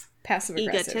 Yes. Passive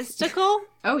aggressive. Egotistical.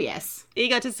 Oh, yes.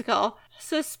 Egotistical.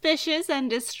 Suspicious and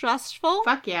distrustful.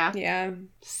 Fuck yeah. Yeah.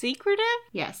 Secretive.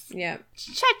 Yes. Yeah.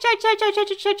 Check.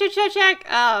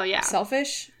 Oh, yeah.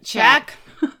 Selfish. Check.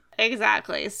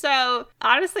 Exactly. So,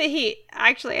 honestly, he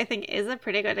actually, I think, is a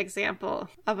pretty good example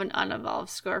of an unevolved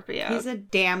Scorpio. He's a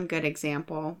damn good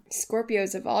example.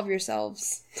 Scorpios, evolve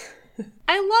yourselves.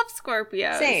 I love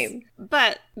Scorpios. Same.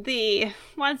 But the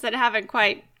ones that haven't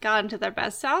quite gotten to their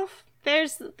best self,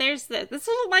 there's this. This is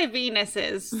what my Venus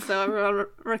is, so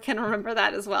everyone can remember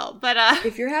that as well. But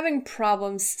if you're having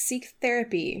problems, seek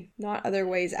therapy, not other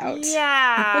ways out.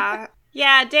 Yeah.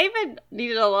 Yeah, David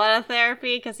needed a lot of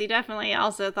therapy because he definitely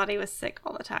also thought he was sick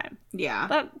all the time. Yeah.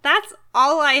 But that's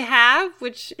all I have,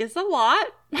 which is a lot.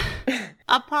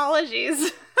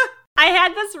 Apologies. I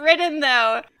had this written,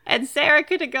 though, and Sarah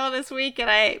couldn't go this week, and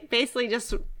I basically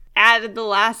just added the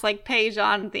last page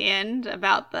on at the end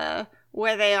about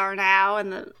where they are now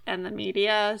and the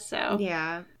media. So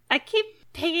yeah, I keep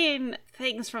picking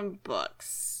things from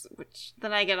books, which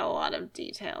then I get a lot of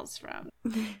details from.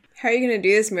 How are you going to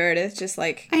do this, Meredith? Just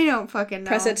I don't fucking know.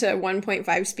 Press it to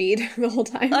 1.5 speed the whole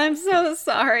time? I'm so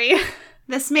sorry.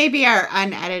 This may be our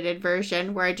unedited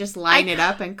version where I just line it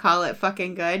up and call it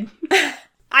fucking good.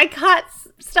 I cut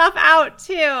stuff out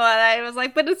too, and I was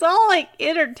like, but it's all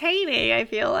entertaining, I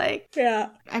feel like. Yeah.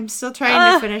 I'm still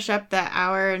trying to finish up the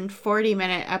hour and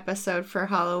 40-minute episode for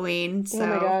Halloween. So oh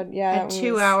my God, yeah. A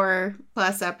 2-hour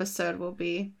plus episode will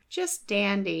be just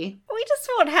dandy. We just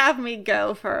won't have me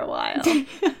go for a while.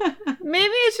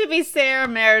 Maybe it should be Sarah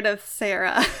Meredith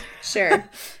Sarah. Sure.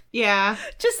 Yeah.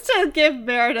 Just to give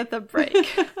Meredith a break.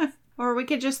 Or we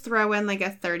could just throw in like a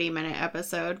 30-minute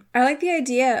episode. I like the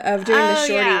idea of doing the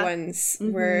shorty ones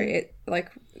where it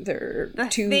like they're the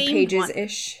 2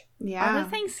 pages-ish. Yeah. Are the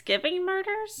Thanksgiving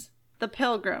murders? The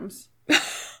Pilgrims.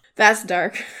 That's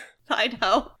dark. I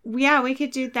know. Yeah, we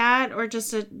could do that or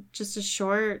just a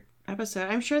short episode.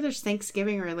 I'm sure there's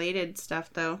Thanksgiving related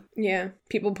stuff though. Yeah.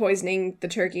 People poisoning the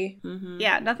turkey. Mm-hmm.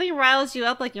 Yeah, nothing riles you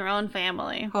up like your own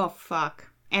family. Oh,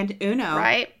 fuck. And Uno.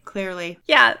 Right? Clearly.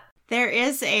 Yeah. There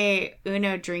is a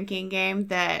Uno drinking game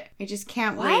that I just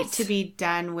can't wait to be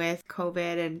done with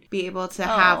COVID and be able to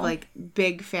have like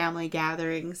big family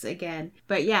gatherings again.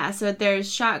 But yeah, so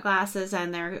there's shot glasses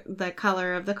and they're the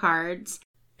color of the cards.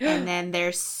 And then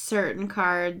there's certain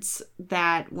cards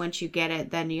that once you get it,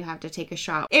 then you have to take a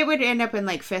shot. It would end up in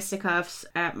like fisticuffs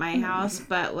at my house,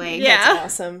 but like... That's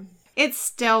awesome. It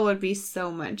still would be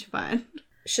so much fun.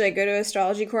 Should I go to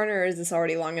Astrology Corner or is this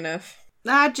already long enough?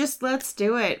 Just let's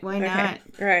do it. Why not?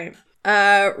 All right.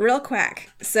 Real quack.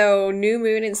 So, new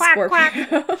moon in Scorpio.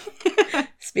 Quack.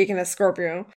 Speaking of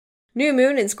Scorpio. New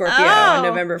moon in Scorpio on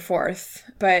November 4th.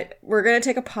 But we're going to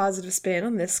take a positive spin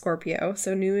on this Scorpio.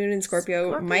 So, new moon in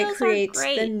Scorpio might create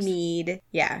the need.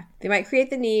 Yeah. They might create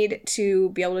the need to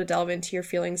be able to delve into your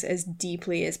feelings as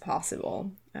deeply as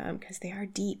possible. Because they are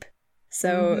deep.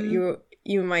 So,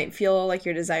 you might feel like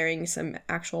you're desiring some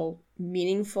actual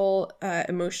meaningful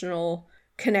emotional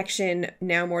connection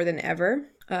now more than ever.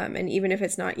 And even if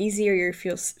it's not easy or you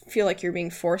feel like you're being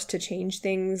forced to change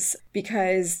things,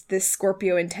 because this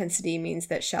Scorpio intensity means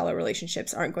that shallow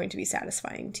relationships aren't going to be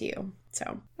satisfying to you.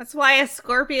 So that's why a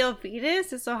Scorpio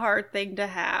Venus is a hard thing to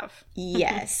have.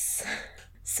 Yes.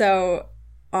 So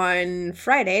on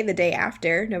Friday, the day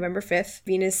after, November 5th,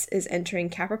 Venus is entering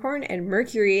Capricorn and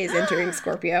Mercury is entering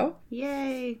Scorpio.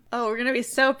 Yay. Oh, we're going to be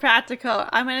so practical.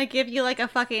 I'm going to give you like a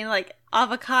fucking like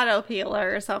avocado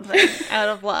peeler or something out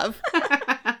of love.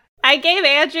 I gave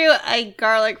Andrew a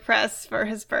garlic press for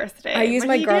his birthday. I use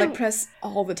my garlic press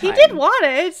all the time. He did want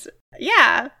it.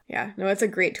 Yeah. Yeah. No, it's a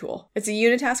great tool. It's a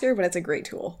unitasker, but it's a great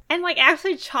tool. And like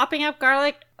actually chopping up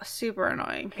garlic, super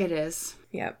annoying. It is.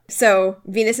 Yeah. So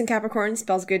Venus in Capricorn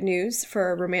spells good news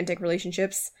for romantic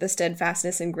relationships. The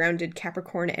steadfastness and grounded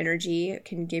Capricorn energy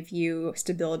can give you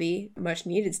stability, much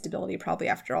needed stability, probably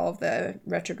after all of the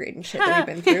retrograde and shit that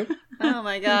we've been through. Oh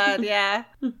my God, yeah.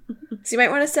 So you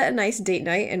might want to set a nice date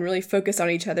night and really focus on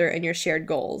each other and your shared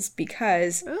goals,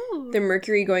 because the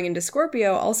Mercury going into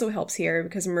Scorpio also helps here,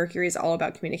 because Mercury is all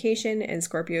about communication and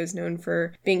Scorpio is known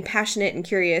for being passionate and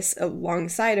curious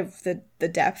alongside of the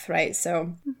depth, right?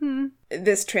 So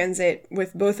this transit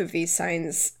with both of these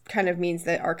signs kind of means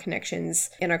that our connections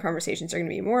and our conversations are going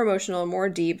to be more emotional, more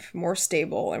deep, more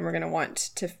stable, and we're going to want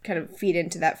to kind of feed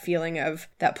into that feeling of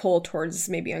that pull towards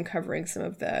maybe uncovering some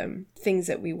of the things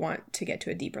that we want to get to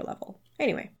a deeper level.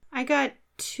 Anyway. I got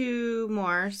 2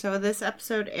 more. So this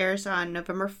episode airs on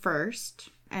November 1st.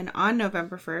 And on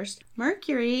November 1st,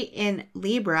 Mercury in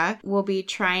Libra will be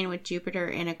trine with Jupiter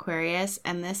in Aquarius.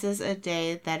 And this is a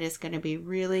day that is going to be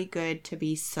really good to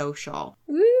be social.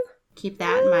 Woo! Keep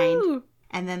that in mind.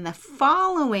 And then the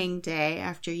following day,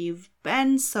 after you've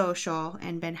been social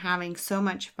and been having so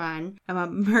much fun,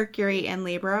 Mercury in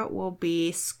Libra will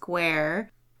be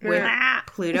square with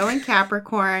Pluto and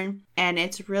Capricorn, and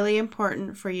it's really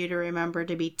important for you to remember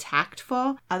to be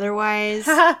tactful. Otherwise,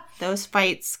 those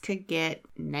fights could get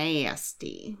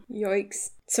nasty.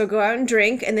 Yikes. So go out and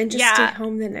drink and then just stay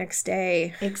home the next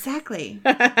day. Exactly.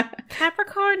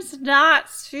 Capricorn's not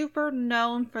super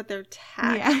known for their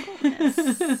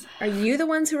tactfulness. Are you the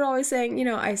ones who are always saying, you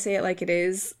know, I say it like it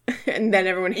is, and then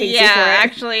everyone hates you for it? Yeah,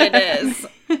 actually it is.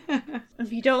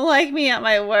 If you don't like me at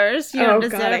my worst, you don't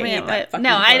deserve me at my...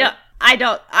 No, I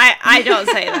don't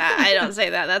say that. I don't say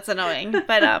that. That's annoying.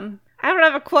 But I don't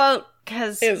have a quote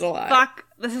because it's a lot. Fuck,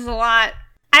 this is a lot.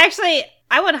 I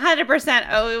 100%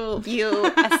 owe you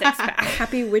a 6-pack.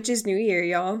 Happy Witches New Year,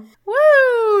 y'all.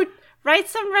 Woo! Write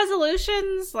some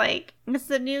resolutions, like, it's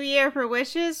the new year for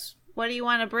wishes. What do you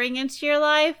want to bring into your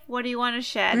life? What do you want to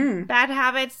shed? Bad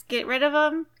habits, get rid of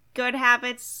them. Good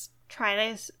habits, try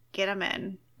to get them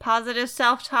in. Positive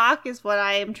self-talk is what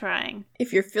I am trying.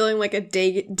 If you're feeling like a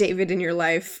David in your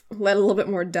life, let a little bit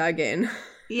more Doug in.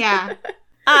 Yeah.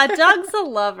 Doug's a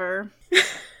lover.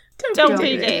 Don't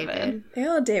be David.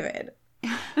 Hello, David.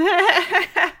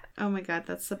 Oh my God,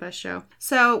 that's the best show.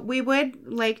 So we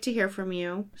would like to hear from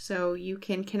you. So you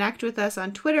can connect with us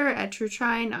on Twitter at True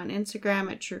Trine, on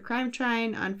Instagram at True Crime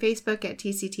Trine, on Facebook at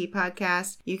TCT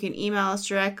Podcast. You can email us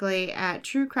directly at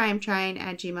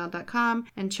truecrimetrine@gmail.com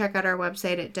and check out our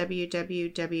website at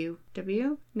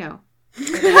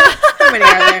How many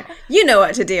are there? You know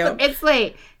what to do. It's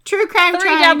late.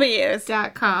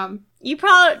 TrueCrimeTrine.com. You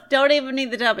probably don't even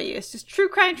need the W's. Just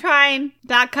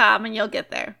TrueCrimeTrine.com and you'll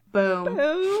get there. Boom.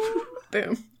 Boom.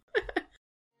 Boom.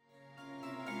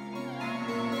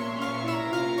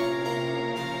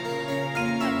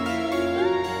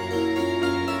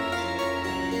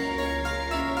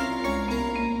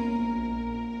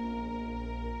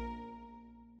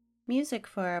 Music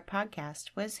for our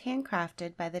podcast was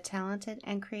handcrafted by the talented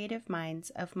and creative minds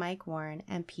of Mike Warren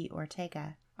and Pete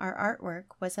Ortega. Our artwork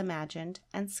was imagined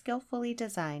and skillfully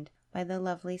designed by the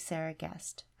lovely Sarah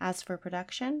Guest. As for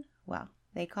production, well,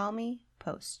 they call me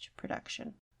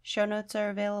post-production. Show notes are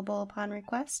available upon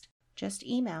request. Just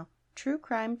email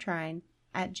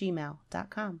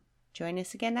truecrimetrine@gmail.com. Join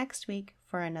us again next week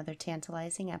for another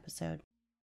tantalizing episode.